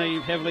left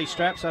knee heavily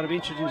strapped, so it'll be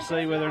interesting to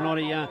see whether or not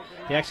he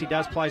actually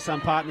does play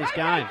some part in this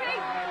game.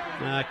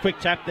 Quick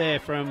tap there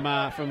from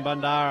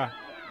Bundarra.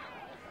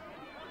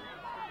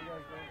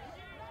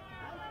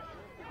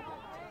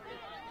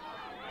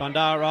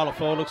 Bundarra roll it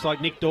forward, looks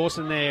like Nick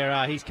Dawson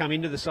there. He's come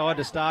into the side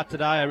to start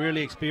today, a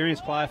really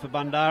experienced player for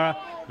Bundarra.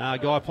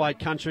 Guy played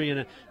country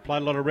and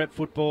played a lot of rep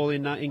football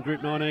in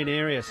Group 19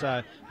 area,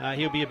 so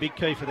he'll be a big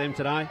key for them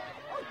today.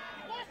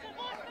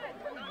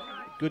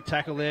 Good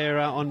tackle there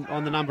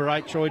on the number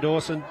 8, Troy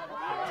Dawson.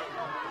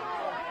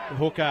 The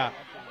hooker,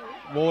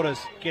 Waters,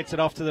 gets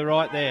it off to the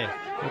right there.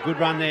 A good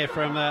run there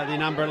from the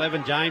number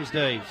 11, James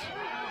Deves.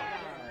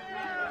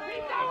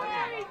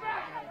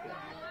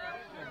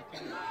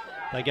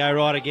 They go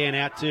right again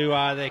out to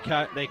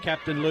their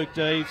captain, Luke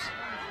Deves.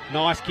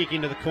 Nice kick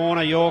into the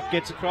corner. York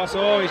gets across.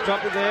 Oh, he's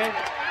dropped it there.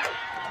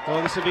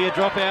 Well, this will be a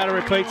dropout, a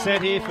repeat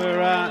set here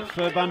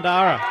for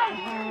Bundarra.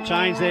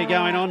 Change there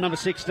going on. Number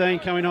 16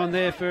 coming on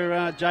there for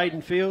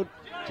Jaden Field.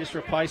 Just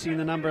replacing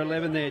the number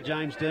 11 there,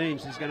 James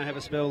Deems, is going to have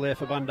a spell there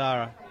for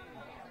Bundarra.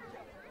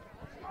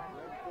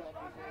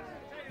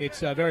 It's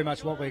very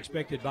much what we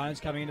expected, Bones,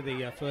 coming into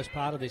the first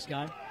part of this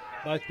game.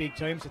 Both big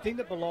teams. The thing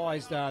that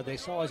belies their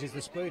size is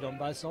the speed on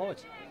both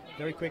sides.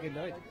 Very quick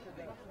indeed.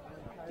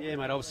 Yeah,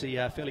 mate, obviously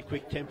fairly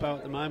quick tempo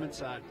at the moment,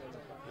 so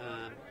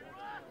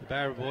the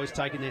Barraba boys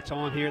taking their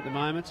time here at the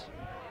moment.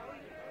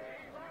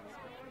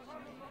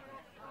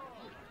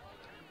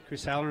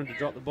 Chris Halloran to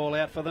drop the ball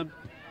out for them.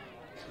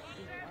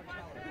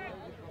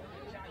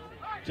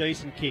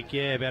 Decent kick,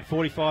 yeah, about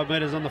 45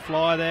 metres on the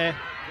fly there.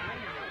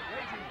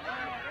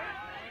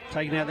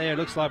 Taken out there, it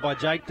looks like by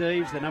Jake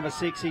Deves, the number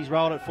 6, he's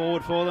rolled it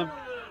forward for them.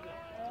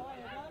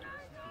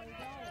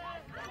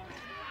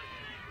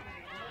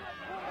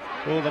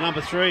 Oh, the number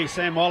 3,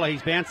 Sam Waller,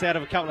 he's bounced out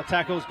of a couple of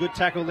tackles. Good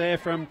tackle there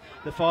from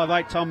the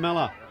 5'8", Tom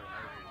Miller.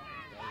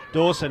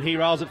 Dawson, he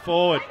rolls it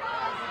forward.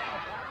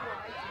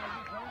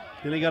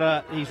 Really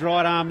got his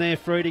right arm there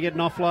free to get an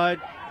offload.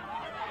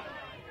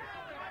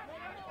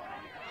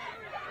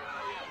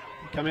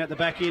 Coming out the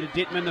back here to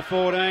Dittman, the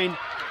 14.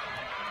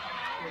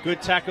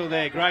 Good tackle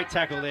there, great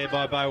tackle there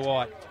by Bo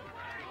White.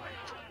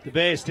 The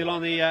Bears still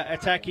on the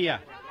attack here.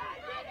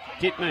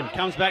 Dittman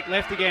comes back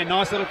left again.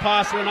 Nice little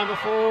pass to the number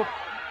 4.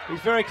 He's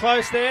very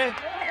close there.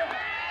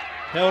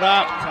 Held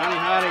up. Tony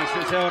Hardy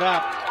says held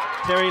up.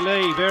 Terry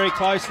Lee very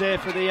close there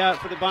for the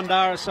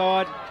Bundarra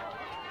side.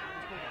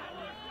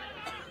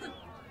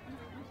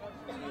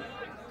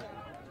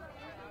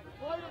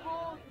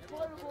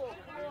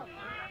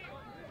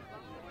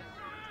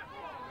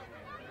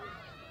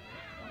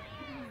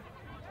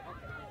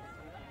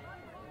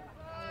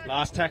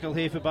 Last tackle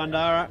here for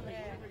Bundarra.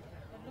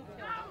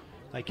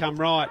 They come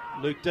right.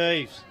 Luke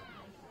Deves.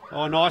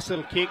 Oh, nice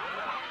little kick.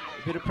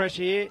 A bit of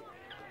pressure here.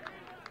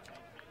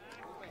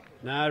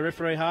 No,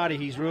 referee Hardy,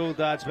 he's ruled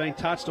it's been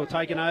touched or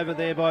taken over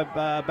there by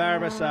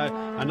Barraba, so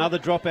another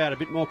dropout, a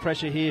bit more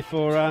pressure here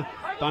for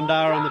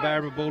Bundarra and the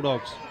Barraba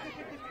Bulldogs.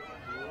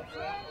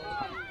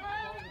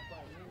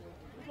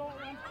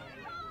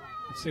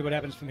 Let's see what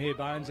happens from here,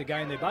 Bones.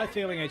 Again, they're both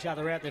feeling each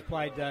other out. They've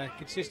played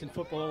consistent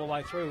football all the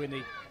way through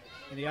in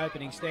in the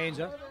opening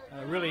stanza,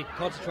 really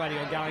concentrating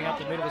on going up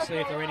the middle to see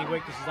if there are any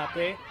weaknesses up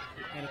there.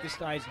 And at this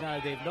stage, no,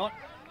 they've not.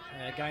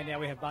 Again, now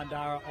we have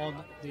Bundarra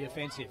on the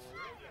offensive.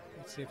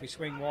 Let's see if we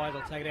swing wide,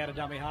 they'll take it out of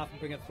dummy half and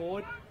bring it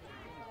forward.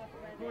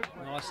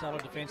 Nice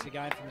solid defence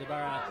again from the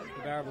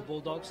Barraba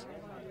Bulldogs.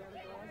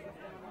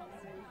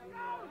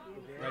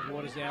 Brad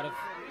Waters out of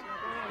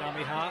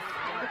dummy half.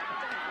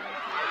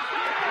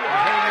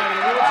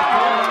 Heading over towards the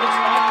corner, looks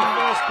like the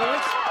first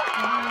points.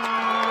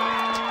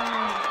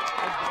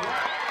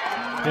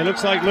 It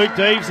looks like Luke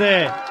Deves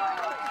there,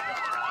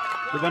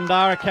 the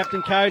Bundarra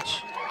captain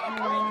coach.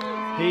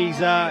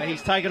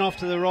 He's taken off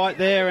to the right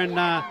there, and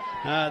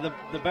the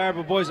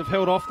Barraba boys have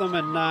held off them,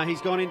 and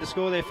he's gone in to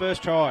score their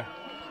first try.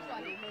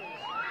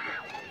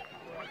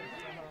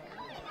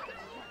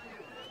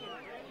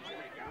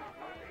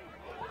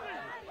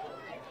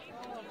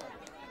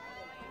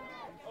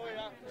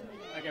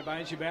 Okay,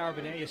 Baines, you're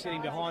Barraba now. You're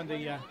sitting behind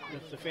the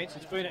fence.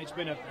 It's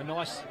been a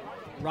nice,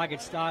 rugged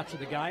start to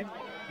the game.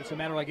 It's a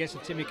matter, I guess,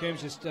 of Timmy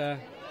Coombs just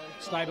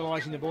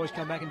stabilising the boys,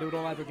 come back and do it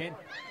all over again.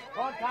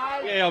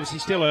 Yeah, obviously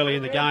still early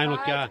in the game.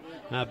 Look,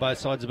 both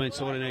sides have been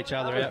sorting each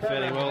other out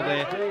fairly well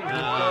there. But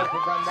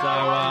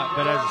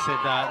as I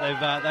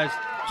said, those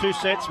two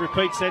sets,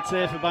 repeat sets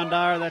there for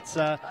Bundarra.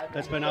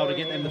 That's been able to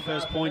get them the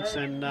first points,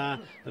 and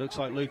it looks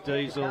like Luke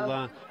Dees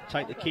will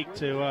take the kick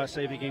to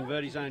see if he can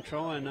convert his own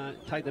try and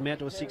take them out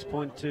to a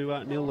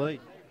 6-0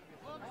 lead.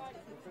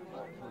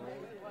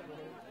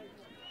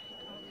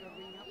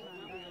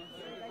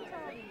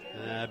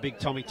 Big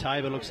Tommy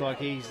Tabor looks like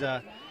he's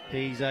going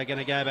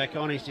to go back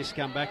on. He's just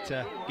come back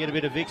to get a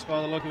bit of Vicks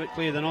by the look of it,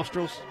 clear the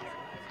nostrils.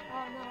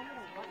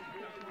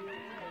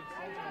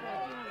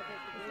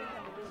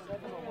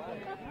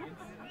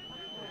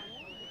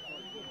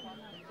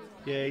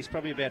 Yeah, he's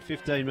probably about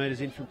 15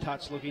 metres in from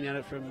touch, looking at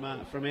it from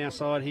our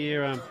side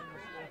here.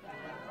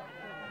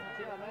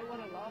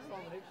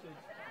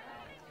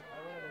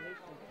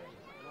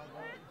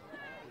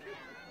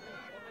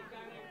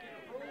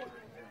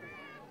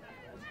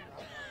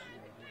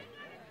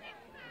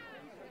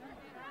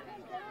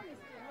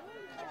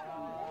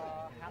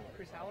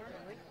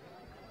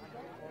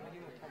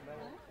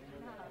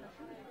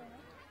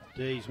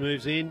 Dees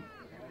moves in,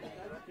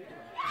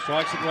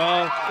 strikes it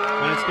well,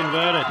 and it's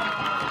converted.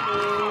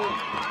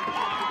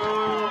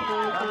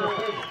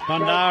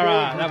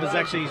 Bundarra, that was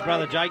actually his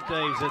brother Jake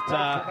Dees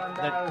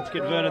that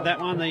converted that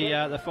one,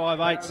 the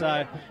 5-8.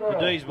 So the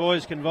Dees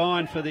boys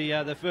combined for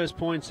the first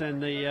points,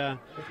 and the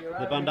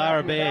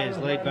Bundarra Bears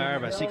lead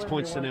Barraba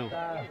 6-0.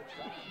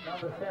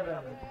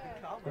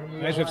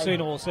 As we've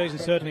seen all season,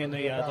 certainly in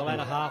the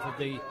latter half of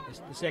the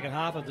second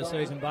half of the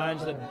season,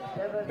 Bones, that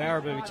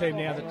Barraba team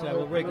now that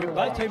will regroup.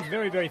 Both teams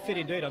very, very fit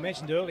indeed. I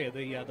mentioned earlier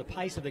the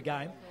pace of the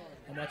game,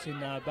 and that's in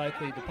both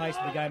the pace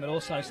of the game, but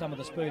also some of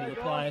the speed of the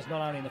players,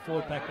 not only in the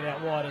forward pack but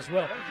out wide as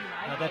well.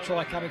 That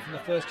try coming from the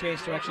first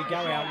chance to actually go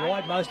out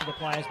wide, most of the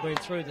players being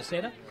through the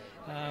centre.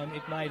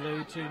 It may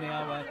lead to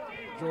now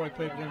drawing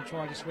people in and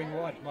trying to swing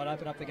wide. Might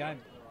open up the game.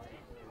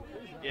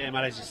 Yeah,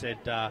 mate, as you said,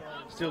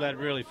 still that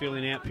really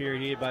feeling out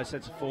period here. Both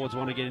sets of forwards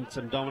want to get into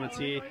some dominance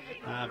here.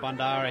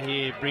 Bundarra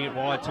here, bring it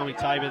wide. Tommy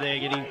Tabor there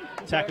getting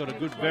tackled.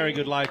 A very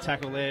good low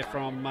tackle there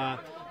from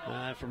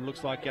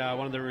looks like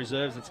one of the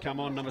reserves that's come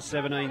on, number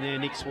 17 there,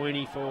 Nick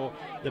Sweeney for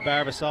the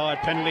Barraba side.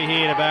 Penalty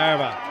here to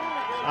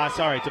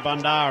to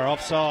Bundarra,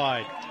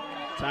 offside.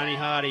 Tony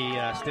Hardy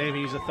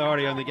stamping his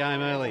authority on the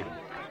game early.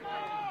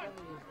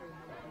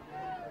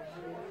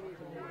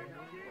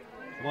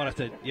 Might have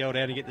to yell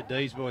down and get the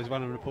D's boys,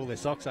 one of them to pull their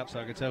socks up so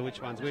I can tell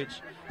which one's which.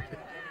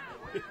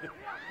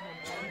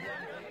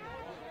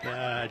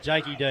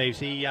 Jakey Deves,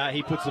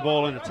 he puts the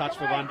ball in a touch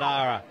for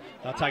Bundarra.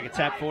 They'll take a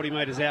tap 40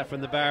 metres out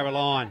from the Barraba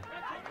line.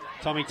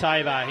 Tommy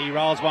Tabor, he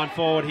rolls one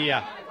forward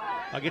here.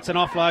 Gets an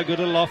offload, good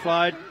little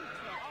offload.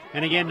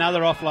 And again,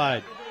 another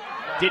offload.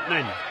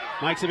 Dittman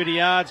makes a bit of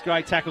yards,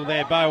 great tackle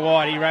there. Bo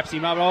White, he wraps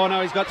him up. Oh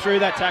no, he's got through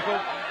that tackle.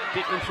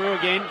 Dittman through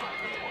again.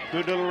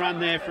 Good little run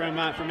there from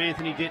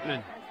Anthony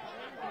Dittman.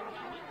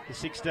 The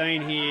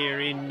 16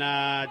 here in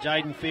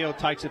Jaden Field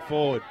takes it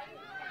forward.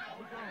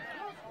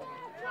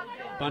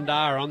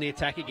 Bundarra on the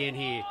attack again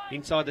here.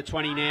 Inside the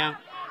 20 now.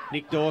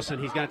 Nick Dawson,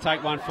 he's going to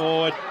take one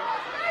forward.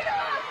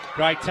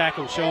 Great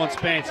tackle, Sean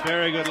Spence.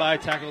 Very good low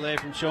tackle there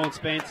from Sean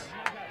Spence.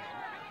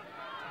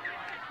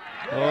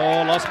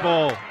 Oh, lost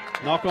ball.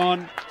 Knock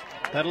on.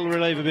 That'll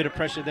relieve a bit of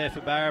pressure there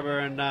for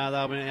Barraba, and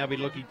they'll be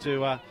looking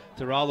to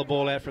roll the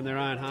ball out from their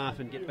own half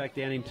and get back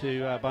down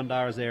into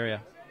Bundarra's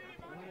area.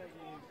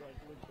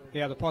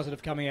 Yeah, the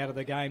positive coming out of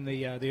the game,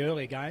 the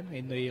earlier game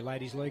in the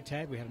Ladies League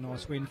tab, we had a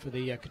nice win for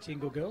the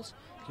Katingal girls,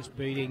 just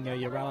beating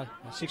Yarralla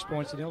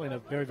 6-0 in a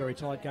very, very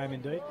tight game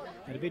indeed.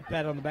 And a big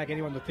pat on the back.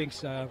 Anyone that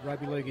thinks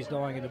rugby league is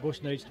dying in the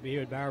bush needs to be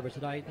here at Barraba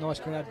today. Nice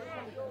crowd,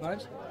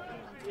 Bones.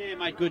 Yeah,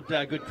 mate, good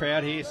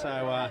crowd here.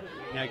 So,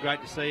 great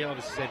to see.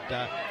 Obviously,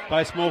 said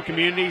both small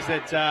communities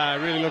that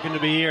really looking to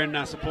be here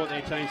and support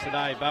their teams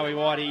today. Bowie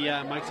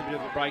Whitey makes a bit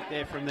of a break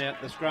there from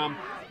the scrum,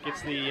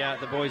 gets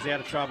the boys out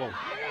of trouble.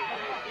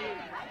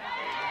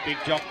 Big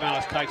Jock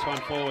Mallis takes one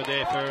forward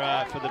there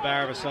for the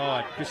Barraba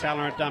side. Chris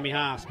Halloran at dummy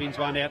half, spins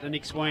one out to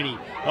Nick Sweeney.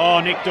 Oh,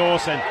 Nick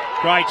Dawson,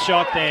 great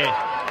shot there.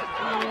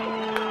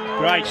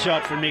 Great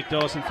shot from Nick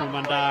Dawson from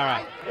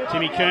Bundarra.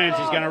 Timmy Kearns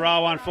is going to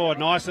roll one forward.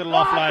 Nice little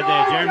offload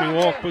there. Jeremy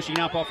Walk pushing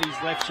up off his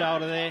left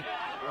shoulder there.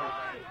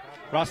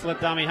 Russell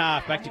at dummy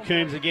half, back to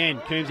Coombs again.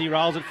 Coombsy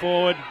rolls it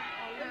forward,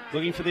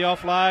 looking for the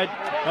offload.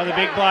 Oh, the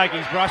big bloke,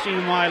 he's brushing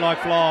them away like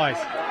flies.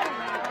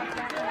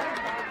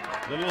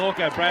 Little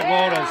hooker, Brad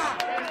Walters.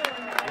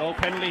 Goal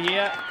penalty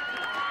here.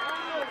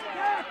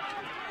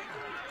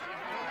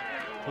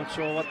 Not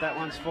sure what that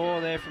one's for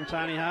there from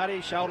Tony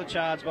Hardy. Shoulder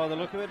charge by the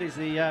look of it is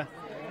the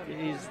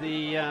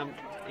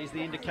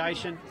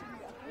indication.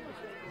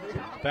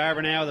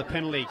 Barraba now with a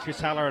penalty. Chris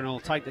Halloran will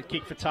take the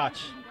kick for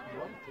touch.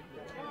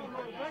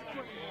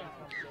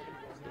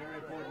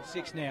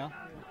 6 now.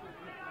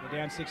 We're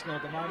down 6-0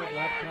 at the moment.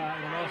 We're up in a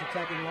nice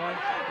attacking line.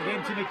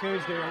 Again, Timmy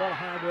Coons doing a lot of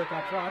hard work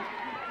up front.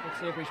 Let's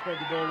see if we spread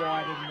the ball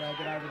wide and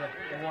get over the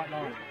white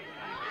line.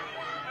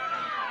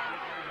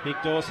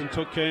 Nick Dawson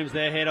took Coombs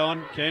there head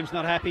on. Coombs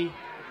not happy.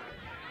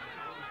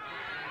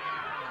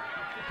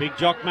 Big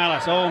Jock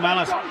Mallis. Oh,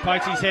 Mallis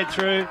pokes his head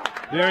through.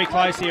 Very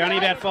close here, only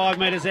about 5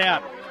 metres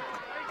out.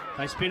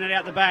 They spin it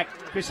out the back.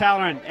 Chris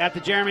Halloran out to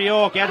Jeremy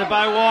York, out to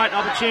Bo White.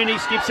 Opportunity,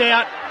 skips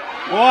out.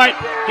 White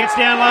gets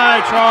down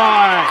low,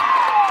 try.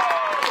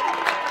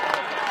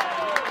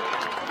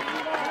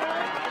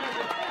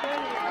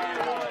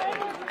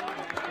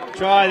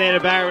 Try there to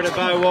Barraba to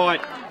Bo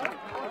White.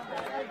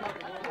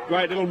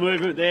 Great little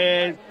movement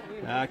there.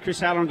 Chris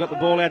Halloran got the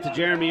ball out to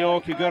Jeremy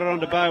York, who got it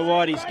onto Bo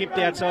White. He skipped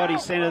outside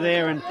his centre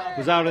there and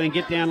was able to then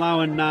get down low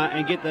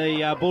and get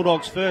the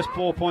Bulldogs' first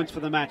 4 points for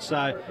the match.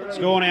 So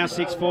score now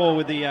 6-4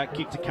 with the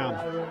kick to come.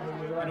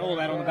 And all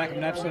that on the back of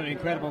an absolutely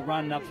incredible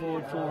run up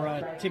forward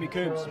for Timmy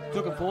Coombs.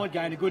 Took him forward,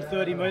 gained a good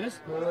 30 metres,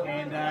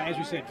 and as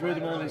we said, drew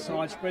them all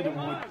inside, spread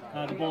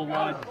the ball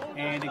wide,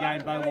 and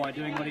again Bo White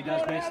doing what he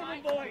does best.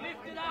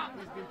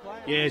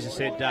 Yeah, as I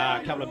said,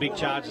 a couple of big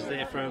charges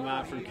there from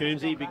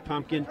Coombsy, big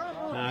pumpkin.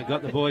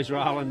 Got the boys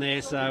rolling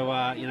there,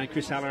 so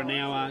Chris Halloran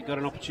now got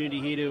an opportunity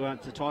here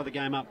to tie the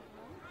game up.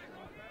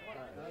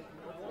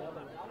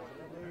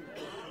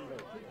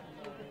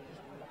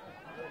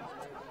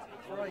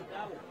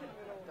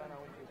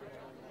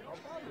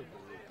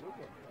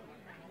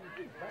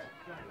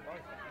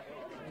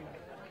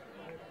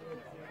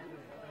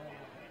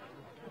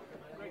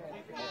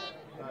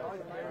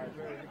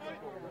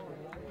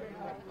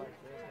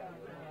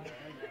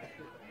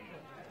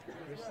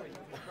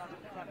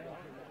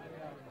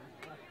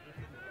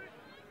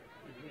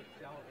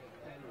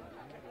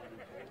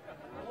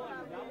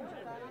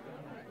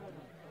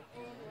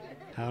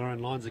 Halloran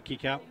lines the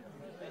kick up.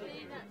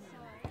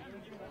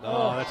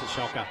 Oh, that's a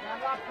shocker.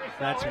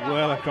 That's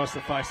well across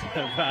the face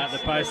of the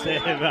post there,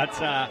 but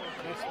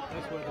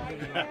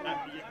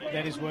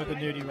that is worth a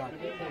nudie run.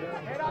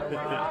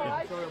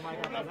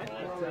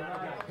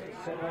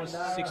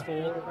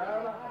 6-4.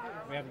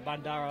 We have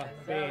Bundarra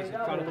Bears in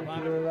front at the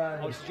moment.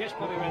 I would suggest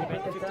probably around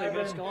about the 15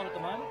 minutes gone at the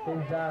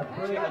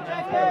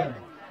moment.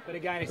 But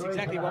again, it's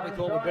exactly what we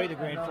thought would be the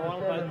grand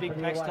final. Both big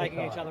packs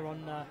taking each other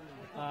on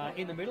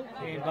in the middle,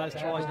 and both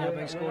tries now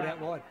being scored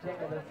out wide.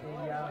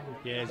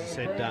 Yeah, as I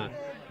said,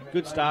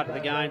 good start to the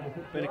game.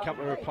 Been a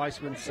couple of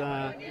replacements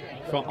on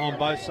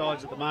both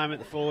sides at the moment.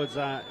 The forwards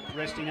are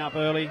resting up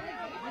early.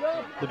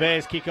 The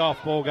Bears kick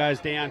off. Ball goes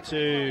down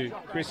to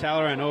Chris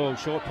Halloran. Oh,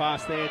 short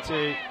pass there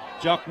to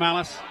Jock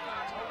Mallis.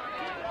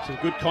 Some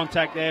good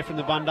contact there from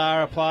the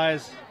Bundarra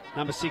players.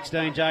 Number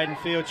 16,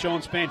 Jaden Field.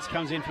 Sean Spence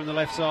comes in from the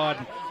left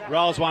side,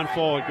 rolls one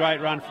forward.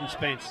 Great run from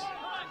Spence.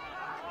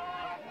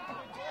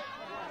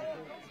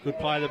 Good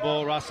play of the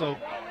ball, Russell.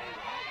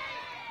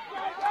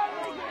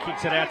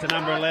 Kicks it out to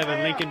number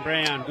 11, Lincoln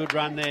Brown. Good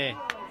run there.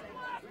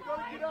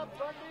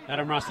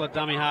 Adam Russell at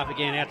dummy half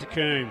again, out to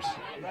Coombs.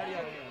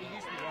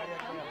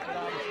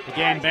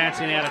 Again,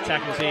 bouncing out of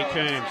tackles here,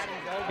 Coombs.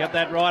 Got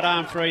that right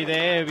arm free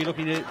there. He'll be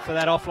looking for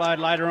that offload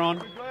later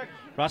on.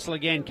 Russell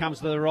again comes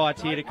to the right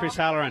here to Chris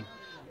Halloran.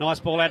 Nice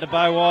ball out to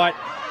Bo White.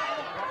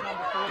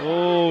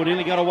 Oh,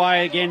 nearly got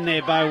away again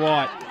there, Bo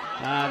White.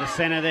 The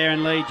centre there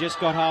and Lee just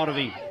got hold of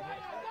him.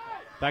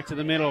 Back to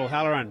the middle,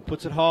 Halloran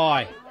puts it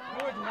high.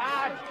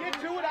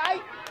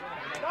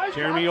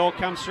 Jeremy York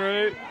comes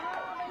through.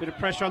 Bit of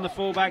pressure on the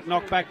fullback,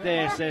 knock back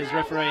there, says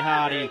referee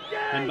Hardy,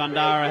 and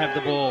Bundarra have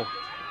the ball.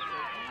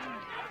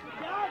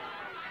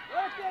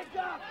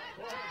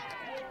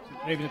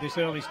 Even at this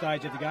early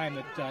stage of the game,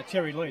 that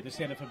Terry Lee, the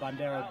centre for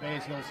Bundarra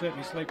Bears, he'll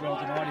certainly sleep well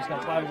tonight. He's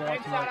got Bo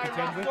White to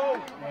contend with,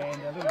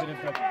 and a little bit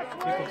of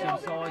difference in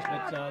size,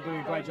 but doing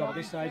a great job at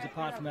this stage,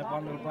 apart from that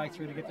one little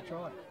breakthrough to get the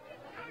try.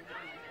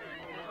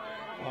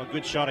 Oh,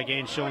 good shot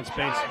again, Sean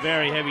Spence.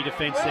 Very heavy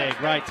defence there.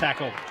 Great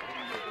tackle.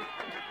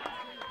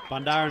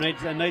 Bundarra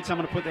needs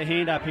someone to put their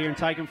hand up here and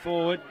take him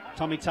forward.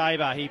 Tommy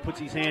Tabor, he puts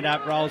his hand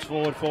up, rolls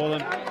forward for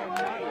them.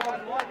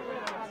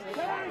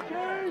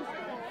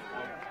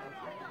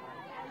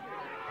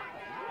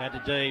 Out to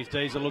Deves.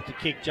 Deves will look to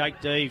kick.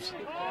 Jake Deves.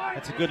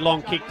 That's a good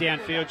long kick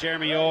downfield.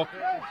 Jeremy York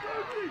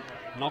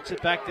knocks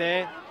it back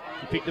there.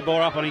 to pick the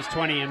ball up on his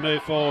 20 and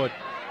move forward.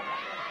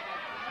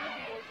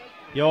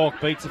 York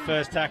beats the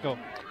first tackle.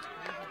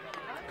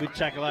 Good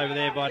tackle over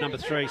there by number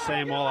 3,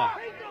 Sam Waller.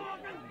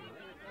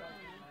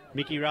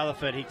 Mickey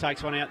Rutherford, he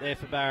takes one out there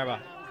for Barraba.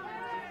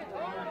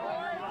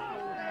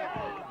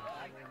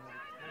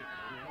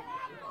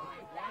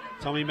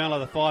 Tommy Mellor,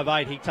 the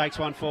 5'8", he takes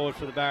one forward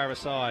for the Barraba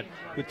side.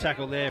 Good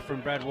tackle there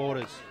from Brad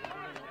Waters.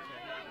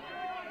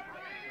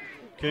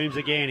 Coombs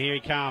again, here he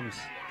comes.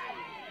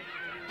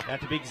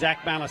 Out to big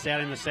Zach Mallis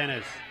out in the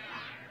centres.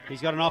 He's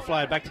got an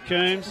offload, back to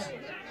Coombs.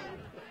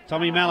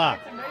 Tommy Mellor.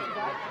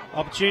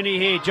 Opportunity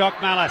here,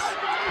 Jock Mallis.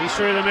 He's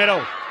through the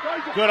middle.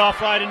 Good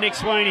offload to Nick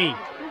Sweeney.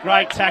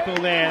 Great tackle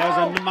there.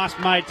 That was a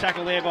must-made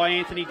tackle there by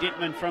Anthony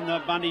Dittman from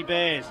the Bundy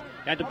Bears.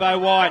 Out to Bo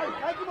White.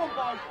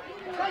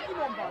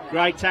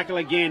 Great tackle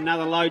again.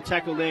 Another low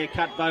tackle there.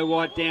 Cut Bo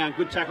White down.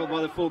 Good tackle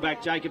by the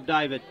fullback, Jacob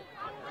David.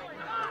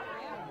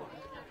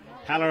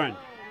 Halloran.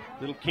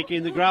 Little kick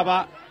in the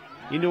grubber.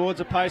 In towards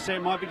the post there.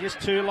 It might be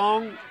just too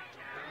long.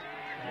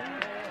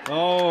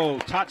 Oh,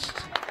 touched.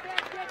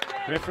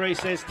 Referee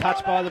says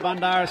touched by the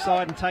Bundarra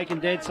side and taken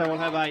dead, so we'll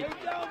have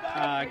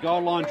a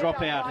goal line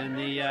dropout, and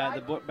the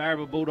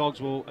Barraba Bulldogs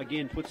will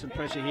again put some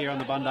pressure here on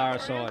the Bundarra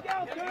side.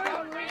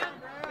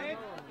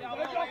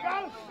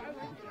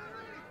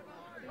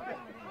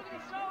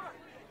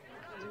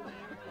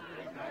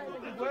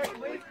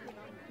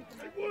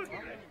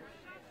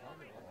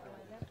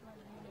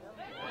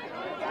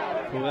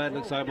 Well, that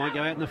looks like it might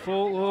go out in the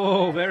full.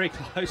 Oh, very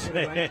close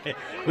there.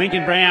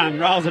 Lincoln Brown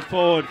rolls it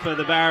forward for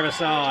the Barraba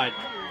side.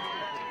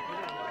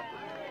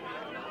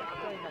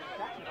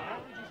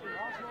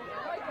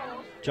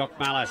 Jock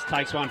Mallis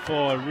takes one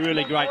forward.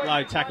 Really great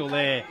low tackle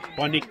there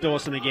by Nick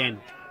Dawson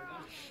again.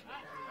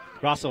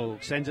 Russell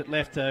sends it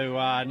left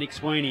to Nick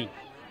Sweeney.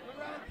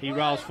 He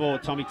rolls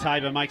forward. Tommy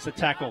Tabor makes the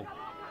tackle.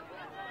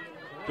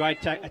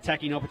 Great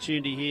attacking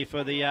opportunity here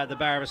for the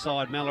Barraba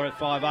side. Mellor at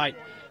 5'8".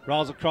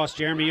 Rolls across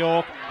Jeremy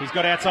York. He's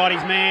got outside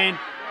his man.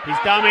 He's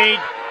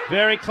dummied.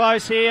 Very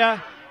close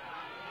here.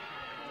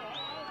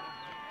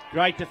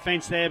 Great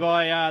defence there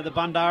by the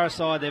Bundarra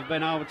side. They've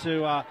been able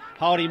to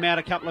hold him out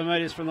a couple of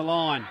metres from the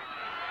line.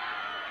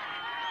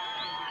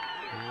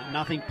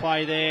 Nothing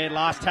play there.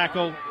 Last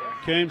tackle.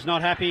 Coombs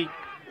not happy.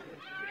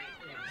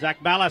 Zach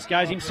Mallis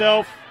goes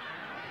himself.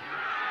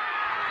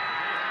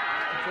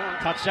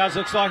 Touch does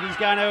looks like he's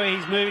going to.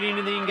 He's moving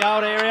into the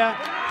in-goal area.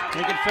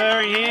 They're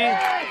conferring here.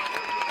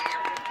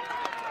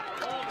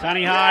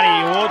 Tony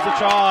Hardy awards the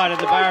try to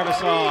the Barraba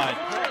side.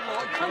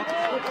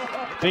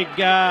 Big,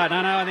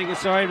 I think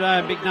it's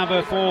big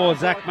number 4,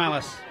 Zach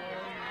Mallis.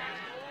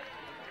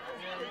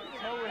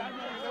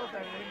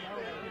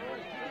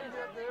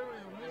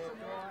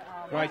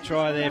 Great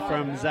try there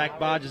from Zach.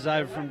 Barges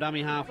over from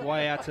dummy half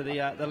way out to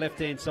the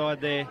left-hand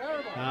side there.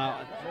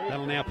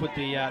 That'll now put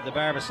the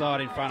Barraba side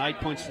in front, 8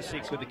 points to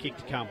 6 with the kick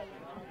to come.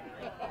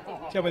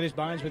 Tell me this,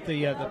 Bones, with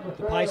the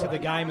pace of the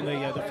game in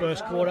the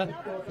first quarter,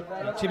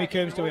 Timmy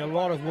Coombs doing a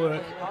lot of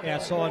work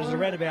outside. It's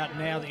around about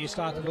now that you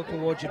start to look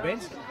towards your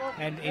bench,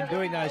 and in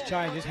doing those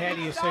changes, how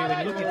do you see, when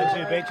you look at the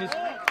two benches,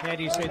 how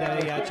do you see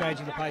they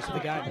changing the pace of the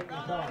game?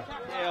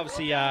 Yeah,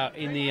 obviously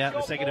in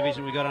the second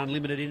division we've got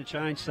unlimited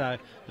interchange, so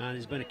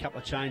there's been a couple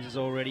of changes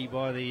already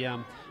by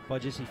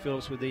Jesse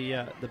Phillips with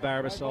the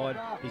Barraba side.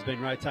 He's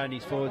been rotating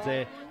his forwards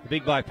there. The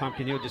big bloke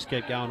Pumpkin, he'll just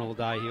keep going all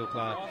day. He'll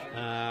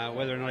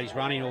whether or not he's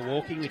running or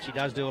walking, which he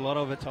does do a lot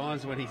of at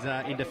times when he's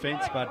in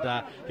defence,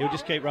 but he'll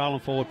just keep rolling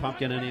forward,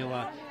 Pumpkin, and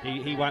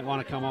he won't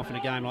want to come off in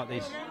a game like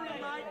this.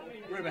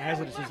 Rumour has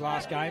it it's his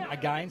last game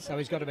again, so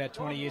he's got about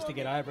 20 years to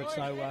get over it,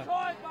 so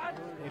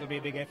it'll be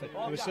a big effort.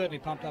 He was certainly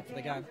pumped up for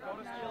the game.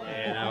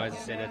 Yeah, no, as I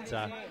said, it's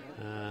a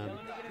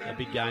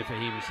big game for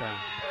him. So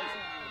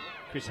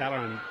Chris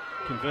Halloran,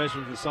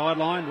 conversion from the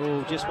sideline,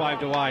 just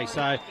waved away.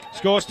 So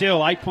score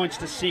still 8 points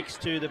to 6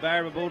 to the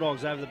Barraba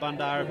Bulldogs over the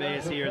Bundarra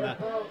Bears here in the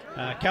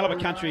Calibre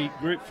Country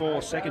Group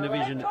 4 Second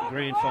Division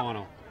Grand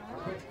Final.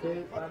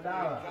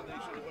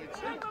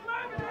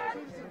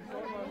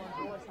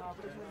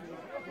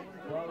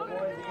 Well, the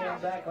boys again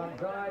back on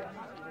drive.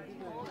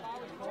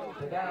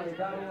 The Daly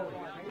double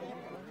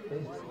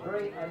is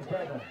 3 and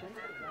 7.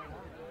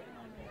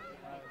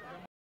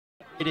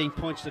 18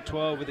 points to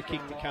 12 with a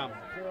kick to come.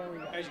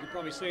 As you can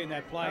probably see in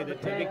that play,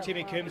 that big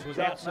Timmy Coombs was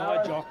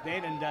outside Jock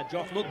then, and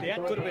Jock looked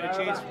out. Could have been a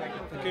chance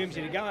for Coombs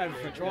to go over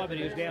for a try, but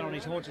he was down on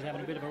his haunches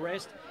having a bit of a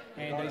rest,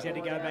 and he's had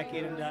to go back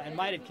in and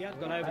made it count,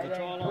 got over the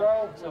try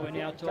line. So we're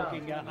now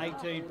talking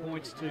 18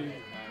 points to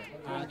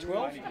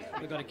 12.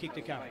 We've got a kick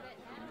to come.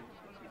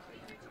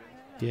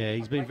 Yeah,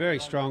 he's been very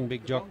strong,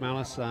 big Jock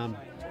Mallis.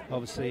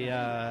 Obviously,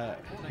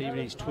 even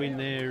his twin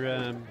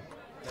there,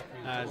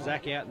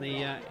 Zach out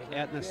in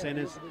the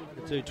centres.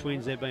 The two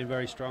twins, they've been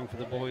very strong for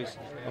the boys.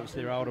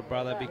 Obviously, their older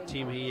brother, Big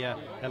Tim, he had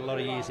a lot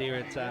of years here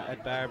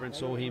at Barraba, and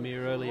saw him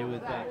here earlier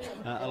with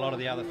a lot of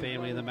the other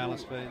family in the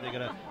Mallis. They've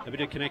got a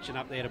bit of connection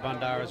up there to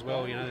Bundarra as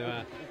well,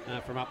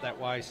 from up that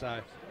way.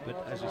 So,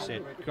 but as we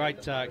said,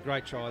 great try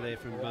there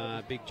from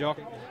Big Jock.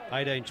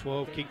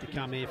 18-12, kick to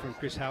come here from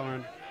Chris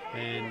Halloran.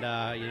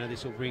 and you know,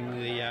 this will bring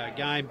the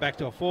game back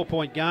to a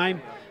 4-point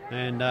game,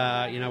 and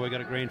you know, we've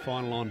got a grand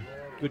final on.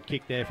 Good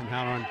kick there from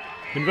Halloran.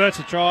 Converts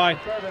a try.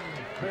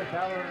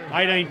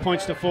 18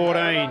 points to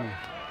 14.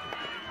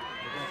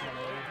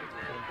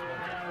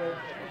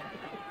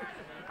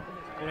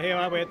 Well, here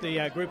we are at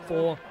the Group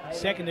 4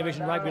 Second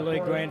Division Rugby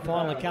League Grand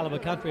Final. At Calibre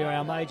Country are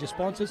our major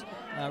sponsors.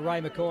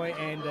 Ray McCoy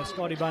and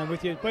Scotty Bone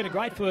with you. It's been a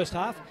great first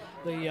half.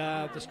 The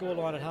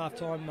scoreline at half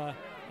time,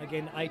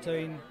 again,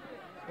 18,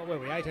 what were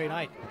we,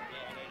 18-8.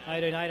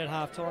 18-8 at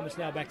half time. It's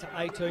now back to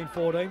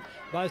 18-14.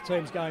 Both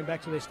teams going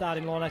back to their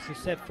starting lineups,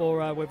 except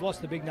for we've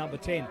lost the big number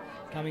 10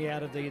 coming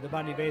out of the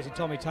Bundy Bears. And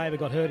Tommy Tabor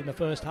got hurt in the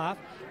first half.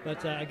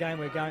 But again,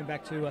 we're going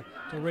back to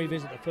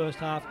revisit the first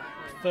half.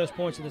 First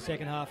points in the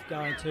second half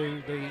going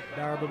to the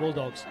Barraba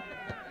Bulldogs.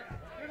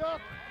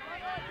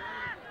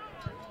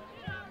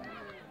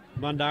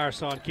 Bundarra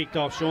side kicked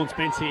off. Sean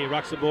Spence here,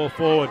 rucks the ball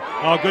forward.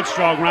 Oh, good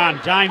strong run.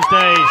 James Dees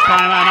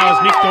came out. That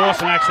was Nick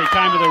Dawson actually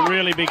came with a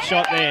really big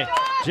shot there.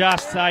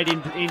 Just stayed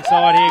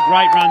inside here.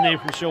 Great run there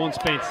from Sean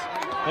Spence.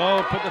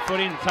 Oh, put the foot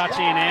in, touch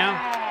here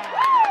now.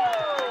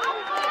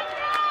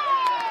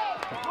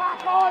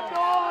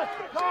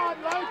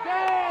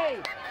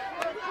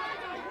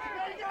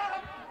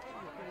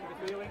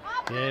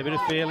 Yeah, a bit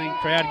of feeling.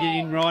 Crowd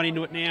getting right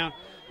into it now.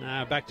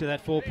 Back to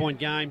that 4-point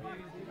game.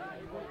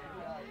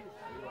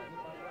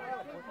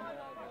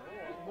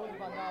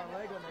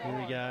 Here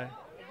we go.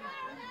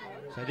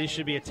 So this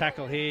should be a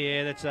tackle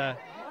here. Yeah, that's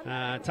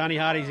Tony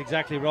Hardy's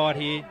exactly right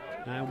here.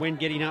 When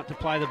getting up to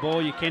play the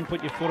ball, you can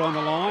put your foot on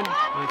the line.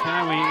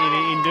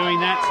 Okay, in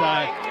doing that,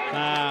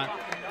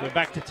 so we're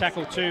back to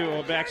tackle 2,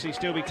 or actually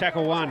still be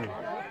tackle 1.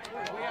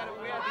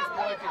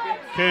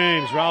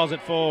 Coombs rolls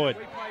it forward.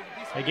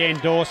 Again,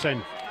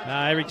 Dawson.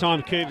 Every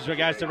time Coombs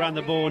goes to run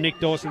the ball, Nick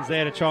Dawson's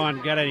there to try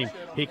and get at him.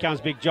 Here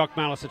comes big Jock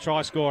Mallis, the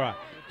try scorer.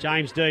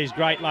 James Dees,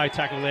 great low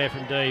tackle there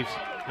from Dees.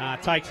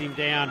 Takes him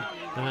down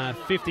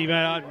 50,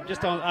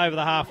 just over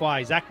the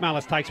halfway. Zach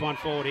Mallis takes one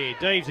forward here.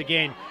 Dees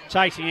again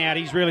chasing out.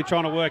 He's really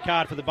trying to work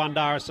hard for the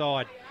Bundarra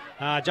side.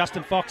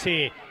 Justin Fox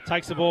here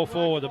takes the ball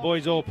forward. The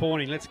boys all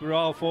pointing. Let's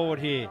roll forward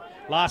here.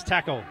 Last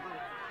tackle.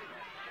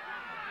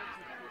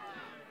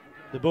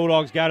 The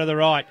Bulldogs go to the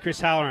right.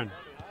 Chris Halloran.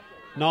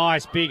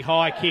 Nice big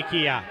high kick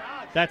here.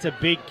 That's a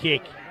big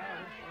kick.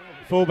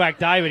 Fullback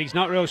David, he's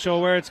not real sure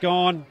where it's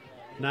gone.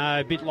 No,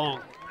 a bit long.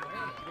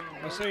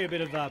 I see a bit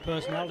of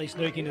personality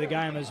sneak into the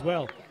game as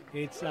well.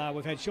 It's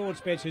we've had Sean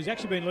Spence, who's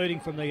actually been leading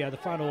from the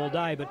front all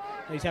day, but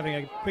he's having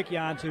a quick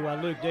yarn to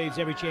Luke Deeves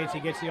every chance he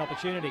gets the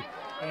opportunity.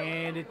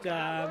 And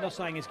I'm not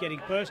saying it's getting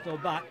personal,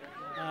 but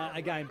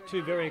again,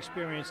 two very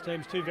experienced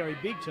teams, two very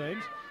big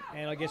teams,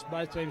 and I guess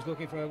both teams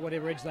looking for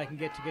whatever edge they can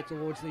get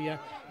towards the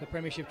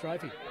premiership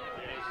trophy.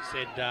 As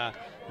you said,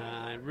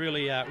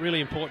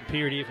 really important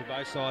period here for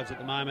both sides at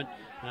the moment.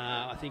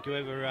 I think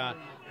whoever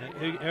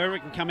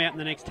can come out in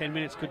the next 10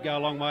 minutes could go a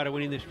long way to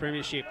winning this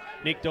premiership.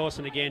 Nick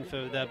Dawson again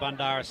for the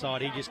Bundarra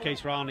side. He just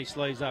keeps rolling his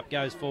sleeves up,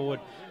 goes forward.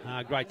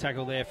 Great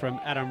tackle there from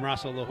Adam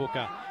Russell, the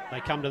hooker.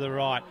 They come to the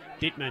right.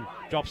 Dittman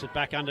drops it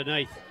back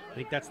underneath. I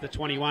think that's the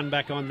 21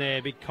 back on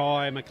there. Big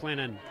Kai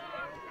McLennan.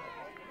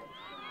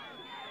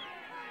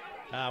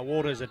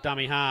 Waters at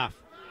dummy half.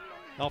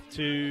 Off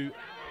to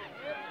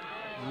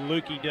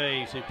Lukey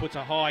Dees, who puts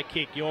a high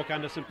kick. York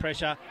under some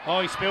pressure.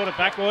 Oh, he spilled it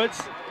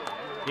backwards.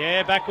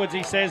 Yeah, backwards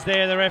he says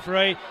there, the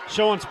referee.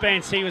 Sean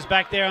Spence, he was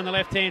back there on the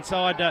left-hand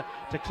side to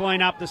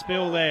clean up the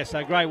spill there.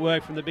 So great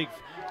work from the big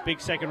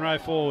second row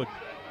forward.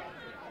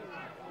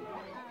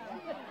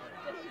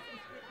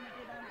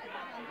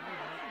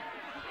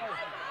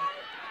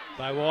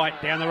 Bo White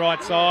down the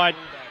right side.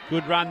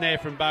 Good run there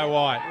from Bo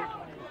White.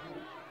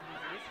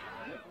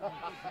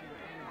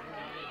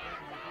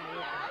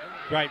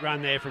 Great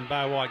run there from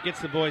Bo White.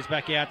 Gets the boys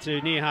back out to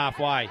near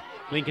halfway.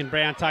 Lincoln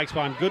Brown takes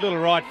one. Good little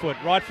right foot.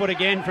 Right foot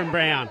again from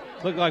Brown.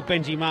 Looked like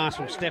Benji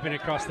Marshall stepping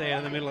across there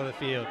in the middle of the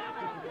field.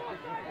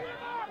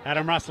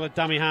 Adam Russell at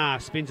dummy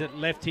half. Spins it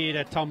left here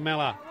to Tom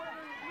Meller.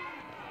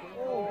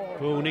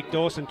 Cool. Nick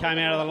Dawson came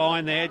out of the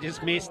line there.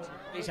 Just missed.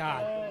 He's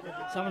hard.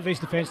 Some of his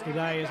defence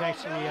today is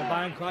actually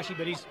bone crushing,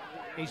 but he's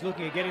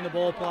looking at getting the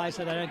ball play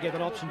so they don't get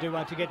that option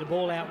to get the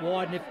ball out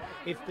wide. And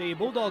if the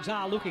Bulldogs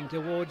are looking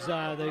towards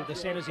the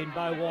centres in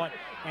Bo White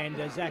and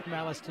Zach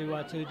Mallis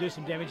to do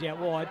some damage out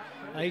wide,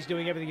 he's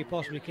doing everything he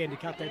possibly can to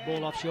cut that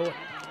ball off short.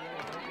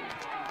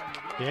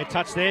 Yeah,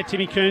 touch there.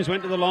 Timmy Coombs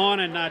went to the line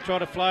and tried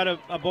to float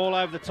a ball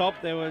over the top.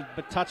 There was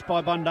but touched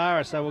by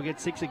Bundarra, so we'll get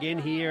 6 again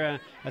here.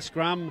 A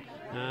scrum.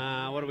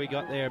 What do we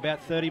got there?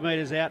 About 30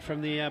 metres out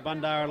from the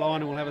Bundarra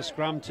line, and we'll have a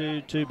scrum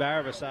to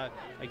Barraba. So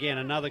again,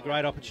 another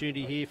great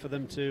opportunity here for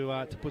them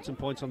to put some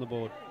points on the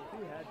board.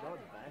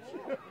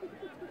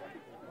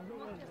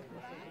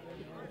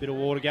 Bit of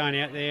water going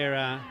out there.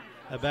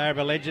 A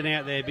Barraba legend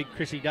out there, big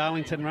Chrissy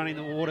Darlington running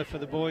the water for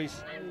the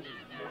boys.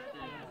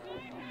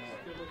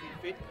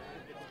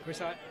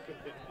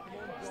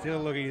 Still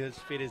looking as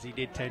fit as he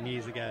did 10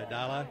 years ago,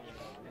 Darlo.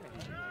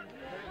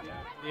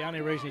 The only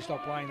reason he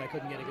stopped playing, they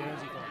couldn't get a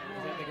Guernsey for him.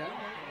 Is that the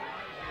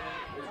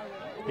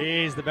go?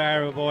 Here's the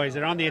Barraba boys.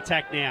 They're on the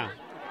attack now.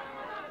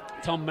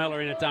 Tom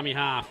Mellor in at dummy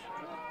half.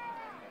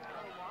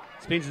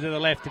 Spins it to the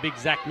left to big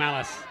Zach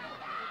Malice.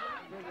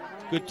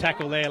 Good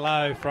tackle there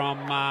low from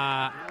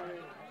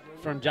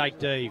Jake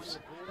Deves.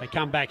 They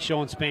come back,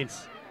 Sean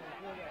Spence.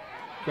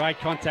 Great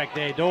contact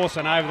there.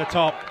 Dawson over the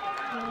top.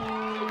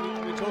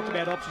 We talked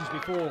about options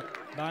before,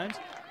 Bones.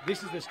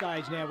 This is the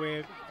stage now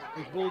where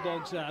if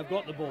Bulldogs have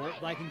got the ball,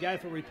 they can go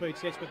for repeat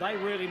sets, but they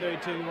really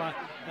need to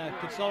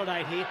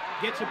consolidate here,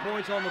 get some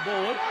points on the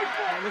board.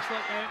 Looks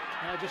like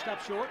they're just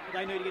up short, but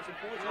they need to get some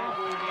points on the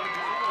board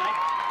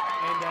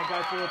and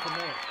go forward from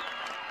there.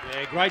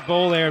 Yeah, great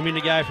ball there a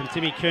minute ago from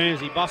Timmy Coombs.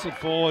 He bustled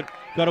forward,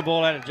 got a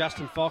ball out of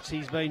Justin Fox.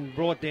 He's been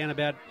brought down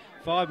about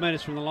 5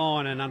 metres from the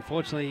line, and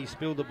unfortunately he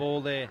spilled the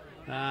ball there.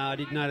 I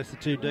did notice the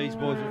two D's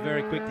boys were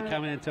very quick to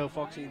come in and tell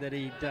Foxy that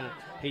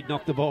he'd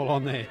knocked the ball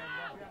on there.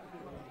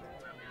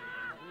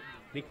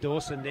 Nick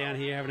Dawson down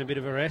here having a bit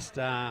of a rest.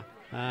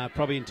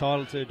 Probably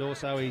entitled to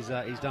Dorso.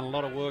 He's done a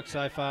lot of work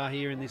so far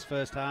here in this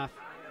first half.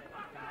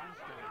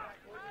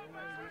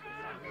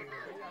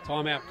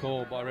 Timeout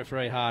call by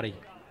referee Hardy.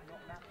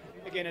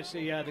 Again, it's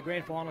the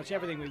grand final. It's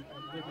everything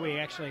we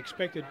actually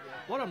expected.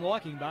 What I'm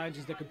liking, Bones,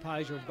 is the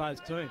composure of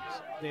both teams.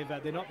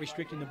 They're not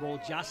restricting the ball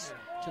just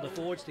to the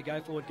forwards to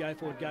go forward, go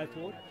forward, go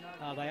forward.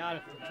 They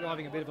are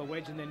driving a bit of a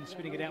wedge and then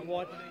spinning it out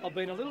wide. I've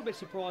been a little bit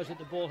surprised that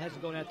the ball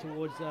hasn't gone out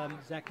towards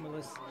Zach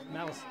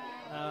Malice.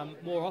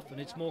 More often,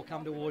 it's more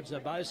come towards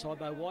Bo's side,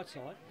 Bo White's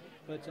side.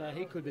 But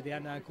he could be the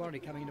unknown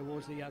quantity coming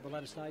towards the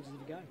latter stages of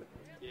the game.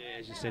 Yeah,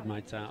 as you said,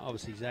 mate,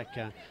 obviously Zach,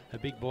 a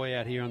big boy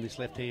out here on this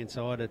left-hand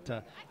side.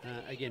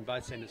 Again,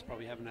 both centres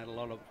probably haven't had a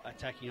lot of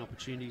attacking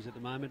opportunities at the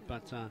moment,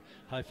 but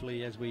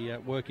hopefully as we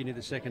work into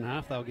the second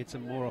half, they'll get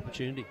some more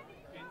opportunity.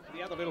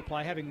 The other little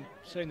play, having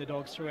seen the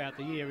Dogs throughout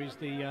the year, is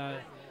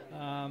the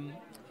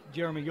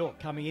Jeremy York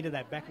coming into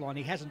that back line.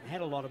 He hasn't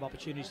had a lot of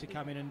opportunities to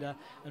come in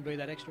and be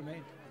that extra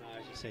man.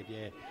 No, as you said,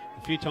 yeah.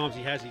 A few times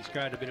he's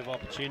created a bit of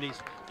opportunities.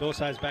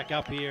 Dorso's back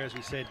up here, as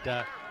we said,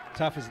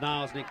 tough as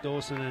nails, Nick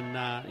Dawson,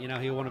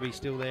 and he'll want to be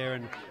still there,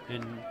 and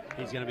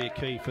he's going to be a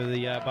key for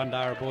the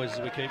Bundarra boys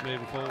as we keep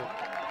moving forward.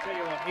 Tell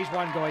you what, he's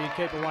one guy you'd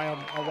keep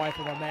away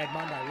from a Mad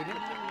Monday, wouldn't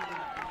you?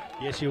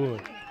 Yes, you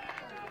would.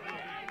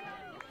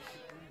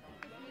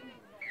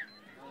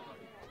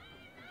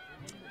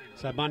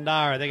 So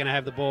Bundarra, they're going to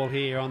have the ball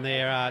here on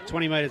their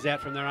 20 metres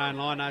out from their own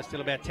line. No,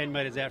 still about 10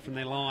 metres out from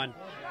their line.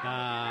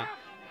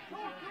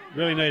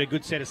 Really need a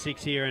good set of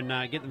six here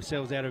and get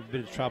themselves out of a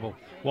bit of trouble.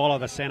 Waller,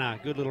 the centre,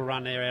 good little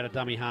run there out of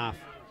dummy half.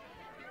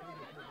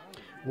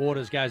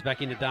 Waters goes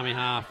back into dummy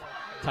half,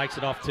 takes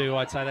it off to,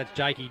 I'd say that's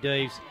Jakey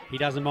Deves. He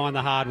doesn't mind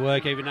the hard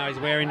work, even though he's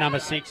wearing number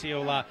 6. He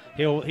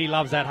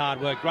loves that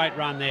hard work. Great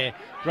run there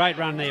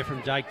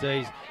from Jake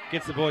Deves.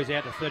 Gets the boys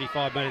out to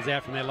 35 metres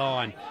out from their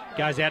line.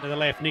 Goes out to the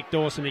left, Nick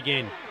Dawson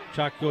again.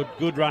 Chuck,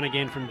 good run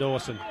again from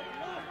Dawson.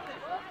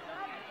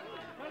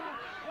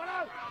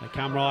 They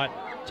come right.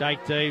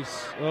 Jake Deves,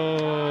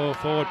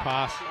 forward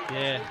pass,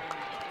 yeah.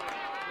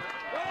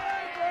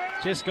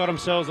 Just got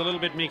themselves a little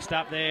bit mixed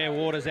up there.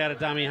 Waters out of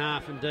dummy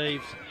half and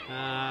Deves.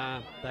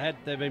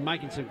 They've been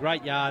making some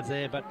great yards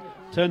there, but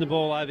turn the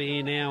ball over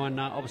here now, and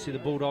obviously the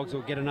Bulldogs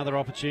will get another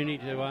opportunity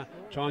to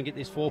try and get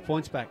this 4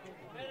 points back.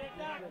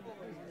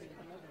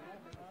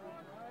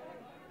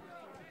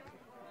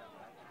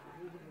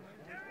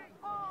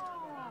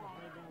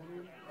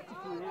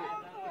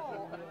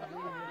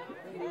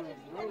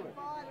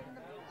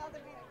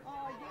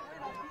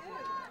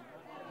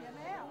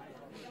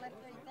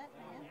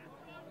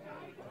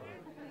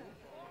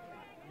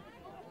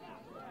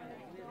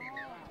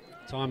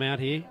 Time out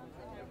here.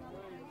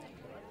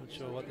 Not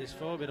sure what this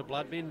for. A bit of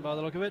blood bin by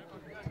the look of it.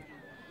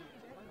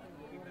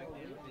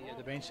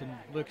 The bench, and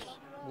Luke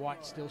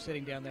White still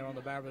sitting down there on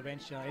the Barraba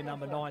bench in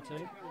number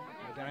 19.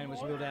 The game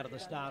was ruled out at the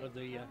start of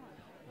the game,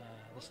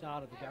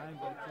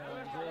 but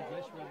George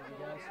West ready to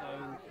go,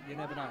 so you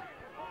never know.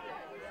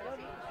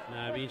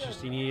 No, it'll be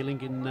interesting here.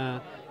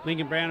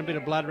 Lincoln Brown, a bit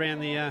of blood around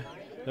the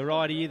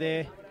right ear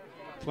there.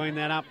 Clean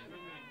that up.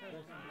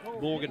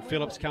 Morgan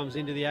Phillips comes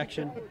into the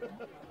action.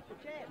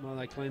 Well,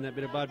 they clean that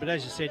bit of blood. But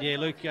as you said, yeah,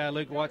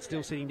 Luke White's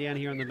still sitting down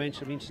here on the bench.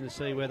 It'll be interesting to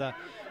see whether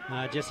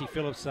Jesse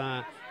Phillips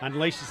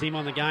unleashes him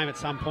on the game at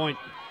some point.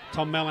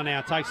 Tom Mellor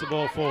now takes the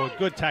ball forward.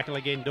 Good tackle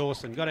again,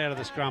 Dawson. Got out of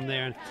the scrum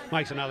there and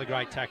makes another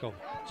great tackle.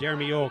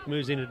 Jeremy York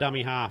moves into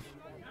dummy half.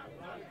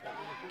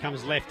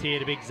 Comes left here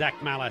to big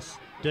Zach Malice.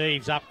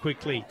 Deves up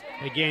quickly.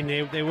 Again,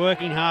 they're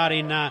working hard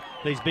in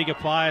these bigger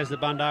players, the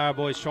Bundarra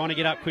boys, trying to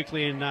get up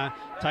quickly and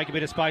take a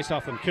bit of space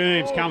off them.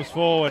 Coombs comes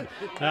forward.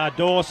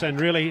 Dawson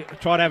really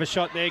tried to have a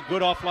shot there.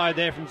 Good offload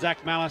there from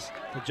Zach Malice.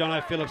 With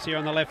Jono Phillips here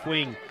on the left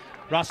wing.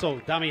 Russell,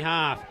 dummy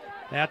half.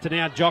 Out to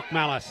now Jock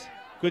Malice.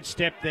 Good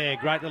step there.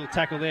 Great little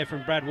tackle there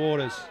from Brad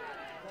Waters.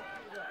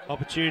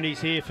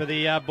 Opportunities here for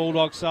the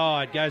Bulldog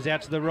side. Goes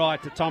out to the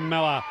right to Tom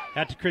Mellor.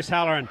 Out to Chris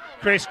Halloran.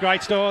 Chris,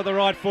 great store with the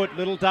right foot.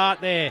 Little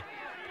dart there.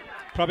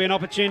 Probably an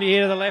opportunity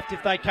here to the left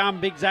if they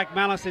come. Big Zach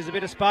Malice, there's a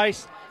bit of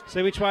space.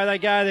 See which way they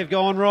go. They've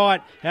gone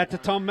right. Out to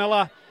Tom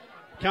Mellor.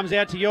 Comes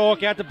out to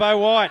York, out to Bo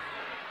White.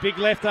 Big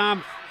left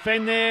arm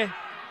fend there.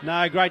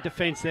 No, great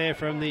defence there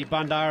from the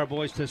Bundarra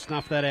boys to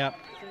snuff that out.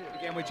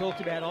 Again, we talked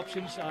about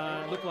options.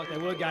 Looked like they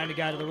were going to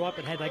go to the right,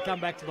 but had they come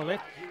back to the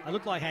left, they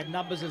looked like they had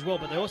numbers as well,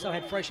 but they also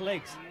had fresh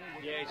legs.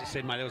 Yeah, as you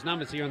said, mate, there was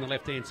numbers here on the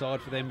left-hand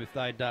side for them if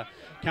they'd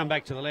come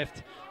back to the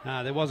left.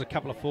 There was a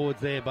couple of forwards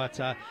there, but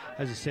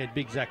as I said,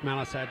 big Zach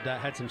Mallis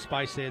had some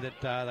space there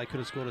that they could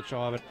have scored a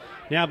try. But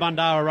now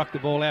Bundarra rocked the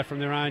ball out from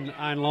their own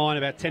line,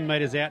 about 10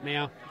 metres out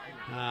now.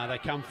 They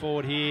come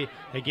forward here.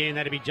 Again,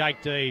 that'd be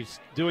Jake Deves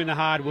doing the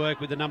hard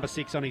work with the number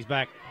 6 on his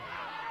back.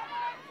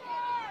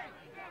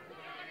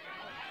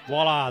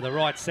 Waller, the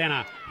right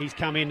centre. He's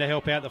come in to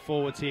help out the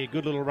forwards here.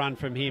 Good little run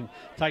from him.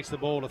 Takes the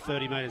ball to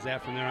 30 metres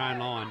out from their own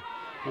line.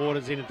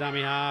 Waters in a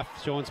dummy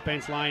half. Sean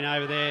Spence lane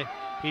over there.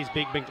 Here's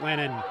Big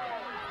McLennan.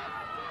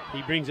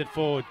 He brings it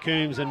forward.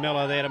 Coombs and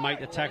Mello there to make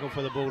the tackle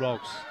for the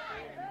Bulldogs.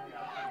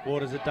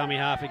 Waters at dummy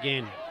half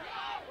again.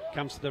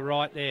 Comes to the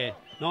right there.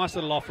 Nice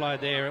little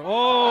offload there.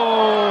 Oh,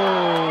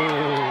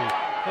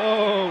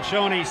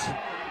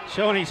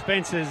 Shawnee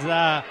Spence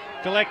has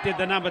collected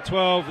the number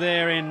 12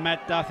 there in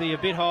Matt Duffy. A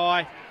bit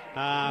high.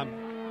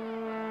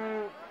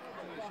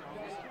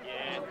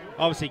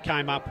 Obviously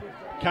came up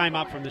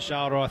from the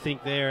shoulder, I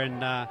think, there, and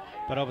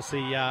but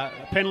obviously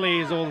penalty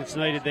is all that's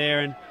needed there,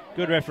 and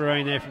good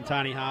refereeing there from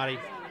Tony Hardy.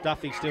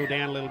 Duffy's still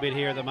down a little bit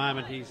here at the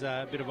moment. He's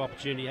a bit of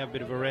opportunity to have a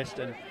bit of a rest,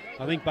 and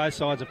I think both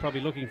sides are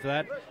probably looking for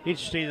that.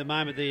 Interesting at the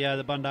moment,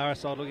 the Bundarra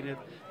side looking at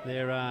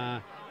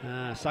they're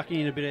sucking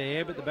in a bit of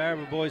air, but the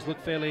Barraba boys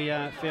look fairly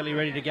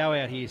ready to go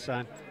out here.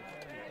 So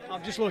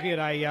I'm just looking at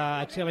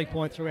a telling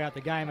point throughout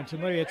the game, and to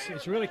me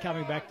it's really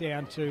coming back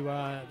down to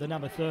the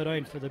number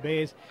 13 for the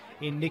Bears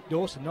in Nick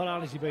Dawson. Not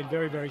only has he been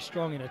very, very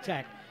strong in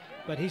attack,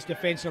 but his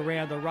defence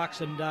around the rucks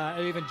and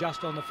even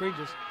just on the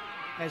fringes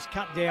has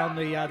cut down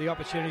the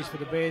opportunities for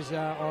the Bears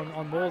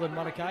on more than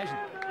one occasion.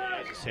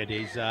 As I said,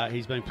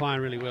 he's been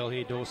playing really well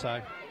here,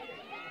 Dorso.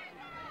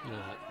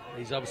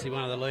 He's obviously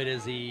one of the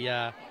leaders. He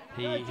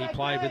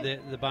played with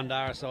the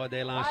Bundarra side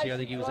there last year. I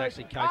think he was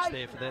actually coached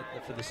there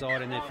for the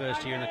side in their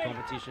first year in the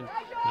competition.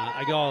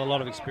 A guy with a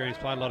lot of experience,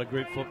 played a lot of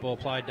group football,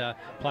 played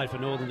for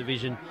Northern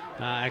Division,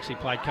 actually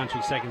played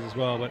country seconds as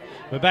well. But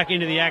we're back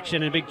into the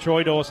action, and big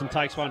Troy Dawson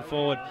takes one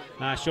forward.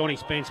 Shawnee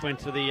Spence went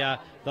to the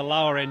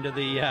lower end of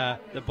the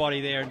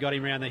body there and got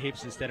him around the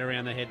hips instead of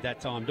around the head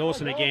that time.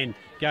 Dawson again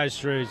goes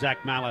through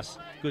Zach Mallis.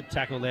 Good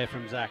tackle there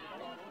from Zach.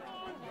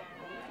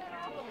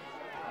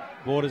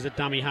 Waters at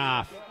dummy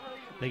half.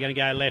 They're going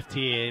to go left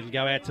here. It'll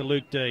go out to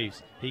Luke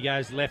Deves. He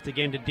goes left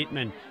again to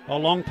Dittman. Oh,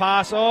 long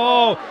pass.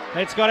 Oh,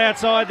 it's got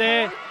outside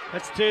there.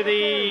 That's to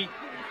the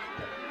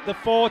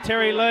 4,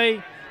 Terry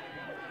Lee.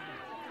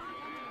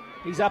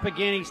 He's up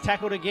again. He's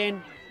tackled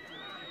again.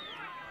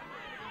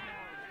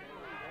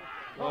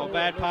 Oh,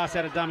 bad pass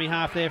out of dummy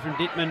half there from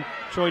Dittman.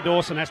 Troy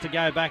Dawson has to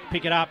go back,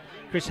 pick it up.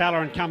 Chris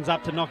Halloran comes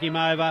up to knock him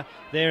over.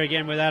 There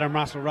again with Adam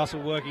Russell.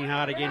 Russell working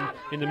hard again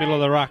in the middle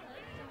of the ruck.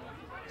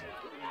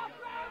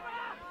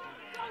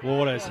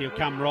 Waters, he'll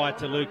come right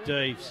to Luke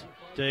Deves.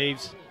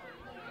 Deves,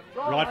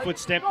 right foot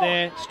step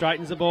there,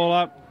 straightens the ball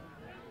up.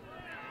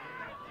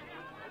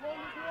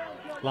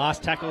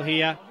 Last tackle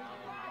here.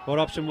 What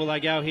option will they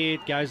go here?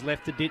 It goes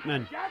left to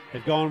Dittman.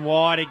 They've gone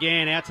wide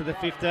again, out to the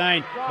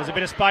 15. There's a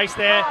bit of space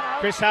there.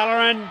 Chris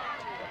Halloran.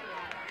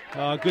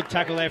 Oh, good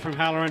tackle there from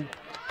Halloran.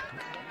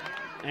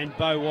 And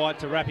Bo White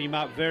to wrap him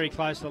up very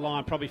close to the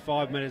line, probably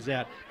 5 metres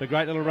out. But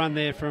great little run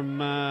there from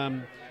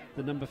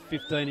the number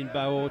 15 in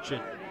Bo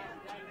Orchard.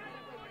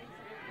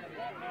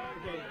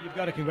 You've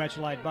got to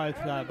congratulate both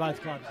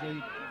clubs.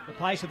 The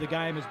pace of the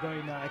game has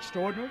been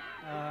extraordinary.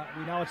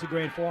 We know it's a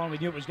grand final. We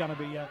knew it was going to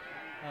be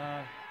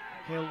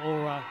hell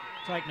or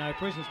take no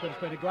prisoners, but it's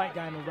been a great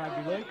game of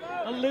rugby league.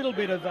 A little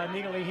bit of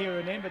niggly here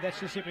and then, but that's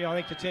just simply, I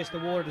think, to test the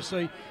water to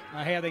see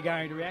how they're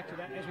going to react to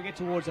that. As we get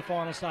towards the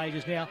final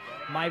stages now,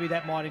 maybe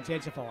that might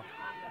intensify.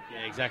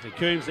 Yeah, exactly.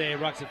 Coombs there,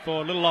 rucks it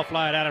forward. Little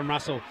offload, Adam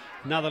Russell.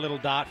 Another little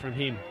dart from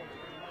him.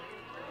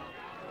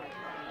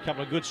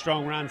 Couple of good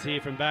strong runs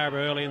here from Barraba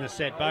early in the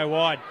set. Bo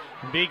wide,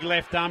 big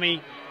left dummy,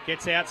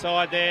 gets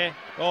outside there.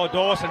 Oh,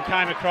 Dawson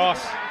came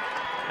across.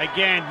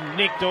 Again,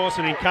 Nick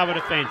Dawson in cover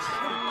defence.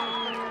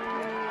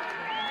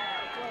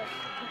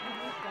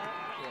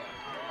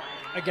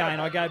 Again,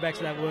 I go back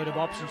to that word of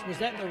options. Was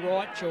that the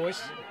right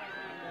choice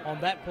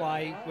on that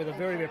play with a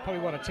probably a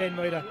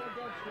 10-metre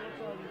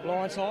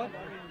blindside?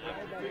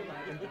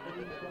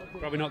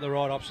 Probably not the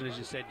right option, as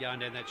you said,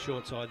 going down that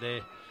short side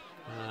there.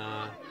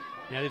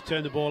 Now they've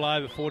turned the ball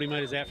over 40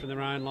 metres out from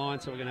their own line,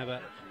 so we're going to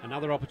have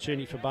another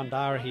opportunity for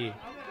Bundarra here.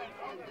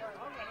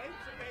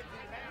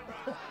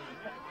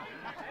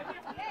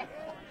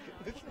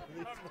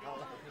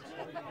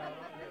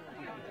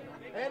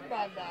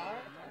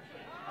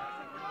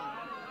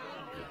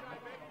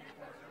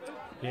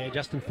 Yeah,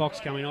 Justin Fox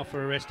coming off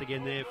for a rest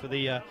again there for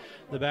the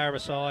Barraba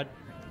side.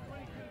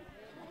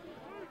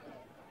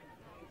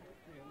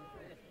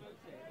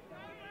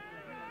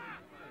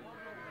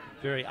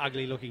 Very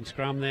ugly looking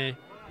scrum there.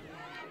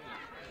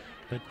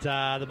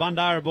 But the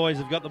Bundarra boys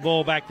have got the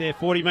ball back there,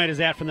 40 metres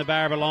out from the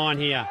Barraba line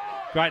here.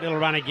 Great little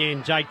run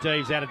again. Jake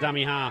Deves out of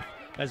dummy half.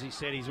 as he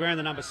said, he's wearing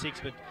the number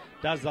 6, but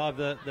does love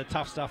the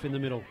tough stuff in the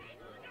middle.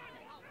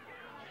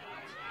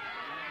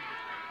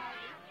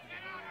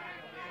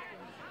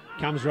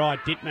 Comes right,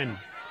 Dittman.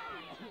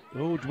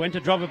 Oh, went to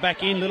drop it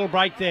back in. Little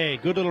break there.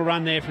 Good little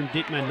run there from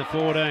Dittman, the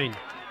 14.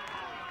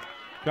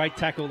 Great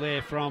tackle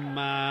there from,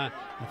 I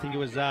think it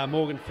was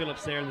Morgan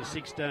Phillips there in the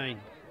 16.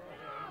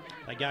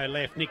 They go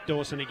left. Nick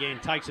Dawson again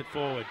takes it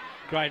forward.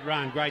 Great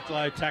run, great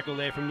low tackle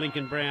there from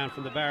Lincoln Brown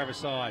from the Barraba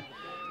side.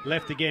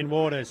 Left again,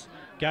 Waters.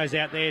 Goes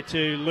out there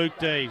to Luke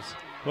Deves.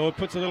 Well,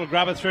 puts a little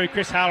grubber through.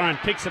 Chris Halloran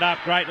picks it up.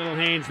 Great little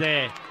hands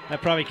there.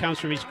 That probably comes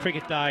from his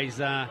cricket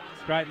days.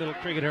 Great little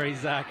cricketer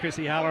is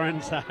Chrissy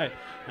Halloran. So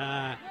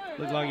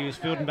looked like he was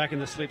fielding back in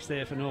the slips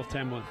there for North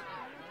Tamworth.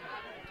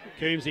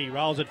 Coombsy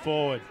rolls it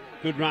forward.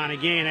 Good run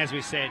again, as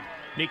we said.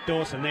 Nick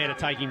Dawson there to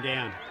take him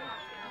down.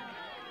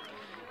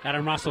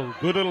 Adam Russell,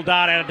 good little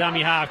dart out of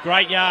dummy half.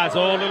 Great yards,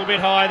 all a little bit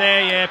high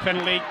there. Yeah,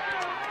 penalty.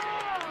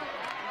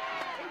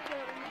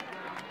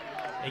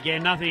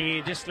 Again,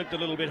 nothing, just slipped a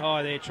little bit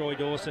high there, Troy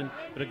Dawson.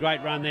 But a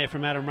great run there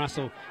from Adam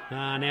Russell.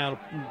 Now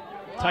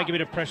take a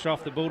bit of pressure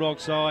off the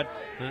Bulldogs side.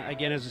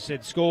 Again, as I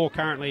said, score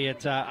currently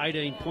at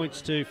 18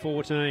 points to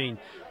 14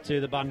 to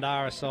the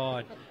Bundarra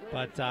side.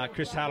 But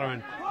Chris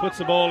Halloran puts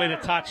the ball in a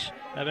touch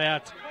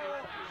about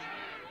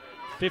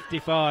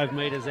 55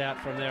 metres out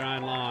from their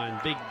own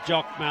line. Big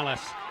Jock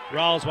Malice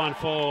rolls one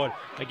forward.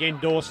 Again,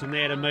 Dawson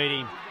there to meet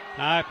him.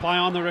 Play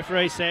on, the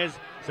referee says.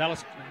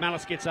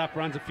 Malice gets up,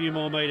 runs a few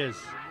more metres.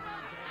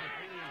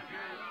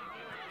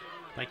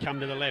 They come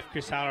to the left.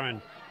 Chris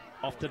Halloran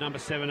off to number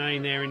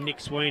 17 there in Nick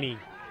Sweeney.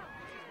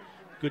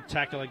 Good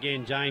tackle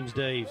again, James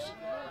Deves.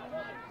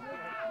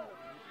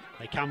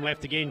 They come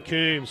left again,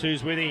 Coombs,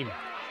 who's with him.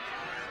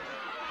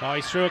 Oh,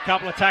 he's through a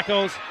couple of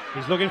tackles.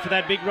 He's looking for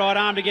that big right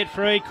arm to get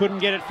free. Couldn't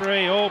get it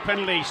free. All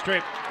penalty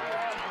strip.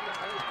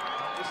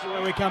 This is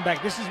where we come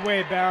back. This is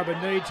where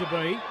Barraba need to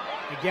be.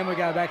 Again, we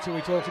go back to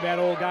we talked about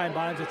all game,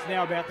 Bones. It's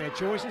now about their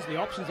choices, the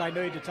options they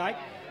need to take.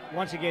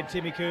 Once again,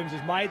 Timmy Coombs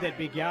has made that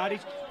big yardage.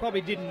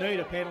 Probably didn't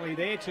need a penalty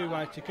there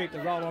to keep the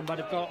roll on, but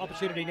have got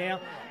opportunity now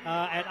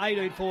at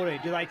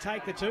 18-14. Do they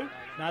take the 2?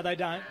 No, they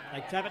don't. They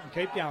tap it and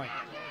keep going.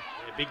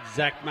 Big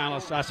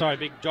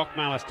Big Jock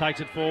Malice takes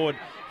it forward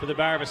for the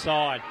Barraba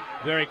side.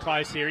 Very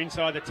close here,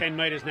 inside the 10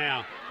 metres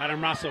now.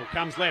 Adam Russell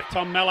comes left,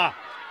 Tom Mellor.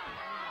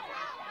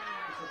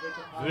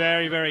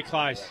 Very, very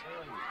close.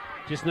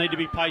 Just need to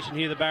be patient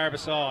here, the Barraba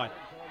side.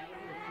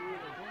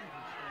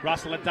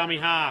 Russell at dummy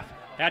half.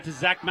 Out to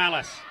Zach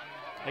Malice.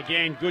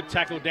 Again, good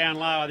tackle down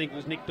low. I think it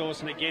was Nick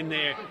Dawson again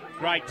there.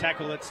 Great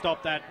tackle that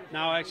stopped that.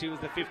 No, actually it was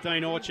the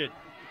 15 Orchard.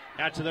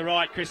 Out to the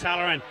right, Chris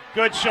Halloran.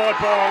 Good short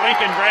ball,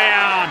 Lincoln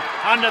Brown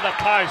under the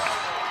post.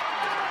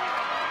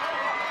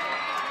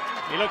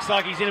 He looks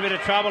like he's in a bit of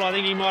trouble. I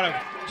think he might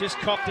have just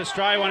copped a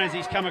stray one as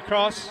he's come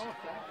across.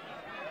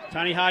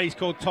 Tony Hardy's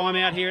called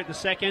timeout here at the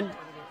second.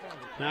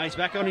 No, he's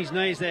back on his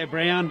knees there,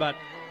 Brown, but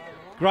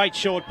great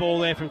short ball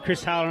there from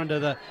Chris Halloran to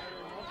the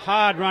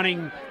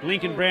hard-running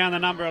Lincoln Brown, the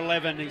number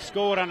 11. He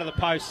scored under the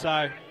post,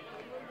 so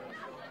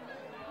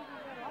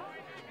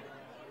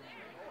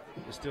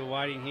we're still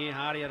waiting here.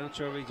 Hardy, I'm not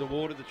sure if he's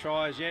awarded the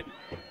tries yet.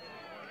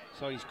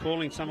 So he's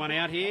calling someone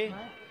out here.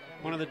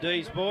 One of the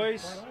D's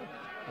boys.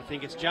 I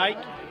think it's Jake.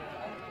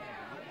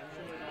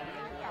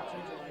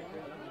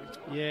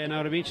 Yeah, no,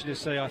 it'll be interesting to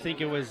see. I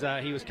think it was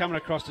he was coming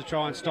across to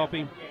try and stop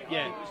him.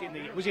 Yeah,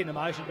 it was in the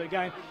motion, but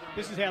again,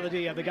 this is how the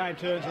game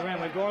turns around.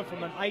 We've gone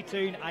from an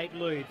 18-8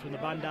 lead from the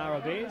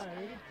Bundarra Bears.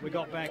 We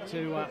got back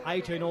to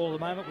 18 all at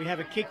the moment. We have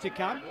a kick to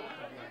come,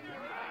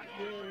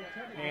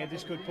 and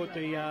this could put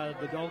the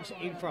Dogs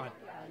in front.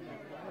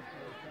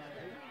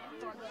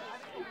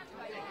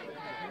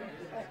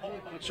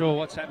 Not sure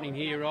what's happening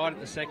here right at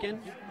the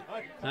second.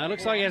 It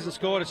looks like he hasn't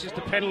scored. It's just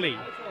a penalty.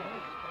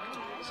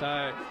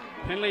 So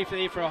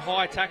penalty for a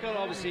high tackle.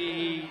 Obviously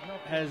he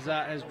has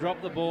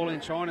dropped the ball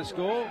in trying to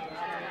score.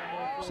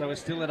 So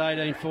it's still at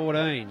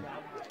 18-14.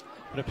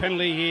 But a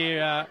penalty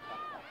here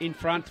in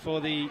front for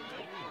the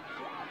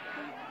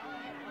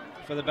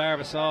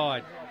Barraba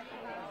side.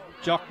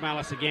 Jock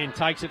Malice again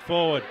takes it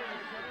forward.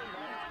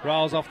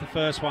 Rolls off the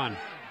first one.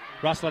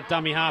 Russell at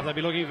dummy half. They'll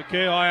be looking for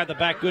Kerr at the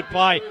back. Good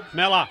play.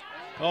 Mellor.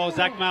 Oh,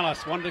 Zach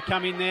Malice wanted to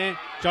come in there.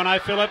 John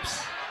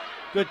O'Phillips.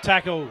 Good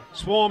tackle.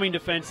 Swarming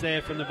defence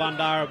there from the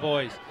Bundarra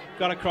boys.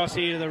 Got across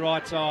here to the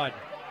right side.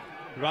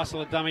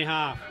 Russell at dummy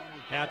half.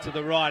 Out to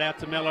the right. Out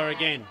to Mellor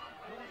again.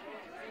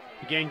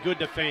 Again, good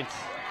defence.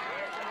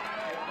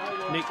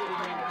 Nick.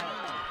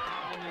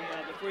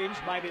 The fringe,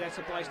 maybe that's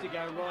the place to go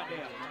right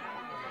now.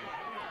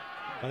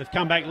 Well, they've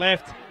come back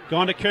left.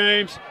 Gone to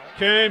Coombs.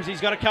 Coombs,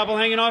 he's got a couple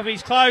hanging off.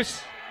 He's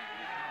close.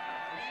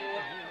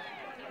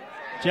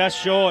 Just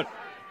short.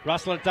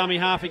 Russell at dummy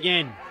half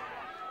again.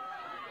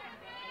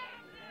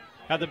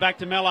 Out the back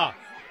to Mellor.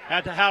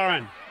 Out to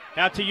Halloran.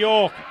 Out to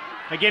York.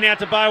 Again out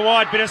to Beau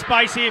White. Bit of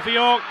space here for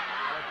York.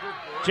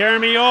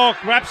 Jeremy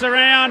York wraps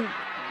around.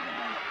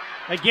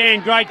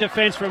 Again, great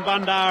defence from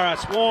Bundarra.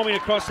 Swarming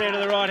across there to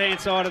the right-hand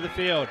side of the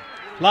field.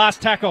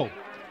 Last tackle.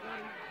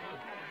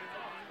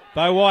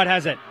 Beau White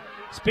has it.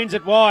 Spins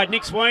it wide.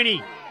 Nick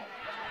Sweeney.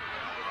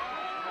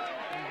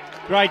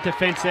 Great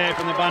defence there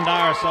from the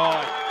Bundarra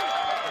side.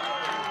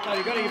 Well,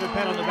 you've got to give a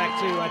pat on the back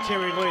to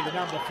Terry Lee, the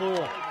number 4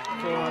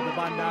 for the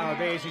Bundarra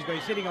Bears. He's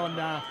been sitting on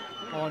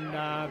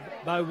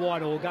Bo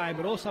White all game,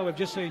 but also we've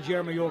just seen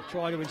Jeremy York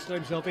try to install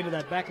himself into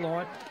that back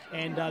line,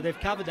 and they've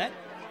covered that,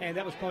 and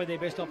that was probably their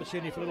best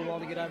opportunity for a little while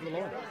to get over the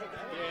line.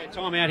 Yeah,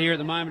 time out here at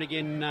the moment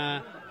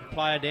again.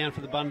 Player down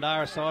for the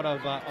Bundarra side.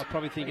 I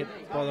probably think it,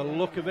 by the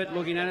look of it,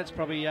 looking at it, it's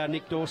probably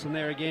Nick Dawson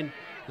there again.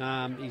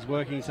 He's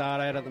working his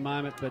heart out at the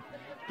moment, but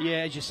yeah,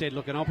 as you said,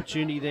 look, an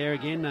opportunity there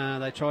again.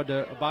 They tried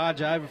to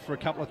barge over for a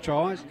couple of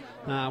tries.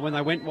 When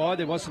they went wide,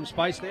 there was some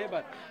space there,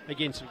 but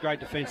again, some great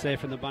defence there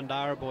from the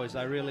Bundarra boys.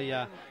 They really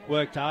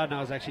worked hard, and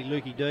it was actually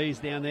Lukey Dees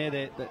down there,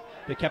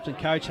 the captain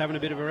coach, having a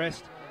bit of a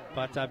rest.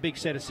 But a big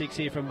set of 6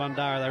 here from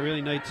Bundarra. They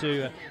really need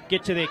to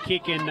get to their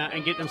kick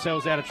and get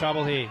themselves out of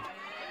trouble here.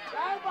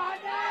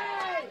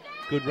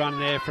 Good run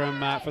there from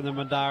the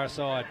Bundarra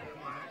side.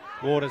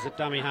 Waters at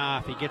dummy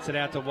half. He gets it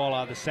out to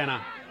Waller, the centre.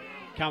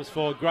 Comes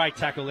forward. Great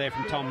tackle there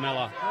from Tom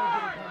Mellor.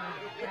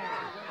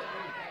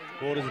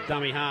 Waters at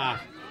dummy half.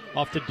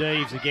 Off to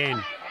Deeves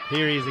again.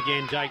 Here he is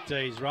again, Jake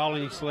Deeves,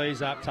 rolling his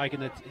sleeves up,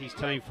 taking his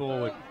team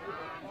forward.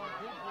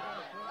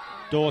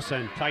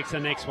 Dawson takes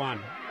the next one.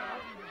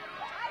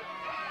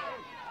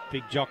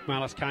 Big Jock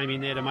Mallis came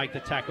in there to make the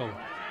tackle.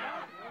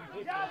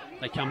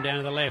 They come down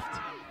to the left.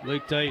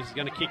 Luke Deeves is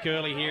going to kick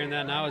early here, and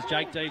no, it's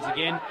Jake Deeves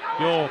again.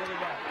 York.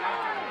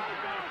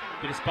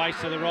 Bit of space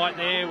to the right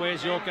there.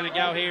 Where's York going to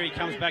go here? He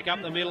comes back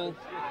up the middle.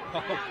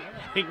 I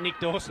think Nick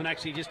Dawson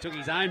actually just took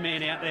his own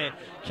man out there,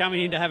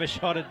 coming in to have a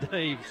shot at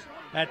Deeves,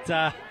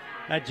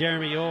 at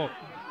Jeremy York.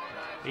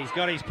 He's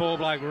got his poor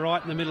bloke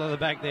right in the middle of the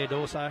back there,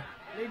 Dorso.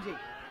 Lindsay.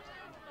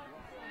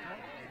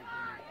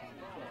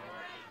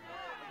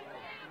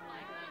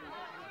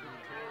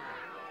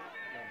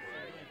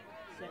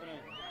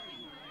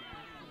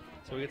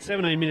 So we've got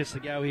 17 minutes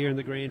to go here in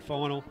the grand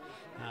final.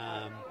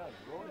 Got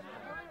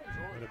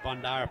a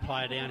Bundarra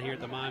player down here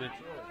at the moment.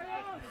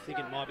 I think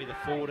it might be the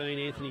 14,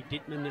 Anthony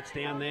Dittman, that's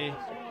down there.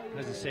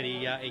 As I said,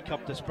 he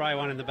copped a spray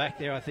one in the back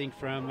there, I think,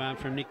 from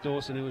Nick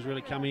Dawson, who was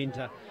really coming in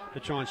to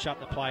try and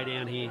shut the play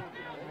down here.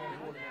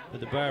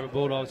 But the Barraba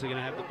Bulldogs are going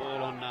to have the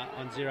ball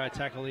on zero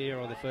tackle here,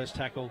 or the first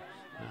tackle,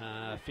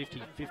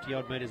 50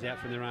 odd metres out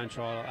from their own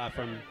try,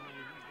 from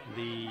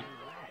the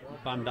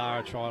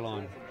Bundarra try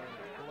line.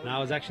 No,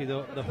 it was actually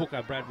the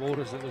hooker, Brad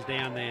Waters, that was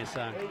down there,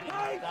 so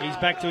he's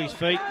back to his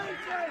feet.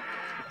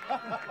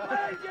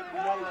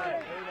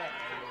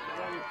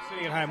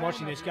 Sitting at home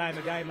watching this game,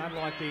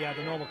 unlike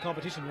the normal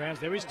competition rounds,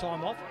 there is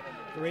time off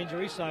for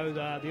injury, so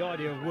the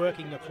idea of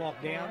working the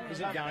clock down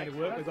isn't going to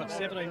work. We've got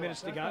 17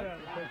 minutes to go,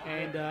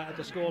 and at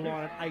the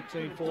scoreline at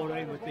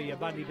 18-14 with the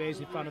Bundy Bears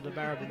in front of the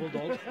Barraba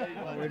Bulldogs,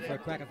 we're in for a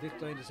crack of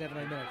 15 to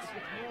 17 minutes.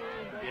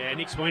 Yeah,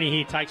 Nick Sweeney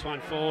here takes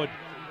one forward.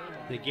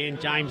 Again,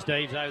 James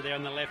Deeves over there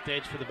on the left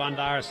edge for the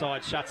Bundarra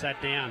side, shuts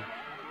that down.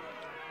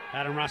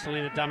 Adam Russell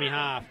in the dummy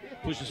half,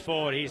 pushes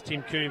forward. Here's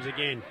Tim Coombs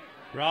again.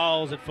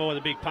 Rolls it forward,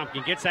 the big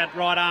pumpkin. Gets that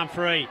right arm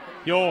free.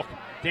 York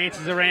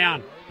dances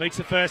around, beats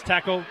the first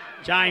tackle.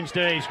 James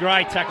Deeves,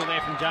 great tackle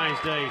there from James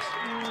Deeves.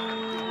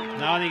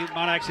 No, I think it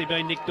might actually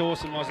be Nick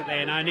Dawson, was it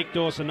there? No, Nick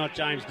Dawson, not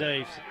James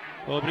Deeves.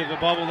 Well, a bit of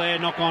a bobble there,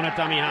 knock on at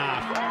dummy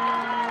half.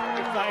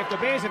 If the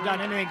Bears have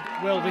done anything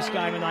well this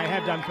game, and they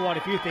have done quite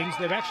a few things,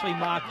 they've actually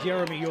marked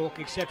Jeremy York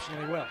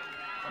exceptionally well.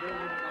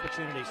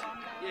 Opportunities.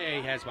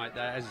 Yeah, he has, mate.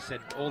 As I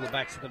said, all the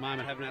backs at the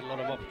moment haven't had a lot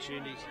of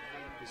opportunities.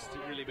 It's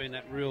really been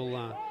that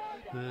real,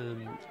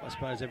 I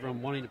suppose,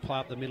 everyone wanting to play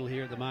up the middle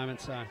here at the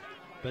moment. So,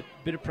 but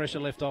a bit of pressure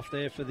left off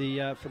there for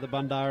the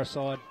Bundarra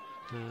side.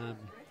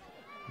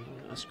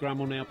 A scrum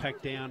will now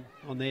pack down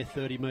on their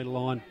 30-metre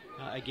line.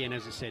 Again,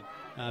 as I said,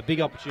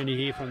 big opportunity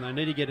here from them.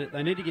 They need to get it.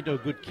 They need to get to a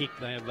good kick.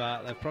 They've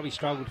probably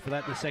struggled for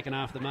that in the second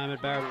half at the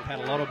moment. Barraba have had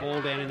a lot of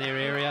ball down in their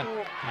area.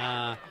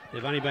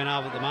 They've only been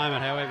able at the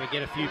moment, however,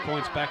 get a few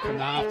points back from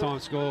the half-time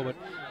score. But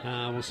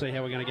we'll see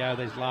how we're going to go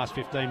these last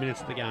 15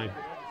 minutes of the game.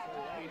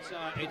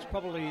 It's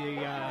probably,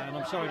 and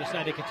I'm sorry to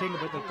say to continue,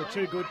 but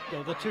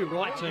the two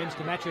right teams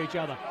to match each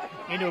other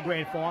into a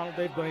grand final.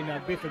 They've been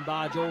biff and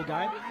barge all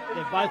game.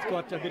 They've both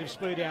got a bit of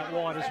speed out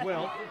wide as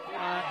well.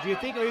 Do you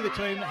think either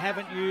team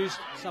haven't used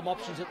some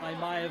options that they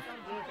may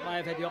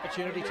have had the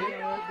opportunity to?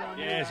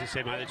 Yeah, as you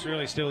said, mate, it's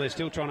really they're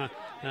still trying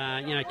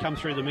to come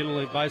through the middle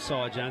of both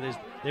sides.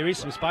 There is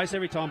some space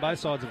every time both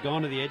sides have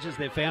gone to the edges.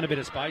 They've found a bit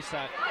of space. So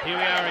here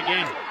we are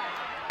again.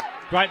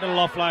 Great little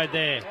offload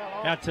there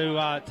out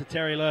to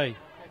Terry Lee.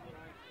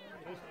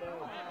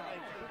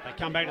 They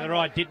come back to the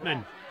right.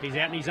 Dittman, he's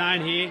out in his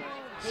own here,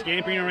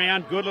 scampering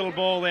around. Good little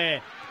ball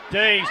there.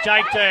 Deeves,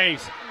 Jake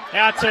Deeves,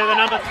 out to the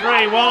number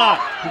 3, Waller.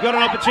 He's got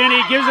an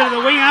opportunity, gives it to the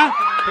winger.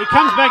 He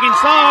comes back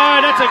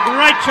inside. That's a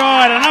great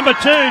try to number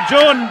 2,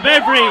 Jordan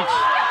Beveridge.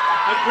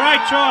 A great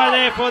try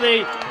there for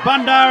the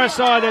Bundarra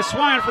side. They're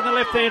swinging from the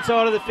left-hand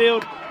side of the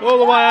field all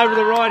the way over to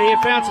the right here.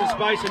 Found some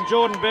space, and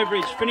Jordan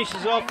Beveridge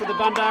finishes off for the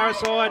Bundarra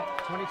side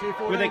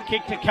with a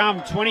kick to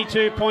come.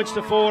 22 points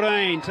to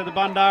 14 to the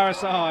Bundarra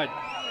side.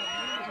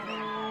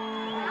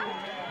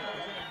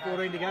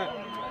 14 to go.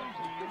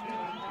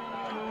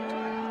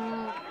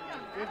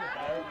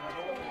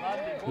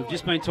 We've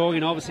just been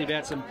talking, obviously,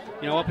 about some,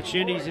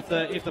 opportunities if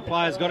the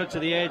players got it to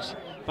the edge.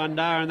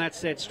 Bundarra, and that's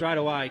set straight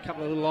away. A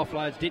couple of little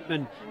offloads.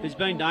 Dittman, who's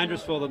been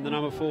dangerous for them, the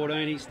number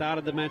 14. He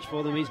started the match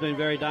for them. He's been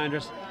very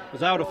dangerous.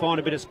 Was able to find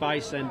a bit of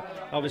space, and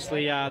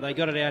obviously they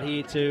got it out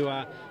here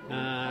to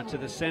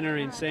the centre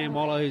in Sam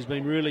Waller, who's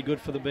been really good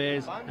for the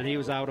Bears, and he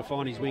was able to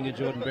find his winger,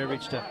 Jordan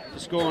Beveridge, to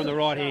score in the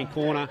right-hand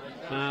corner.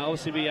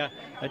 Obviously be a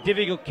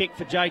difficult kick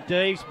for Jake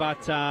Deves,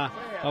 but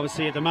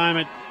obviously at the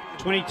moment,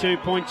 22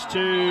 points to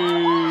 14.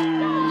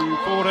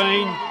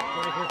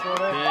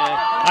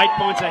 Yeah, 8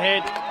 points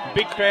ahead.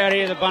 Big crowd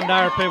here, the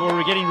Bundarra people.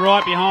 We're getting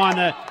right behind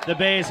the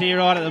Bears here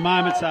right at the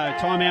moment. So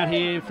time out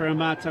here from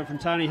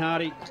Tony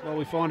Hardy while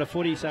we find a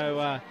footy,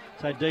 so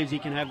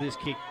Deevesy can have this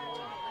kick.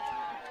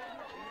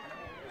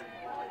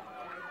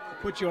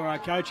 Put your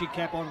coaching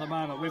cap on at the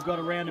moment. We've got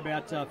around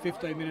about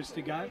 15 minutes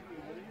to go.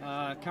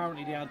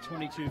 Currently down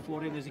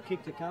 22-14. There's a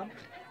kick to come.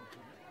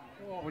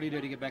 What do you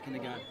do to get back in the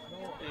game?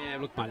 Yeah,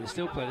 look, mate, there's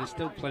still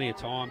plenty of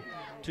time.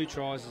 2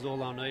 tries is all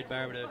they'll need,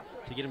 Barraba,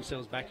 to get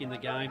themselves back in the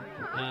game.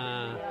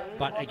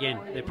 But again,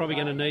 they're probably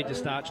going to need to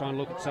start trying to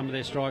look at some of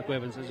their strike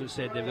weapons. As we've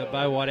said, they've got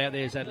Bo White out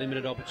there who's had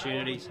limited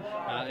opportunities.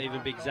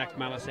 Even big Zach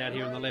Mallis out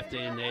here on the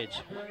left-hand edge.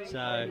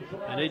 So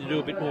they need to do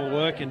a bit more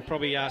work and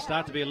probably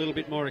start to be a little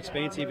bit more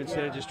expansive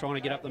instead of just trying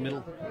to get up the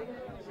middle.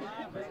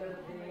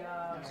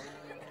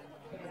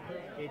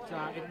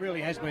 It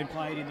really has been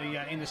played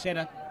in the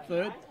centre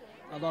third.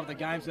 A lot of the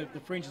games, the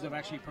fringes have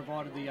actually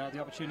provided the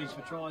opportunities for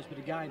tries, but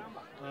again,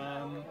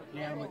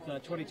 now with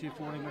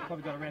 22-14, we've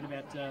probably got around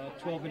about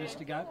 12 minutes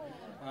to go.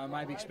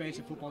 Maybe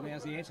expansive football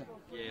now's the answer.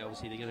 Yeah,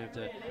 obviously they're going to have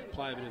to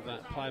play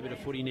a bit of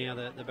footy now.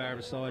 The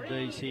Barraba side,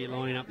 Deves here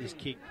lining up this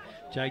kick.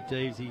 Jake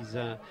Deves,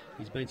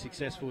 he's been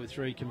successful with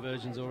 3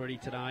 conversions already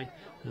today.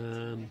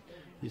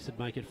 This would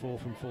make it 4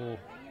 from 4.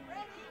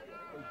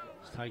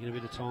 It's taking a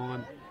bit of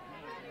time.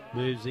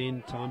 Moves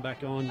in, time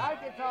back on.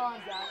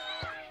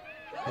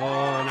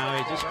 Oh no,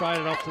 he just sprayed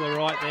it off to the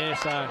right there,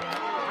 so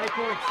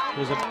it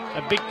was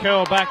a big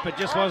curl back, but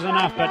just wasn't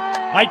enough. But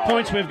 8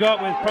 points we've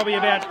got with probably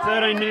about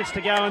 13 minutes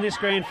to go in this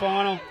grand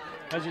final.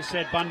 As you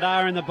said,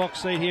 Bundarra in the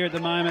box seat here at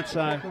the moment,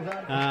 so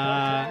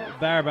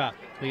Barraba,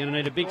 they're going to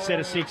need a big set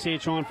of 6 here,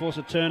 try and force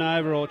a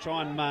turnover or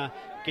try and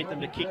get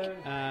them to kick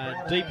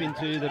deep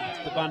into the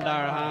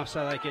Bundarra half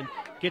so they can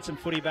get some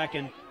footy back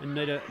and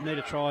need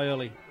a try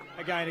early.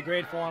 Again, a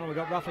grand final, we've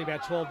got roughly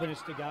about 12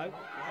 minutes to go.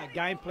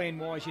 Game plan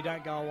wise, you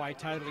don't go away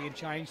totally and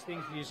change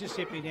things. You just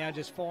simply now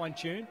just fine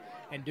tune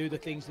and do the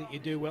things that you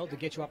do well to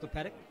get you up the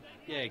paddock.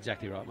 Yeah,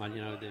 exactly right, mate.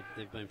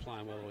 They've been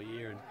playing well all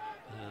year, and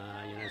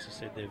as I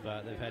said, they've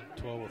had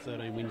 12 or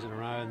 13 wins in a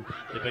row, and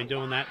they've been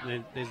doing that.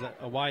 And there's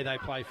a way they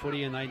play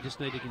footy, and they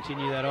just need to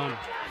continue that on.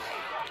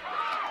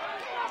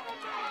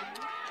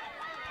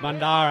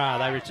 Bundarra,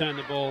 they return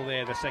the ball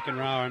there, the second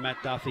rower, and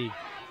Matt Duffy.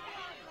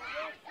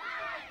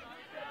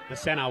 The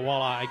centre,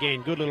 Waller,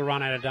 again, good little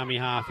run out of dummy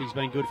half. He's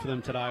been good for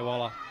them today,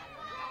 Waller.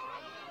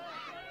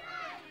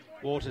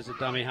 Waters at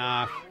dummy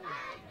half.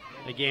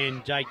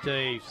 Again, Jake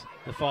Deves,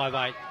 the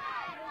 5'8",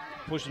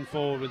 pushing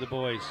forward with the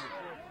boys.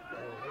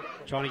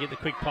 Trying to get the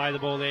quick play of the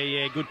ball there.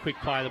 Yeah, good quick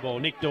play of the ball.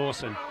 Nick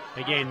Dawson,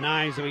 again,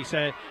 names that we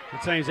say.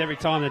 It seems every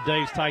time the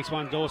Deves takes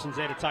one, Dawson's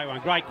there to take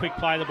one. Great quick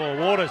play of the ball.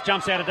 Waters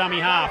jumps out of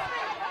dummy half.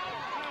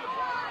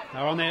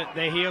 They're on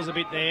their heels a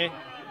bit there.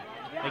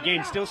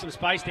 Again, still some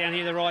space down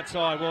here the right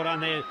side. Well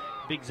done there.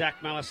 Big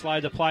Zach Mallis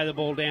slowed to play the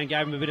ball down,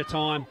 gave him a bit of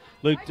time.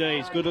 Luke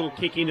Dees, good little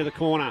kick into the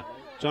corner.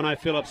 Jono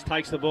Phillips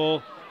takes the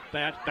ball,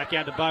 back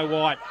out to Bo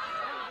White.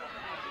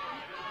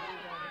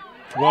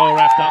 Well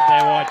wrapped up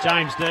there, White.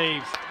 James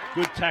Deves,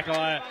 good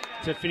tackle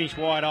to finish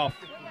White off.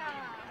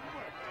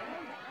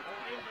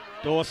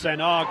 Dawson,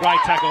 great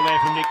tackle there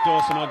from Nick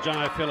Dawson on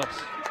Jono Phillips.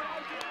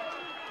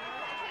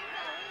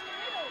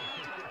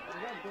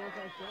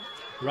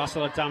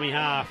 Russell at dummy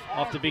half,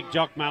 off to big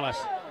Jock Mallis.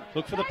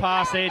 Look for the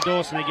pass there,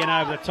 Dawson again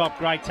over the top.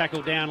 Great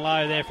tackle down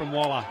low there from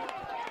Waller.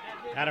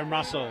 Adam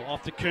Russell,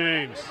 off to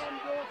Coombs.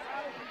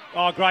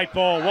 Great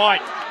ball,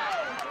 White.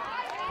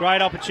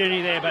 Great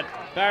opportunity there, but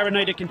Barraba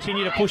need to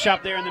continue to push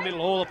up there in the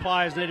middle. All the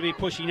players need to be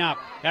pushing up.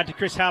 Out to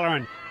Chris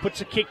Halloran,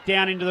 puts a kick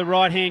down into the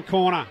right-hand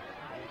corner.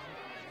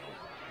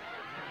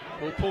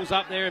 Ball pulls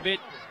up there a bit.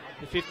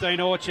 The 15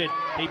 Orchard,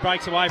 he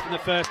breaks away from the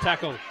first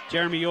tackle.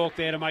 Jeremy York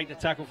there to make the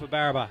tackle for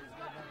Barraba.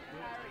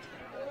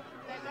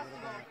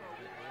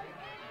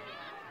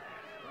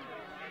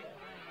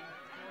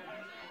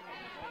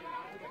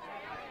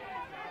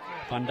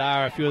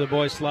 Bundarra, a few of the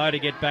boys slow to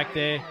get back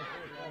there.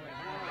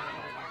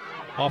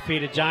 Off here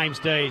to James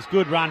Deves.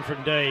 Good run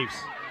from Deves.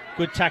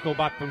 Good tackle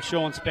back from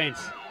Sean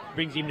Spence.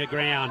 Brings him to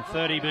ground.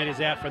 30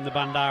 metres out from the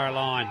Bundarra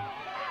line.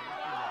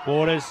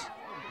 Waters.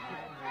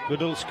 Good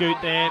little scoot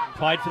there.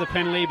 Played for the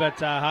penalty, but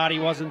Hardy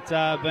wasn't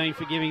being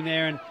forgiving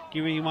there and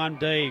giving him one.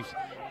 Deves.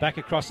 Back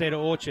across there to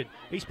Orchard.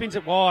 He spins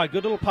it wide.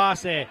 Good little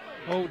pass there.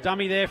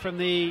 Dummy there from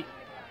the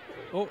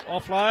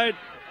offload.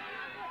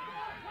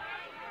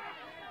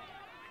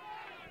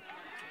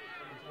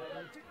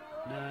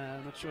 No,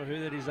 I'm not sure who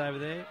that is over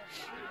there.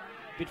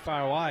 Bit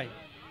far away.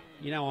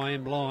 You know I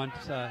am blind,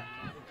 so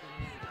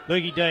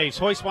Lukey Deves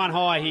hoists one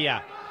high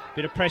here.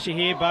 Bit of pressure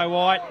here, Bo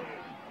White.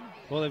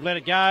 Well, they've let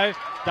it go.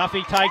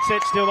 Duffy takes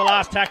it, still the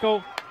last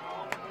tackle.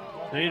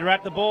 They need to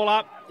wrap the ball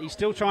up. He's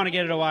still trying to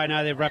get it away.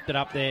 No, they've wrapped it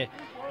up there.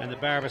 And the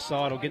Barraba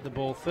side will get the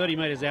ball 30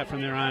 metres out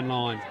from their own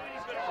line.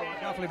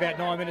 Roughly about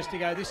 9 minutes to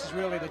go. This is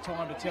really the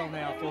time to tell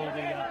now for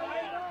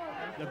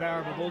the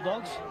Barraba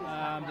Bulldogs.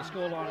 The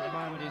scoreline at the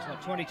moment is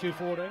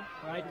 22-14.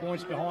 8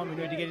 points behind. We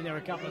need to get in there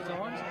a couple of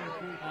times.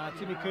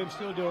 Timmy Coombs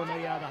still doing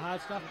the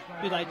hard stuff.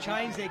 Do they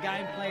change their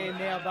game plan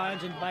now,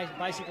 Bones, and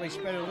basically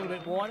spread it a little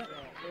bit wider?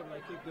 Or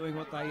they keep doing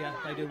what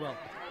they do well?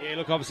 Yeah,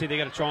 look, obviously they've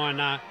got to try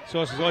and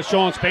source his voice.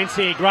 Sean Spence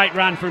here. Great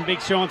run from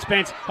big Sean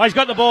Spence. Oh, he's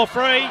got the ball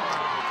free.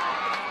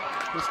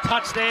 Was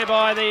touched there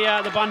by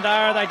the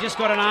Bundarra. They just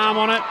got an arm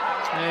on it.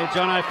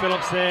 Jono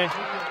Phillips there.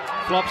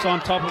 Flops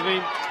on top of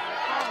him.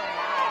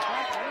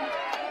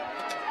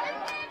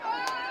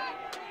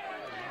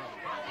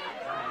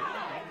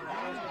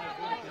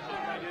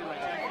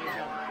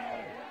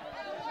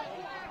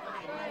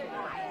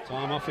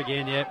 Time off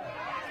again, yep.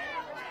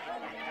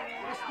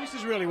 This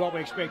is really what we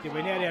expected.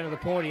 We're now down to the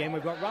pointy end.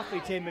 We've got roughly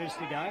 10 minutes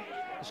to go.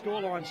 The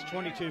scoreline's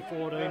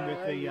 22-14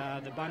 with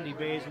the Bundy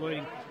Bears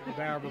leading the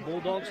Barraba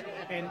Bulldogs.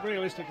 And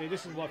realistically,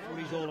 this is what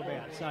footy's all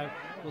about. So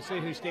we'll see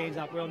who stands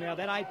up well. Now,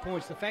 that 8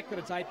 points, the fact that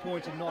it's 8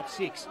 points and not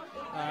 6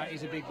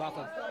 is a big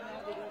buffer.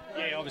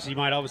 Yeah, obviously,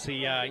 mate.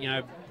 Obviously,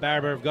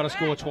 Barraba have got to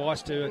score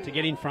twice to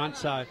get in front.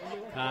 So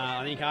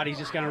I think Hardy's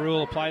just going to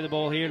rule to play the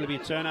ball here. It'll be a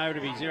turnover.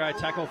 It'll be 0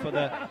 tackle for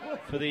the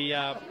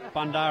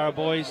Bundarra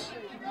boys.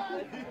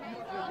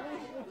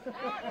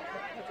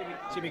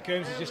 Timmy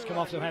Coombs has just come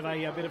off to have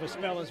a bit of a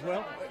spell as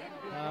well.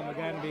 We're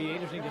going to be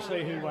interesting to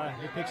see who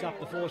picks up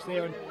the force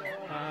there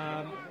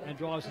and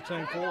drives the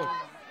team forward.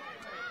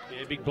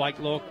 Yeah, big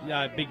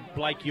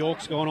Blake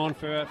York's gone on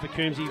for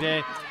Coombsy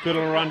there. Good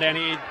little run down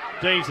here.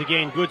 Deves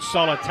again, good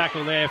solid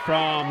tackle there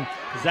from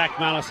Zach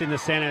Mallis in the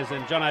centres,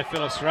 and Jono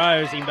Phillips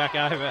throws him back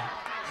over.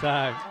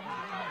 So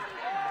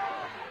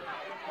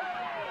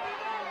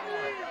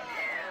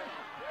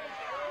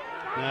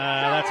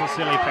that's a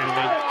silly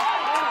penalty.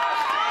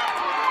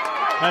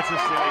 That's a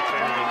silly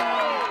penalty.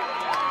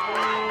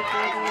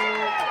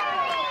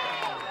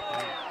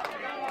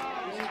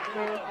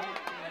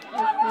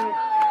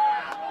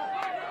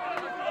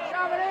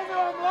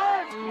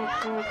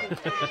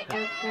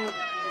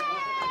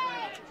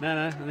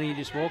 No, I think he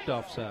just walked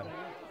off, so.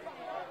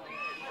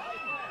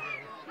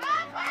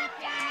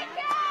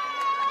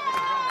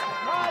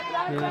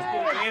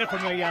 Yeah.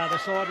 From the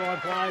sideline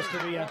players to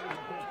the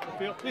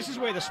field. This is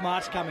where the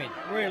smarts come in.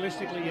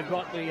 Realistically, you've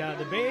got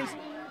the Bears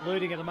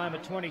leading at the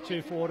moment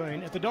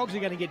 22-14. If the Dogs are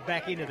going to get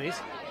back into this,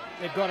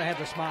 they've got to have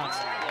the smarts.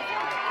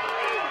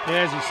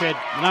 Yeah, as you said,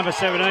 number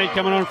 17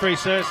 coming on for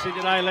his first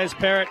today, Les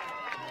Perrott.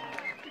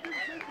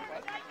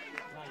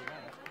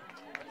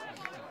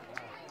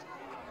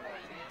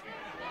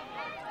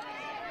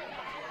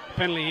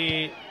 Penalty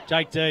here,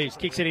 Jake Deves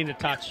kicks it into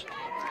touch.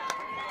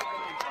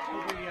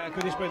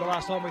 Could this be the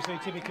last time we see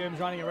Timmy Coombs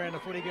running around the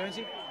footy,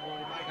 Guernsey? Or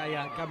will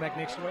he come back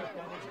next year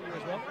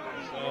as well?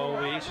 So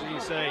it'll be interesting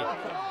to see.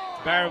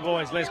 Barraba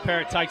boys, Les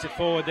Perrott takes it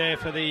forward there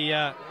for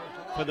the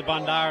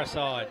Bundarra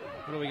side.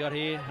 What do we got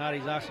here?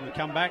 Hardy's asking to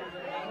come back.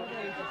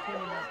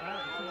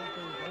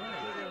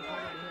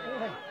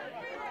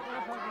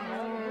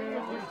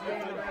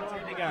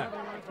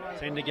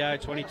 Ten to go,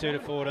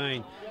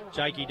 22-14.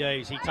 Jakey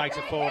Deves, he takes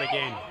it forward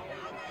again.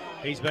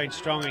 He's been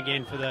strong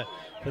again for the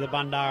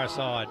Bundarra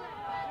side.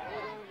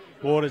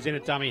 Waters in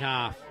at dummy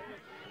half.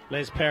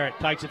 Les Perrott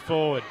takes it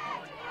forward.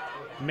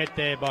 Met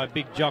there by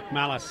big Jock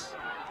Mallis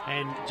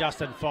and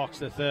Justin Fox,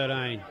 the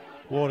 13.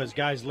 Waters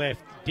goes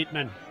left.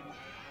 Dittman.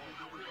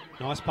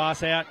 Nice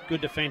pass out. Good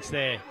defence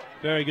there.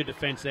 Very good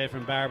defence there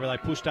from Barraba. They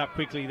pushed up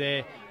quickly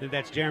there.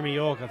 That's Jeremy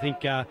York. I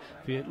think if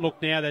you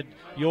look now that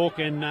York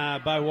and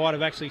Bo White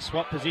have actually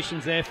swapped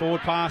positions there.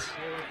 Forward pass.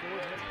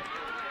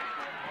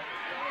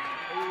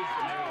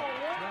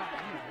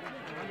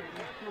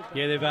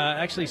 Yeah, they've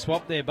actually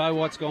swapped there. Bo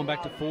White's gone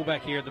back to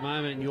fullback here at the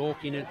moment, and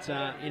York in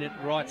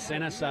at right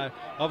centre. So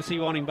obviously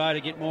wanting Bo to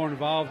get more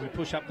involved and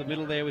push up the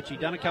middle there, which he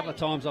done a couple of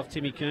times off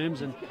Timmy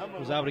Coombs and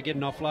was able to get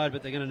an offload.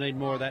 But they're going to need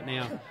more of that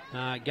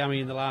now, going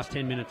in the last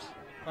 10 minutes.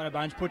 Right,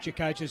 Bones, put your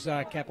coach's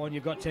cap on.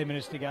 You've got 10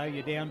 minutes to go.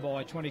 You're down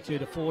by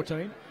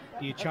 22-14.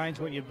 Do you change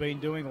what you've been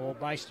doing or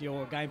base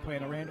your game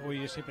plan around, or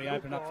you simply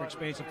open up for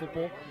expansive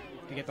football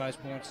to get those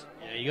points?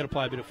 Yeah, you've got to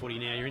play a bit of footy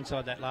now. You're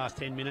inside that last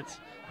 10 minutes.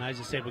 As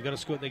I said, they've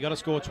got to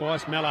score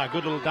twice. Mellor,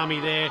 good little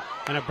dummy there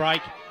and a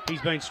break.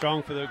 He's been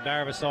strong for the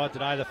Barraba side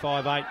today, the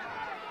 5'8".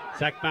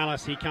 Zach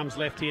Mallis, he comes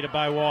left here to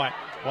Bo White.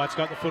 White's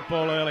got the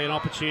football early, an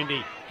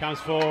opportunity. Comes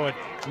forward.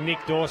 Nick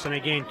Dawson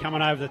again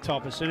coming over the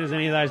top. As soon as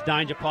any of those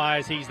danger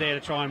players, he's there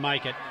to try and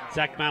make it.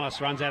 Zach Mallis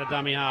runs out of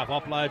dummy half.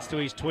 Offloads to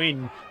his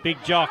twin, Big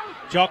Jock.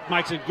 Jock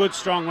makes a good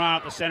strong run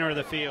up the centre of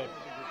the field.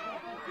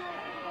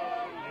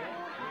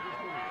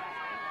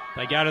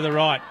 They go to the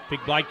right. Big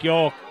Blake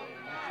York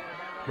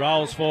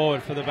rolls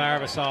forward for the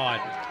Barraba side.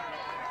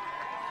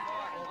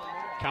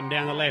 Come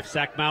down the left,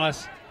 Zach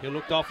Mallis. He'll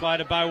look to offload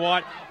to Bo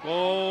White.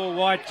 Oh,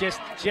 White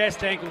just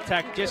ankle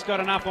tack. Just got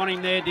enough on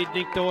him there, did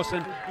Nick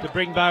Dawson, to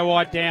bring Bo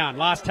White down.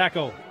 Last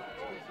tackle.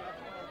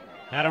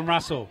 Adam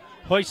Russell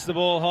hoists the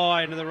ball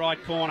high into the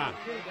right corner.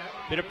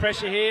 Bit of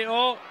pressure here.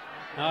 Oh,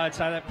 no, I'd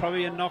say that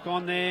probably a knock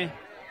on there.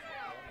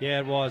 Yeah,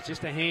 it was.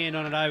 Just a hand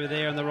on it over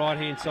there on the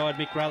right-hand side.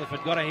 Mick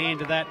Rutherford got a hand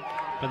to that.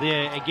 But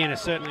there, again,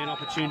 certainly an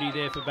opportunity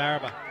there for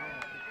Barraba.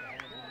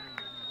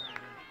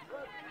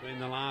 In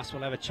the last,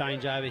 we'll have a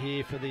change over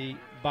here for the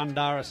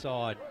Bundarra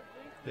side.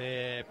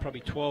 They're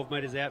probably 12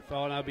 metres out.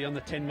 Oh, no, they'll be on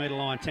the 10-metre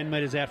line. 10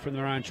 metres out from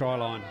their own try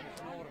line.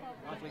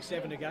 Roughly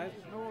 7 to go,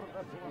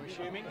 I'm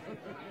assuming.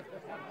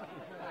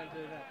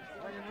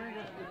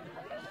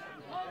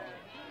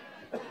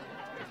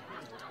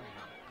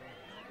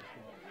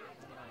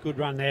 Good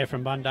run there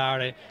from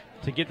Bundarra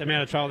to get them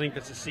out of trouble. I think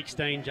that's a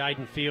 16,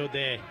 Jaden Field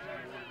there.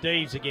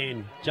 Deves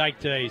again, Jake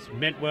Deves.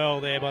 Met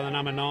well there by the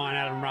number 9,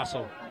 Adam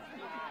Russell.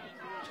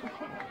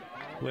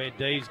 Where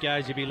Deves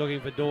goes, you'll be looking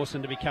for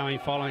Dawson to be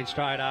following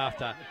straight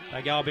after.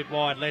 They go a bit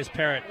wide. Les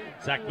Perrott.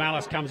 Zach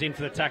Mallis comes in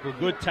for the tackle.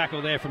 Good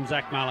tackle there from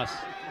Zach Mallis.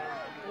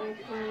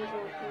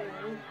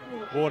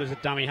 Waters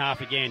at dummy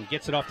half again.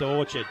 Gets it off to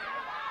Orchard.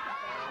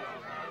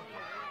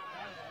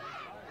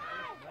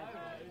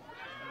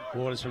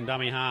 Waters from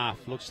dummy half.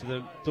 Looks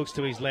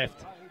to his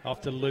left.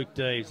 Off to Luke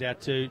Deves. Out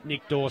to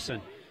Nick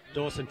Dawson.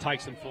 Dawson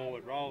takes them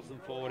forward. Rolls them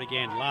forward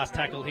again. Last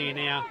tackle here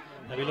now.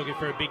 They'll be looking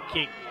for a big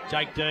kick.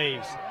 Jake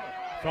Deves.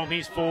 From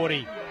his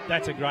 40,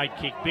 that's a great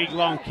kick. Big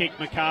long kick,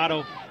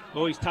 McArdle.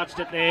 Oh, he's touched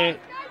it there.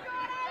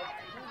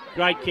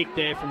 Great kick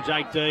there from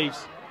Jake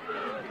Deves.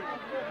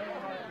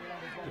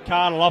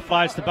 McArdle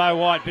offloads to Bo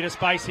White. Bit of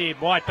space here.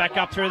 White back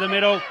up through the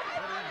middle.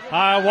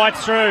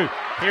 White's through.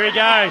 Here he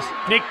goes.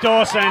 Nick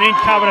Dawson in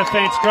cover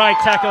defence. Great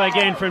tackle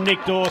again from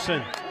Nick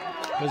Dawson.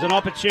 There's an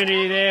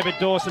opportunity there, but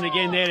Dawson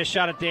again there to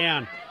shut it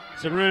down.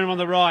 Some room on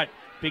the right.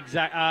 Big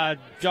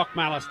Jock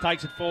Mallis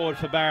takes it forward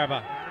for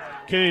Barraba.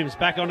 Coombs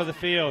back onto the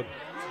field.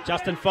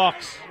 Justin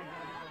Fox.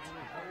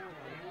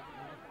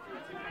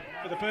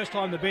 For the first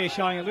time, the Bears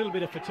showing a little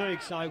bit of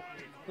fatigue, so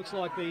looks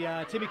like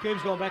the Timmy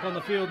Coombs gone back on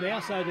the field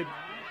now, so the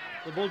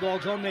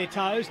Bulldogs on their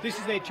toes. This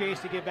is their chance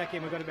to get back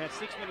in. We've got about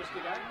 6 minutes to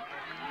go.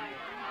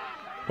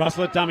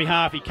 Russell at dummy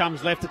half. He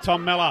comes left to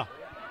Tom Miller.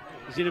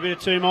 He's in a bit of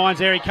two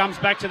minds there. He comes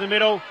back to the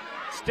middle.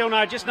 Still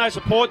no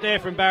support there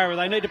from Barraba.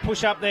 They need to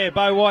push up there.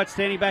 Bo White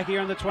standing back here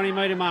on the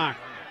 20-metre mark.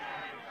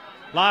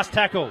 Last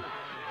tackle.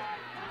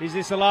 Is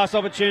this the last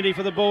opportunity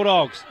for the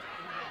Bulldogs?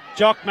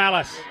 Jock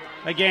Mallis.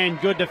 Again,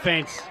 good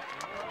defence.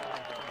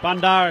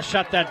 Bundarra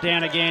shut that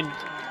down again.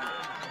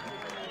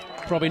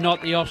 Probably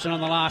not the option on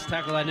the last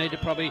tackle. They need to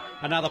probably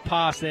another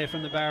pass there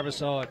from the Barraba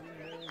side.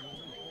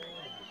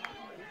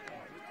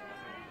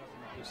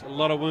 There's a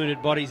lot of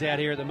wounded bodies out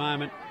here at the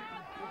moment.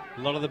 A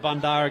lot of the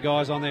Bundarra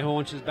guys on their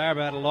haunches.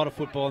 Barraba had a lot of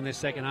football in their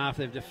second half.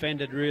 They've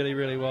defended really,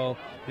 really well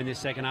in this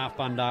second half,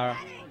 Bundarra.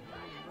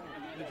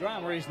 The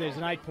drama is there's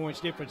an 8 points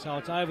difference, so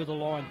it's over the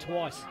line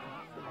twice,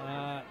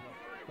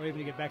 or even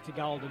to get back to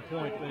Golden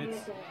Point.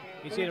 But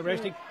it's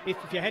interesting. If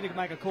you had to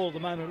make a call at the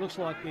moment, it looks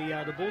like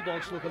the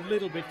Bulldogs look a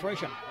little bit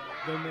fresher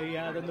than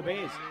the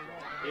Bears.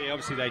 Yeah,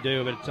 obviously they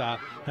do, but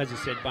as I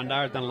said,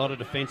 Bundarra have done a lot of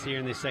defence here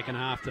in this second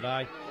half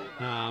today,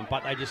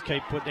 but they just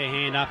keep putting their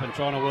hand up and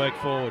trying to work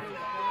forward.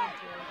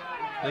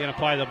 They're going to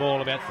play the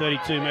ball about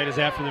 32 metres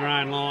out from their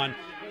own line.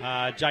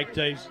 Jake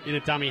Deves in a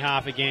dummy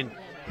half again.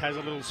 Has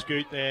a little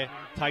scoot there,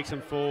 takes them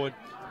forward.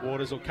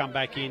 Waters will come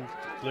back in.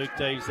 Luke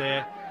Deves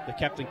there. The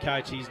captain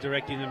coach, he's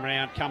directing them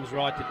round. Comes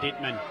right to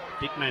Dittman.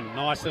 Dittman,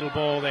 nice little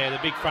ball there. The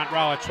big front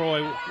rower,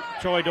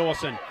 Troy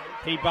Dawson.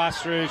 He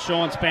busts through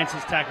Sean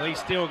Spencer's tackle. He's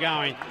still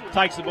going.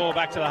 Takes the ball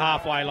back to the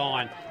halfway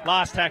line.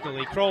 Last tackle.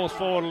 He crawls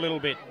forward a little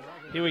bit.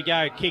 Here we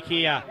go. Kick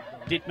here.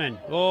 Dittman.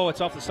 Oh, it's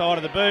off the side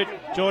of the boot.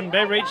 Jordan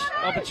Beveridge.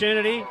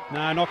 Opportunity.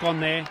 No, knock on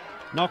there.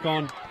 Knock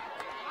on.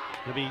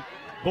 It'll be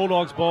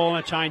Bulldogs ball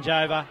and a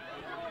changeover.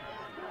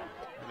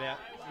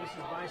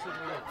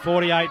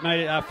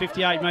 About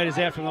 58 metres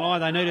out from the line.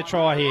 They need a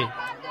try here.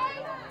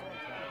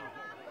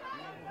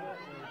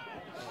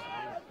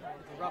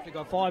 We've roughly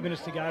got 5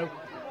 minutes to go.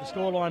 The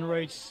scoreline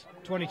reads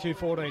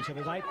 22-14, so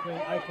there's 8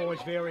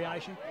 points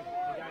variation.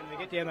 Again, they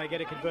get down, they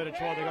get a converted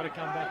try. They've got to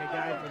come back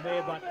again from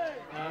there,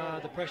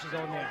 but the pressure's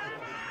on now.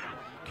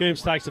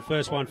 Coombs takes the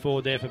first one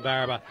forward there for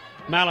Barraba.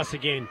 Mallis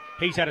again.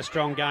 He's had a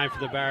strong game for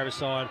the Barraba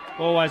side.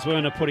 Always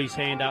willing to put his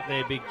hand up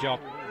there, big Jock.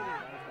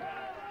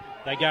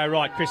 They go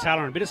right. Chris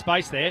Halloran, bit of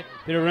space there,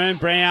 bit of room.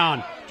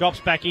 Brown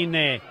drops back in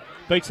there,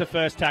 beats the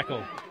first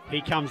tackle.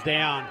 He comes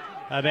down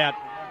about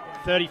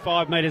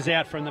 35 metres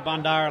out from the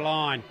Bundarra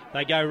line.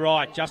 They go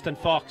right. Justin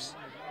Fox.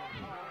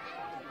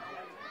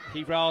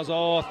 He rolls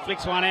off,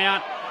 flicks one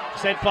out.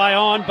 Set play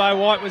on. Bo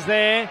White was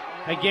there.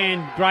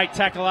 Again, great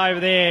tackle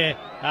over there.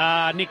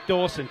 Nick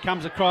Dawson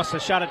comes across to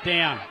shut it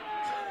down.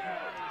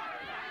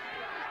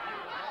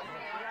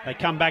 They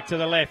come back to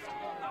the left.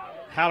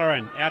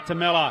 Halloran out to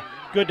Miller.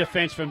 Good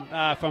defence from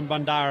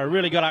Bundarra.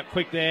 Really got up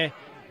quick there.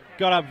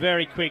 Got up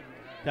very quick.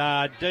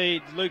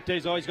 Luke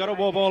Dees, he's got a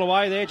war ball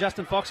away there.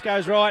 Justin Fox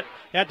goes right.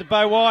 Out to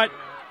Bo White.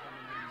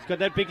 He's got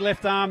that big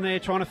left arm there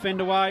trying to fend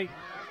away.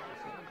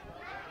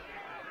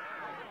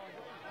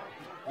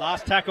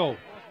 Last tackle.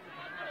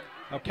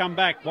 They'll come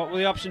back. What will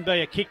the option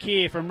be? A kick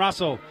here from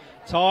Russell.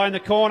 It's high in the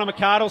corner.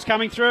 McArdle's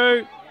coming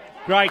through.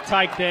 Great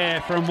take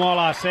there from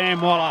Waller.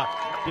 Sam Waller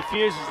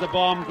diffuses the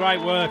bomb.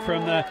 Great work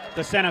from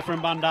the centre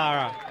from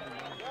Bundarra.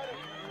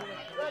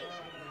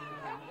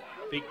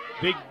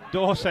 Big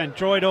Dawson,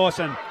 Troy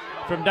Dawson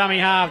from dummy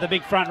half. The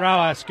big front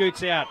rower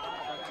scoots out.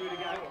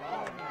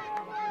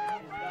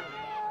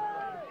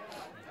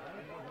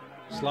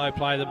 Slow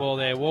play the ball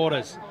there.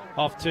 Waters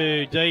off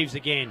to Deeves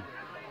again.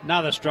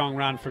 Another strong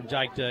run from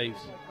Jake Deeves.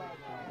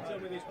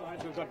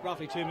 We've got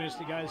roughly 2 minutes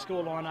to go.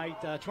 Scoreline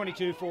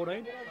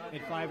 22-14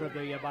 in favour of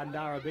the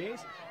Bundarra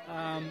Bears.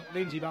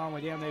 Lindsay Bowen, we're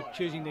down there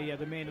choosing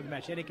the man of the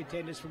match. Any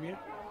contenders from you?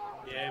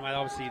 Yeah, mate,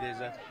 obviously there's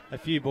a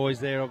few boys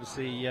there.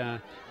 Obviously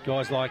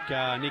guys like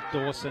Nick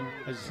Dawson,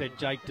 as I said,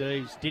 Jake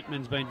Deeves.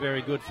 Dittman's been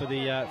very good for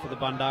the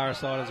Bundarra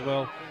side as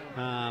well.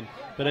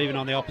 But even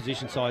on the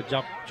opposition side,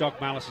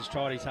 Jock Mallis has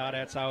tried his heart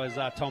out, so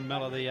has Tom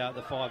Mellor,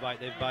 the 5'8".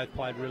 They've both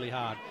played really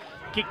hard.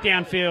 Kick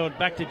downfield,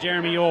 back to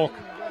Jeremy York.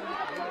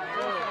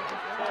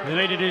 They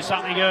need to do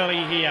something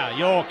early here.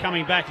 York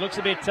coming back, looks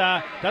a bit,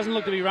 doesn't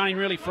look to be running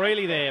really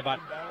freely there, but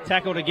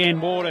tackled again.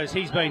 Waters,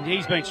 he's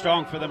been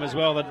strong for them as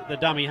well. The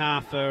dummy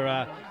half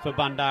for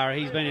Bundarra,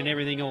 he's been in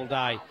everything all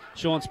day.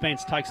 Sean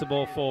Spence takes the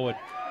ball forward.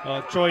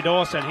 Troy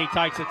Dawson, he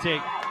takes a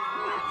tick.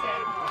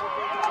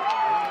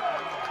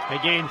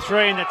 Again,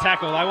 3 in the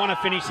tackle. They want to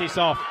finish this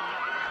off.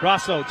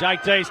 Russell,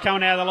 Jake Dees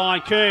coming out of the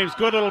line. Coombs,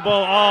 good little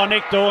ball. Oh,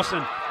 Nick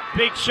Dawson,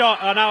 big shot.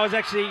 Oh no, it was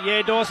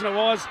actually Dawson. It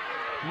was.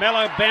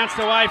 Mello bounced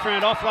away from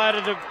it,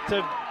 offloaded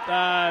to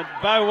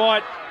Bo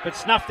White, but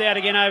snuffed out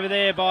again over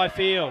there by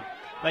Field.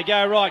 They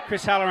go right,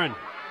 Chris Halloran.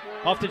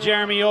 Off to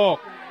Jeremy York.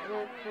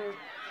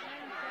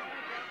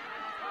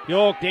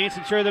 York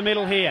dancing through the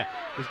middle here.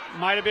 He's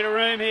made a bit of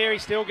room here,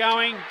 he's still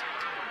going.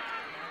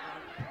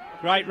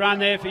 Great run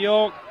there for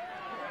York.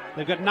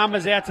 They've got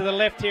numbers out to the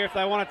left here if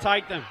they want to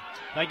take them.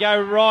 They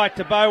go right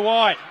to Bo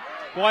White.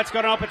 White's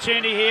got an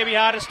opportunity here, be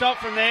hard to stop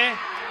from there.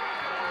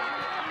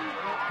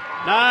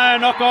 No,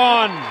 knock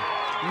on.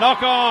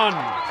 Knock on.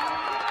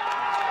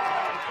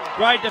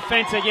 Great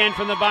defence again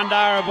from the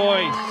Bundarra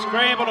boys.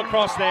 Scrambled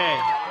across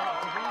there.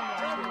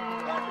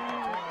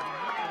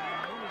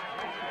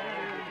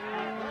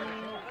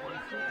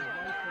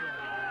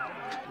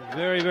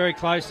 Very, very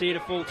close here to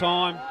full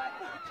time.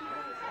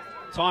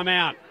 Time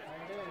out.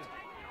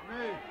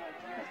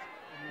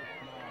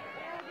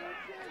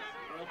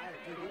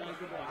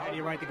 How do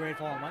you rate the grand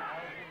final, mate?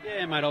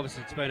 Yeah, mate.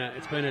 Obviously, it's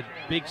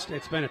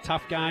been a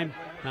tough game.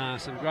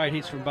 Some great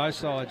hits from both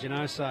sides, you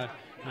know. So,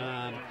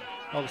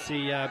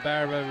 obviously,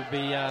 Barraba would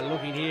be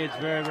looking here. It's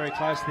very, very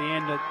close to the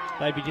end.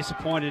 They'd be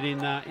disappointed in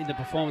the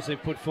performance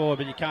they've put forward,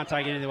 but you can't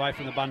take anything away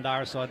from the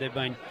Bundarra side. They've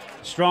been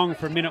strong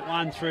from minute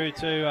 1 through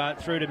to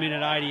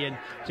minute 80, and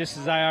just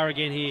as they are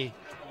again here.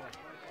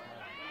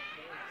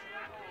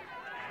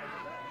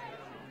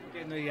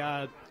 Getting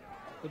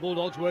the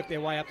Bulldogs worked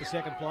their way up to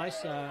second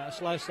place. A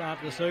slow start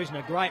to the season,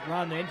 a great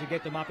run then to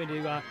get them up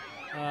into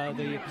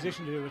the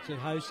position to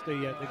host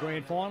the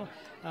grand final.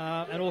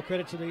 And all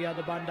credit to the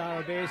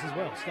Bundarra Bears as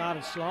well.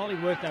 Started slowly,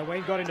 worked their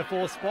way, got into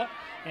 4th spot,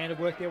 and have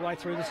worked their way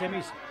through the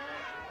semis.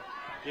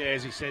 Yeah,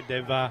 as you said,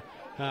 they've had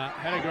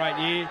a great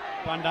year.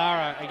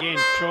 Bundarra, again,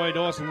 Troy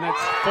Dawson,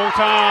 that's full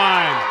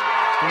time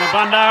from the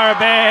Bundarra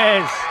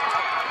Bears.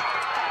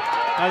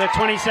 The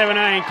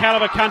 2017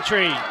 Calibre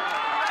Country.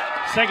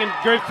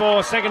 Group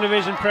 4, second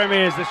division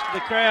premiers. The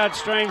crowd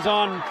streams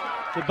on.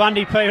 The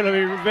Bundy people will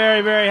be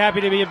very, very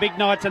happy to be a big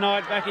night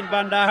tonight back in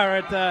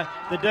Bundarra at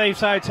the Deeves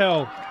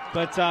Hotel.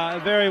 But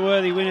very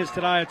worthy winners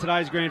today of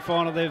today's grand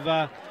final. They've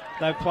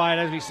played,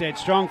 as we said,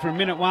 strong from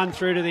minute 1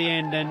 through to the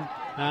end, and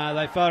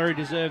they thoroughly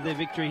deserve their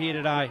victory here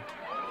today.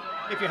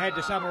 If you had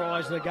to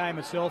summarise the game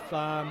itself,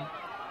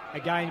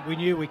 again, we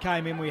knew we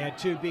came in, we had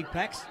 2 big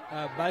packs.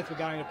 Both were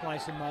going to play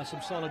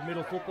some solid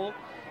middle football.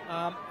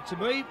 To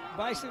me,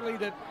 basically,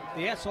 the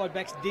outside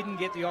backs didn't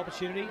get the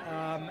opportunity,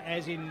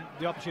 as in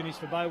the opportunities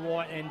for Bo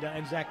White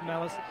and Zach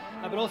Mallis,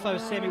 but also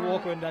Sammy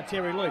Walker and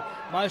Terry Luke.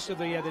 Most of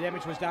the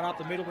damage was done up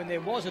the middle. When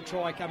there was a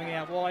try coming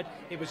out wide,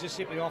 it was just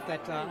simply off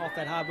that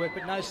hard work,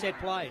 but no set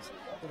plays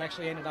that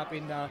actually ended up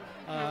in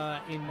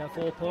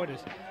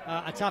 4-pointers.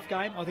 A tough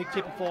game, I think,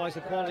 typifies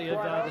the quality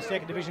of the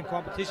second division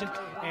competition,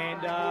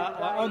 and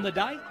on the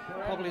day,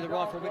 probably the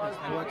rightful winners.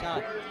 They worked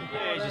hard.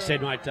 Yeah, as you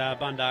said, mate,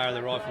 Bundarra,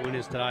 the rightful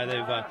winners today. They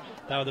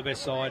were the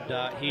best side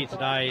here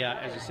today,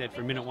 as you said,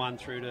 from minute 1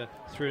 through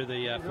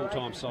the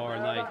full-time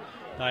siren.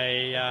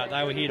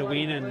 They were here to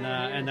win,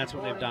 and that's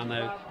what they've done.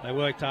 They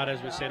worked hard,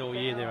 as we said, all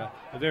year. They're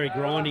a very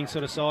grinding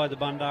sort of side, the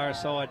Bundarra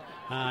side.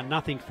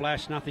 Nothing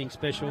flash, nothing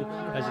special.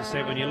 As I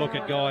said, when you look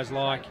at guys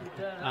like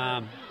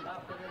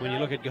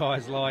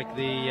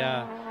the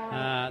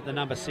the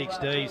number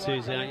 6Ds,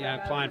 who's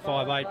playing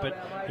 5'8", but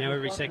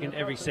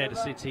every set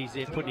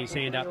he's putting his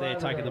hand up there,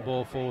 taking the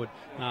ball forward.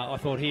 I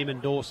thought him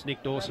and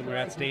Nick Dawson were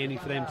outstanding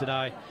for them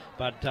today.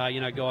 But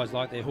guys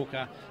like their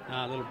hooker,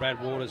 little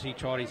Brad Waters, he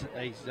tried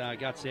his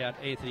guts out.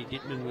 Anthony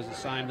Dittman was the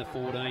same, the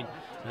 14.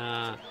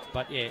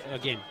 But yeah,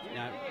 again,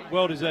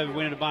 well-deserved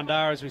win at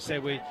Bundarra. As we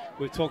said,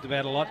 we've talked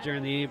about a lot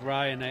during the year,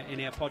 Bray, in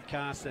our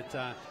podcast,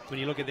 that when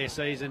you look at their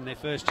season, their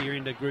first year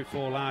into Group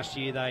 4 last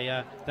year,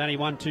 they only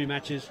won 2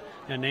 matches,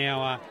 and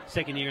now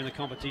second year in the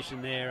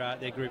competition,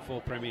 they're Group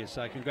 4 premiers.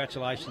 So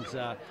congratulations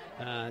to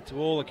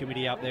all the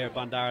committee up there at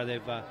Bundarra.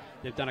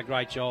 They've done a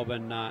great job,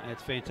 and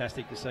it's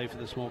fantastic to see for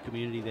the small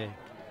community there.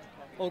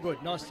 All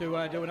good. Nice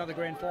to do another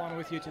grand final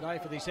with you today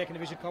for the second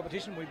division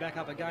competition. We'll be back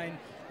up again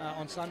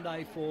on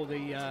Sunday for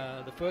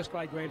the first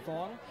grade grand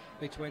final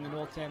between the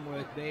North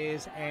Tamworth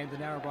Bears and the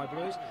Narrabri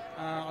Blues.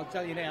 I'll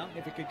tell you now,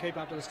 if it can keep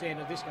up to the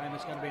standard of this game,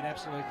 it's going to be an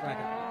absolute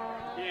cracker.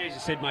 Yeah, as you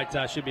said, mate,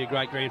 should be a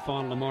great grand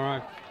final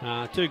tomorrow.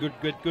 2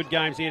 good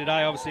games here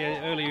today. Obviously,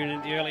 earlier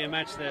in the earlier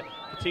match, the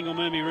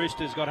Tinglemoomy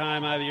Roosters got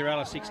home over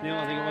Uralla 6-0.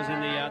 I think it was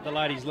in the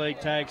Ladies League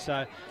tag.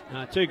 So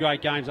 2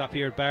 great games up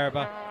here at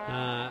Barraba.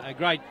 A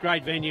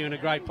great venue and a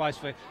great place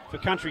for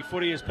country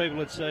footy, as people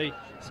would see.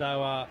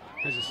 So,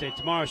 as I said,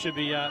 tomorrow should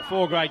be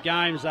 4 great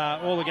games.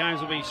 All the games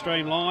will be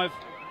streamed live,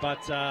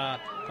 but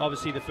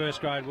obviously the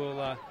first grade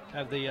will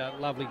have the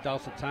lovely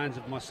dulcet tones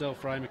of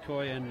myself, Ray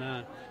McCoy,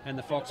 and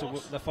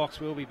the Fox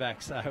will be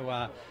back. So,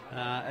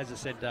 as I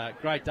said,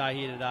 great day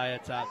here today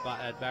at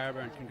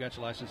Barraba, and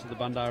congratulations to the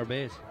Bundarra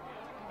Bears.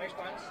 Thanks,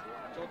 Buns.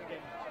 Talk again.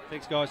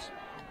 Thanks, guys.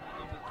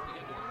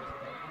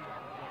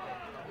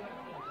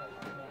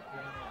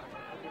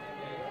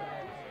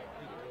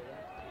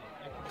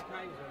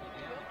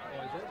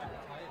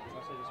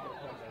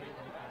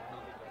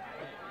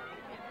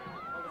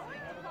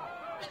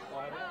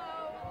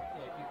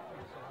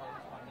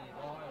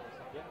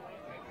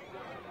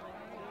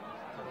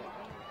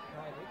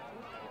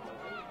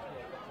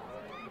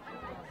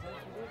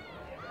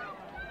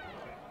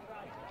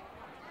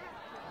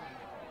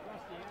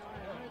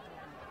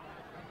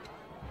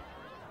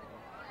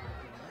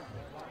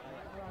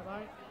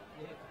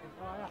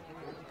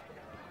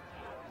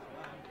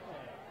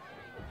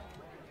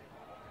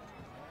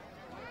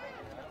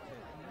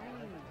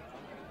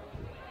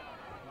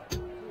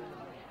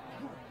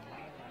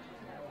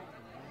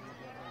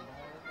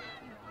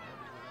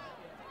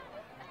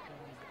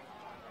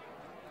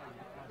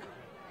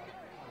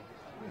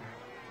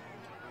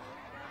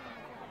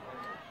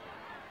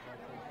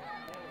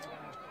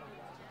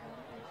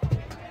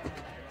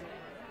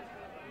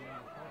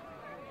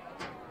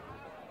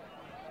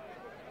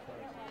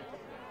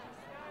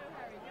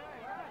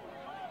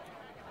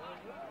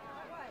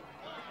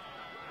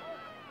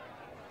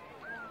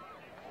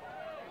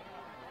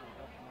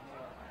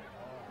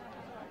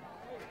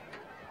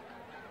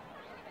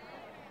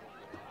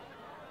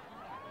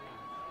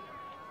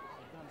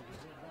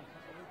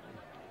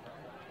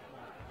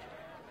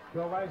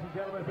 Well, ladies and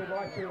gentlemen, if we'd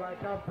like to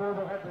come forward,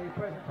 we'll have the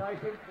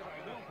presentation.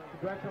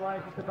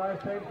 Congratulations to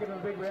both teams. Give them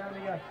a big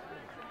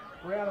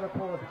round of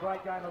applause. A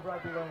great game of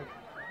rugby league.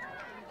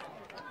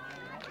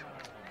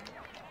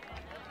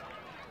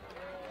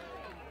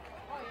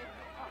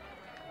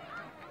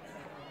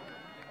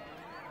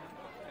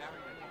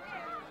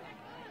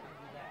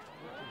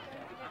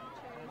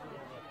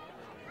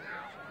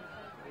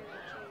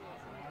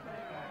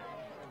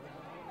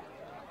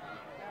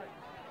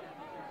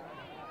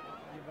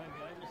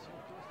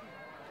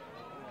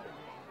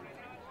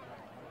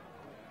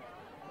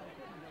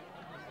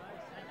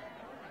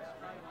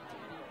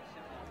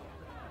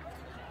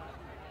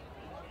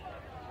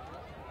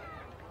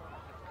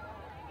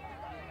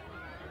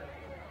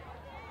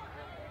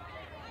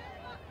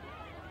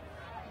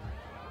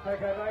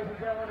 Okay, ladies and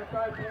gentlemen, the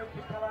both teams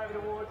can come over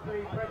towards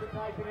the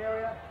presentation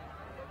area.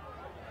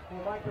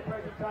 We'll make the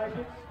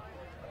presentations.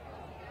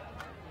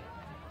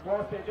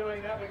 Whilst they're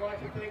doing that, we'd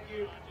like to thank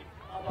you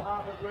on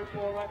behalf of Group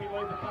 4 Rugby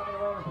League for coming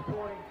along and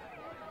supporting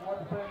what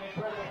has been an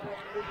incredible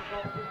second division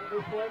competition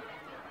this week,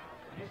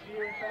 this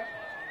year in fact.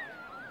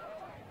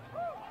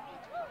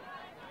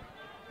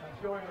 I'm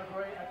sure you'll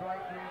agree, a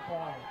great grand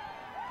final.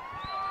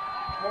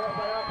 Whilst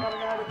they are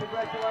coming over,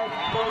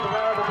 congratulations to the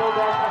Barraba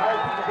Bulldogs for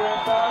hosting the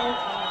grand final.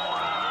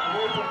 The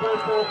recent Group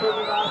 4 could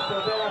have asked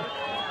for a better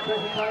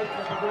presentation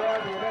of the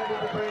ground. The amenities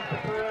have been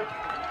superb.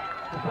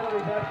 The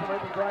facilities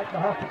absolutely great. The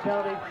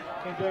hospitality,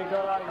 indeed,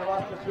 not only the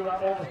luster to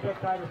all the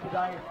spectators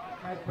today,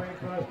 has been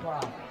first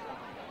class.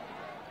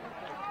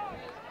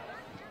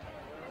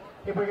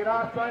 If we could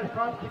ask those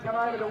clubs to come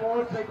over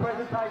towards the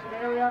presentation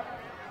area,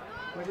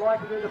 we'd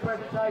like to do the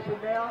presentation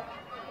now.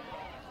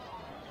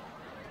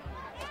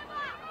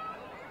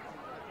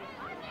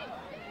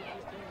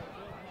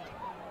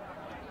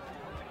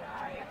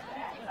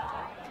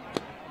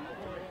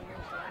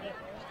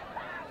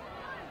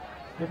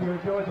 If you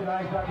enjoyed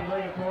today's rugby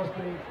league, of course,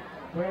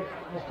 the red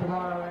was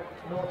tomorrow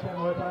at North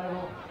Tamworth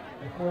Oval.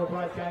 There's 4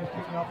 great games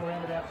kicking off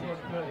around about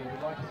 10:30.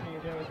 We'd like to see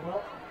you there as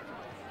well.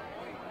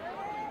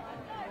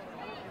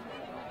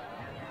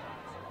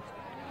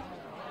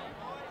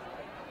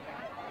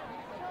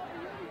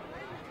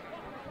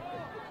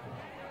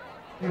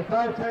 If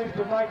both teams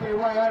could make their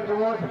way over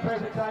towards the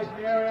presentation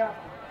area,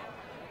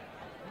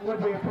 it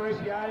would be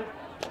appreciated.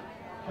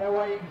 That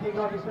way you can kick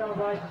off your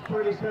celebrations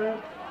pretty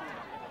soon.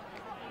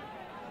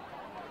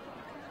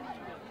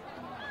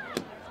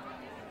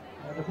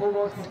 And the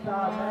Bulldogs can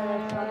start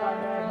man, Sunday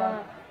man,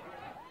 but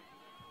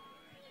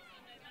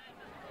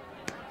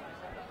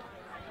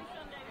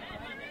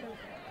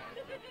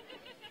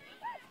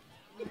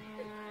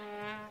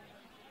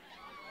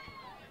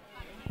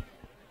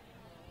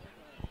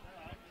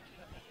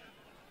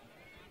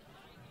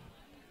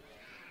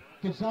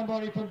could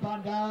somebody from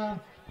Bundarra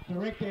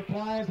direct their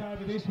players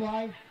over this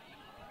way?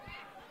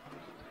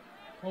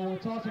 Or we'll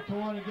toss a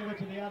coin and give it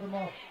to the other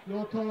mob.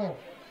 Your call.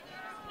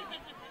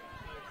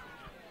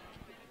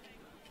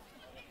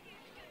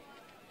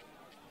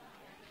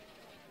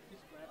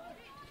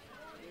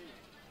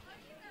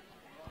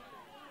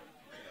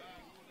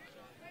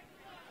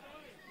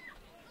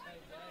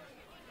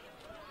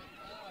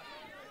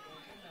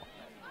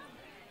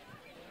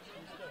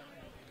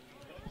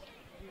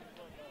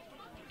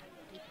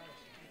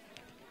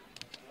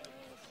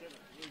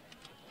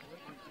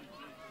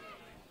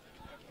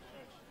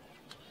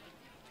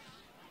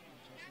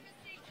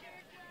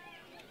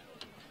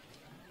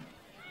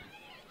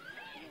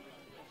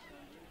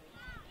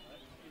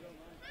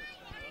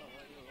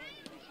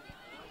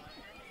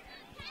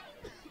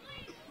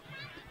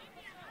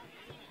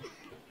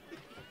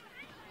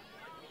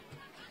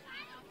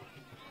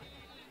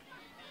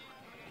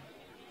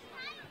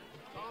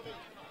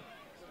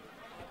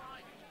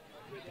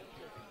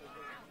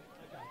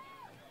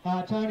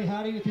 Tony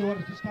Hardy, if you want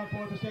to just come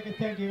forward for a second,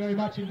 thank you very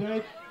much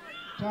indeed.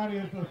 Tony,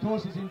 of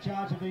course, is in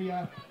charge of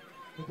the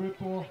Group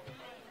 4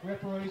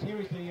 referees. Here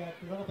is the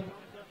developer.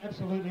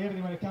 Absolutely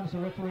everything when it comes to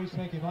referees.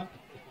 Thank you, mate.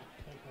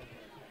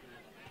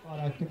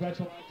 Righto,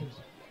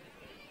 congratulations.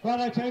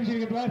 Righto, teams, if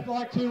you'd both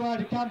like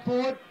to come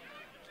forward.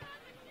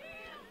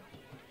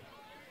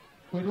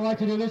 We'd like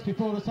to do this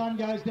before the sun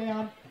goes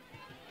down.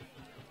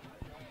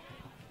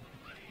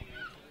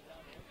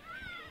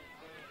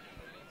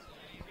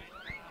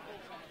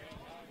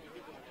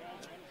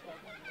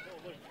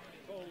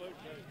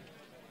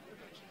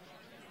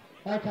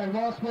 Okay,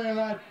 whilst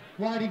we're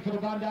waiting for the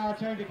Bundarra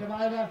team to come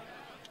over,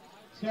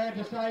 sad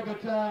to say, but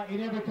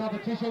in every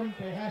competition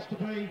there has to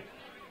be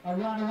a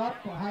runner-up.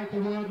 I hate the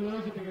word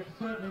loser because it's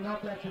certainly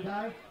not that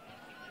today.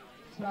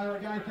 So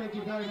again, thank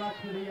you very much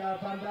for the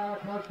Bundarra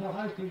club for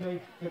hosting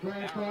the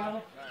grand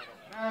final.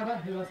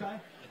 Barraba, who did I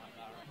say?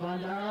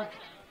 Bundarra.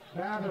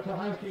 Barraba for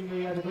hosting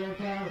the grand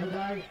final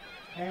today.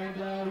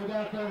 And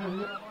without further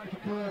ado, I'd like to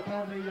call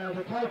upon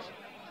the coach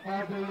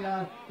of the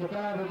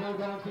Barraba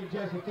Bulldogs, in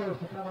Jesse Phillips,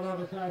 to come along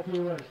and say a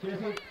few words.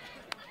 Jesse?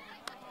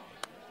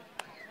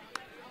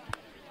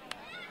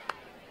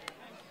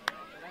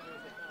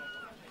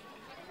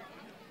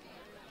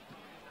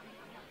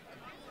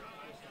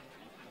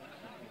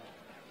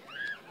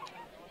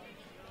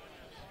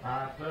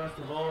 First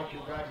of all,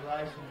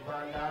 congratulations,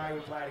 Bundarra.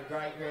 You played a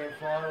great grand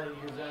final. You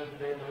deserve to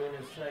be in the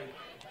winner's seat.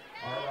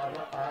 I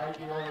hope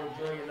you all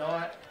enjoy your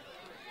night.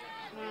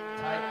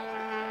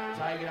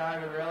 Take it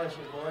home and relish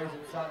it, boys.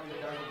 It's something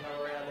that doesn't come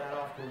around that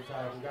often, so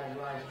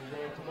congratulations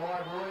there.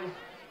 Tomorrow, boys,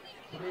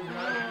 the big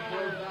nation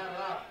boys that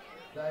up.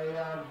 They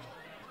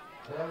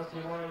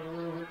obviously wanted a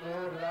little bit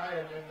more today,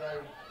 and then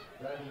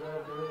they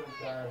deserve to win.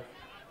 So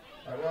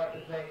I'd like to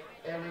thank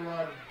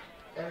everyone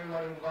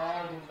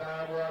involved in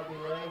Barraba Rugby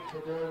League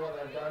for doing what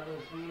they've done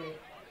this year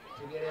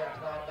to get our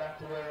club back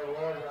to where it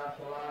was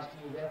after last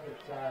year's effort.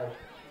 So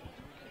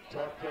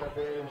top job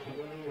there for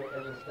me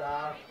and the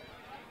staff.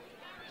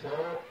 To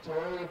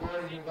all the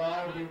boys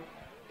involved in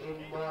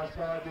my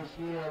side this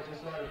year, I'd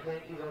just like to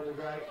thank you for the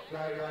great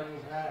run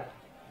you've had.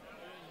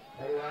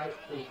 Anyway,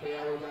 we'll see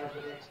how we go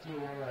for next year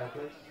anyway,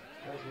 please.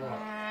 Thanks a lot.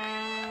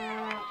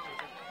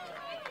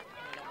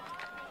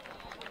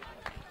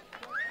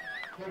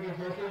 Thank you,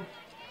 Jesse.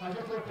 I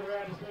just looked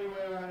around to see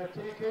where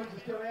Timmy Coombs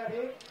is still out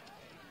here.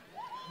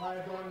 May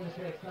have gone in the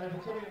set. So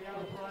for Timmy and the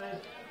other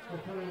players, we'll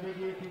put in a big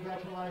year.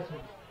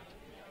 Congratulations.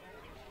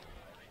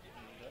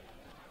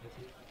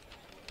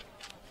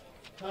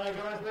 Alright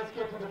guys, let's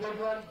get to the big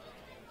one.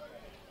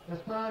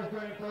 As far as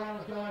grand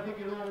finals go, I think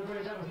you'll all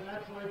agree that was an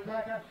absolute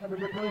cracker. And we'll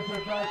be pleased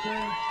with both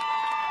teams.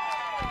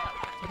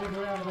 A big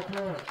round of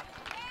applause.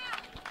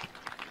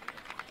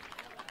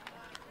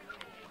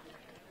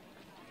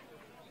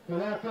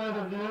 Without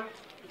further ado,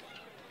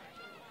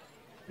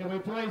 can we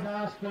please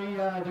ask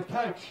the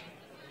coach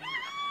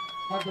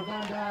of the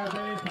Bundarra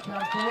Bears to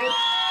come forward?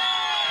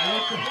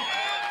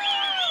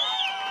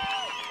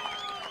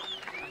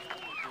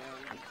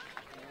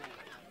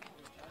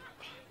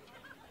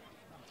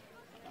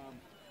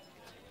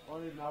 I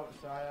didn't know what to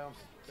say. I'm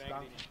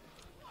stunned.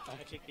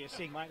 Actually, yeah,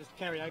 sing, mate. It's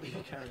karaoke.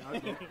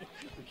 Karaoke. The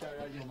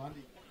karaoke on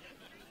Monday.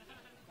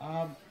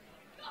 Righto,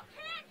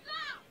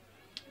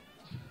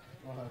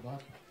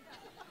 bud.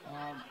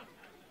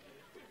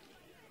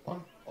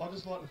 I'd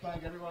just like to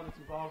thank everyone that's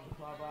involved with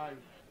Club A.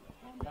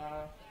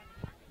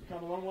 We've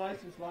come a long way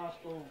since last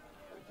fall,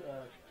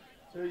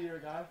 2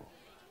 years ago,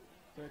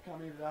 to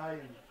come here today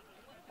and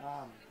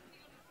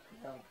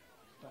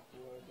That's the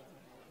word, don't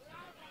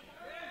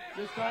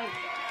I? Just thanks.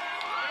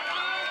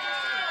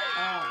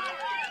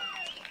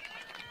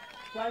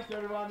 Thanks to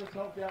everyone that's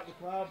helped out the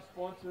club,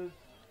 sponsors,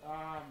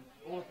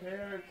 all the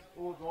parents,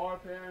 all the Guy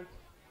parents,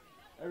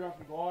 everyone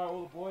from Guy,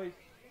 all the boys.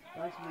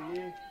 Thanks for the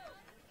year.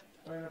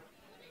 I mean,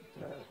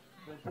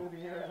 been pulling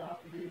me hair out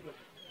after you, but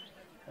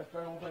it's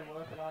all been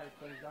worth it, eh? It's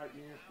been a great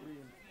year for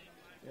you.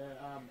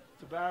 Yeah,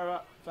 to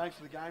Barraba, thanks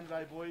for the game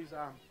today, boys.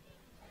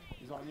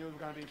 He's like, I knew we were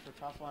going to be for a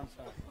tough one,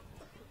 so.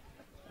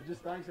 And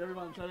just thanks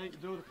everyone that's had anything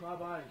to do with the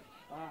club, eh?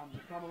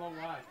 We've come a long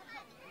way.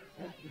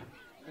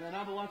 And our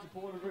number one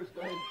supporter, Bruce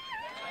Green.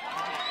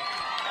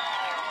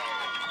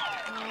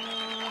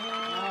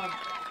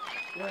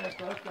 Yeah,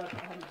 so let's go.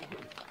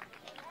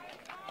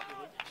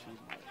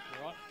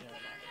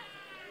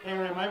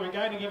 Anyway, mate, we're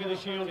going to give you the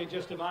shield in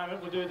just a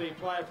moment. We'll do the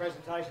player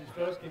presentations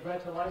first.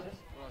 Congratulations.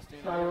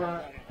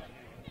 So,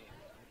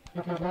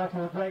 if you'd like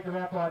to break them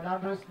out by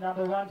numbers,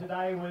 number 1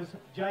 today was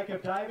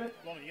Jacob David.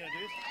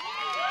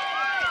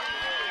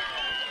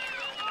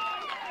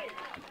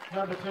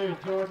 Number 2,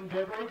 Jordan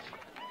Beveridge,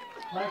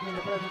 making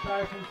the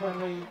presentation from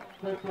the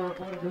Group 4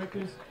 Board of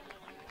Directors.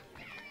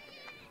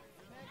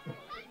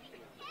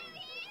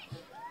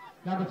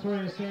 Number 3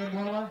 is Sam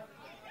Waller.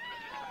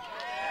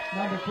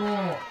 Number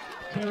 4,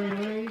 Terry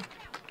Lee.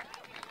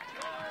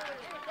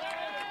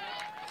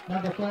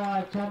 Number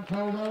 5, Tom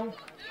Colwell.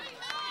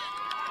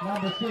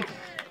 Number 6,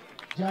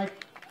 Jake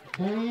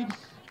Deeves.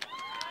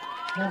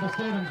 Number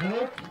 7,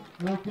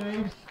 Luke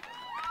Deeves.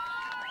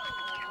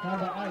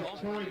 Number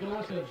 8, Troy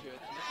Dawson.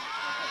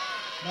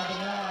 Number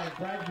 9,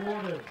 Brad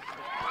Waters.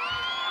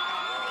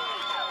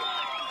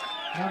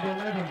 Number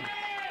 11,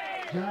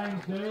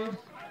 James Deeves.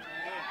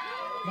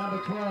 Number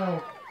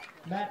 12,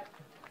 Matt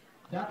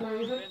Ducker,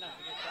 is it?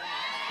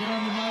 Get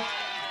on your mate.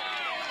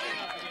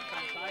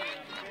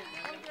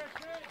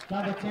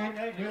 Number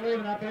 10, you're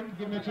leaving up him,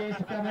 give him a chance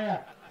to come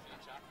out.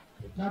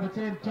 Number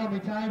 10, Tommy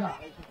Taylor.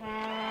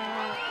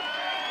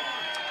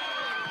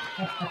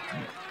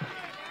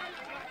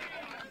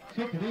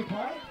 Shit, did he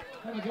play?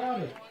 Have a go at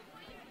it.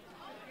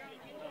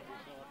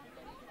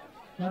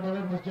 Number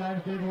 11 was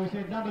James Deeble, we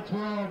said. Number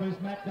 12 is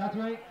Matt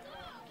Guthrie.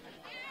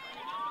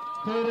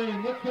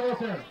 13, Nick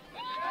Dawson.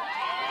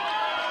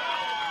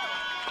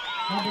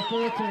 Number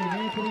 14,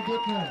 Anthony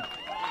Dickman.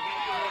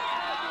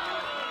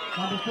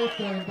 Number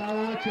 15, Bo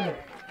Orchard.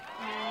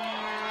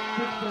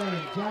 16,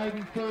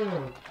 Jaden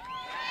Field.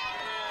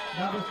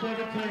 Number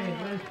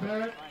 17, Les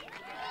Barrett.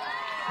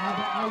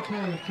 Number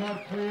 18, Todd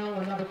Creel.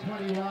 And number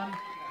 21,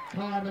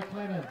 Ty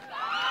McLennan.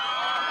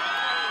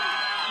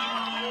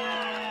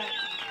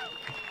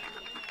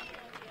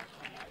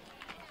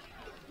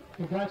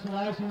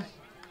 Congratulations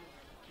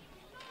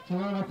to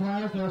all our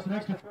players. There are some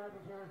extra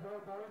photos here as well,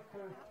 boys,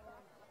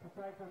 to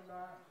take them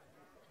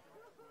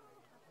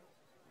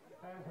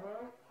as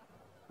well.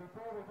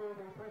 Before we do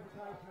the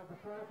presentation of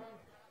the trophy,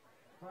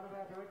 one of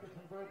our directors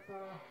from Group 4,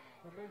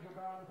 the Minja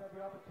Barnes, had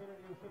the opportunity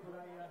to sit with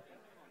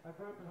a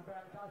group of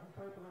about a dozen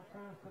people and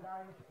choose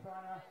today's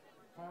player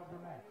of the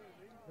match.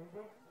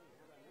 Minja?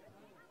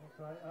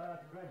 That's right.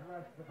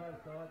 Congratulations to both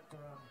sides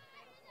for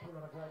putting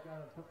on a great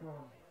game of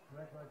football.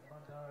 Congratulations,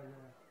 Bundarra.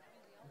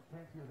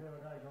 Intensity as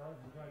ever day, guys.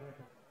 It's a great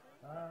effort.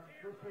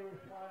 This year's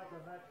player of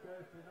the match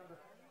goes to number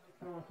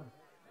Dawson.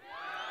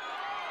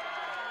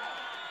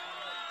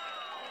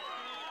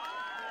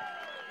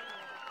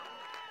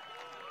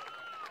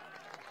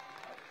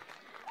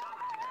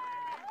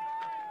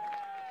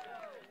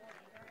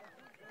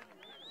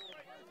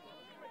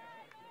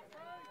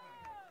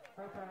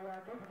 Okay,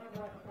 Nick, if you'd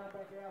like to come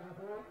back out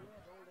with Luke.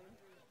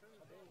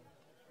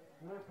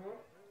 Luke here.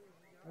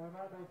 We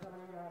might be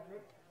coming in,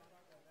 Nick.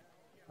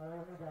 Oh, here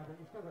we go, but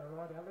you still got to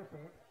ride our left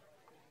hand.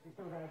 You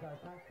still got to go,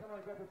 son. Come on,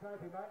 grab the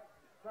trophy, mate.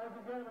 Ladies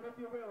and gentlemen, if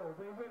you will,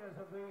 the winners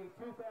of the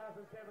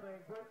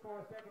 2017 Group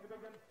 4 Second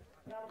Division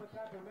Calibre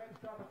Country Men's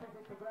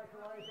Competition,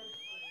 congratulations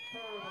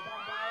to the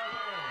Bundarra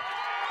Bears.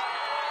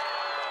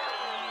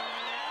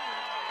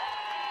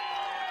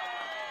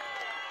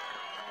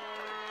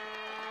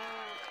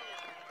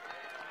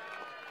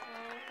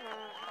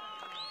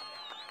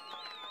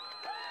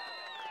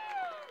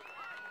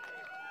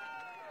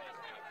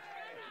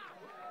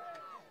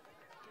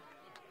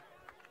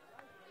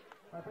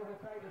 I think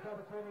we'll take this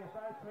opportunity if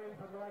both teams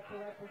would like to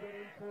actually get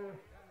into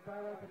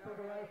photo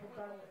configuration,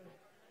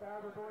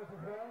 Barraba boys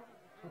as well.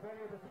 If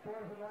any of the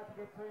supporters would like to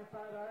get team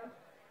photos,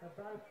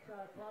 both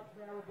clubs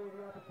now will give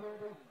the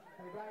opportunity.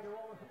 And again, to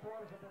all the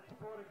supporters that have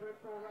supported Group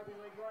 4 Rugby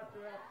League right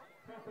throughout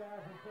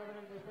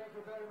 2017, we thank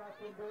you very much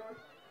indeed.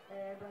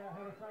 And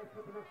have a safe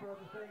trip to look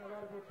forward to seeing a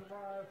lot of you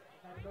tomorrow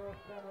at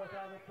North Tamworth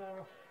over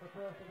for the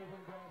First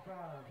Division Grand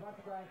Finals. Once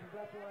again,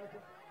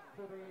 congratulations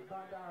to the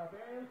Bundarra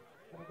Bears.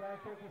 And again,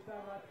 thank you so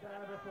much,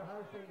 Barraba, for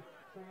hosting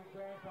the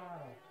Grand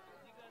Final.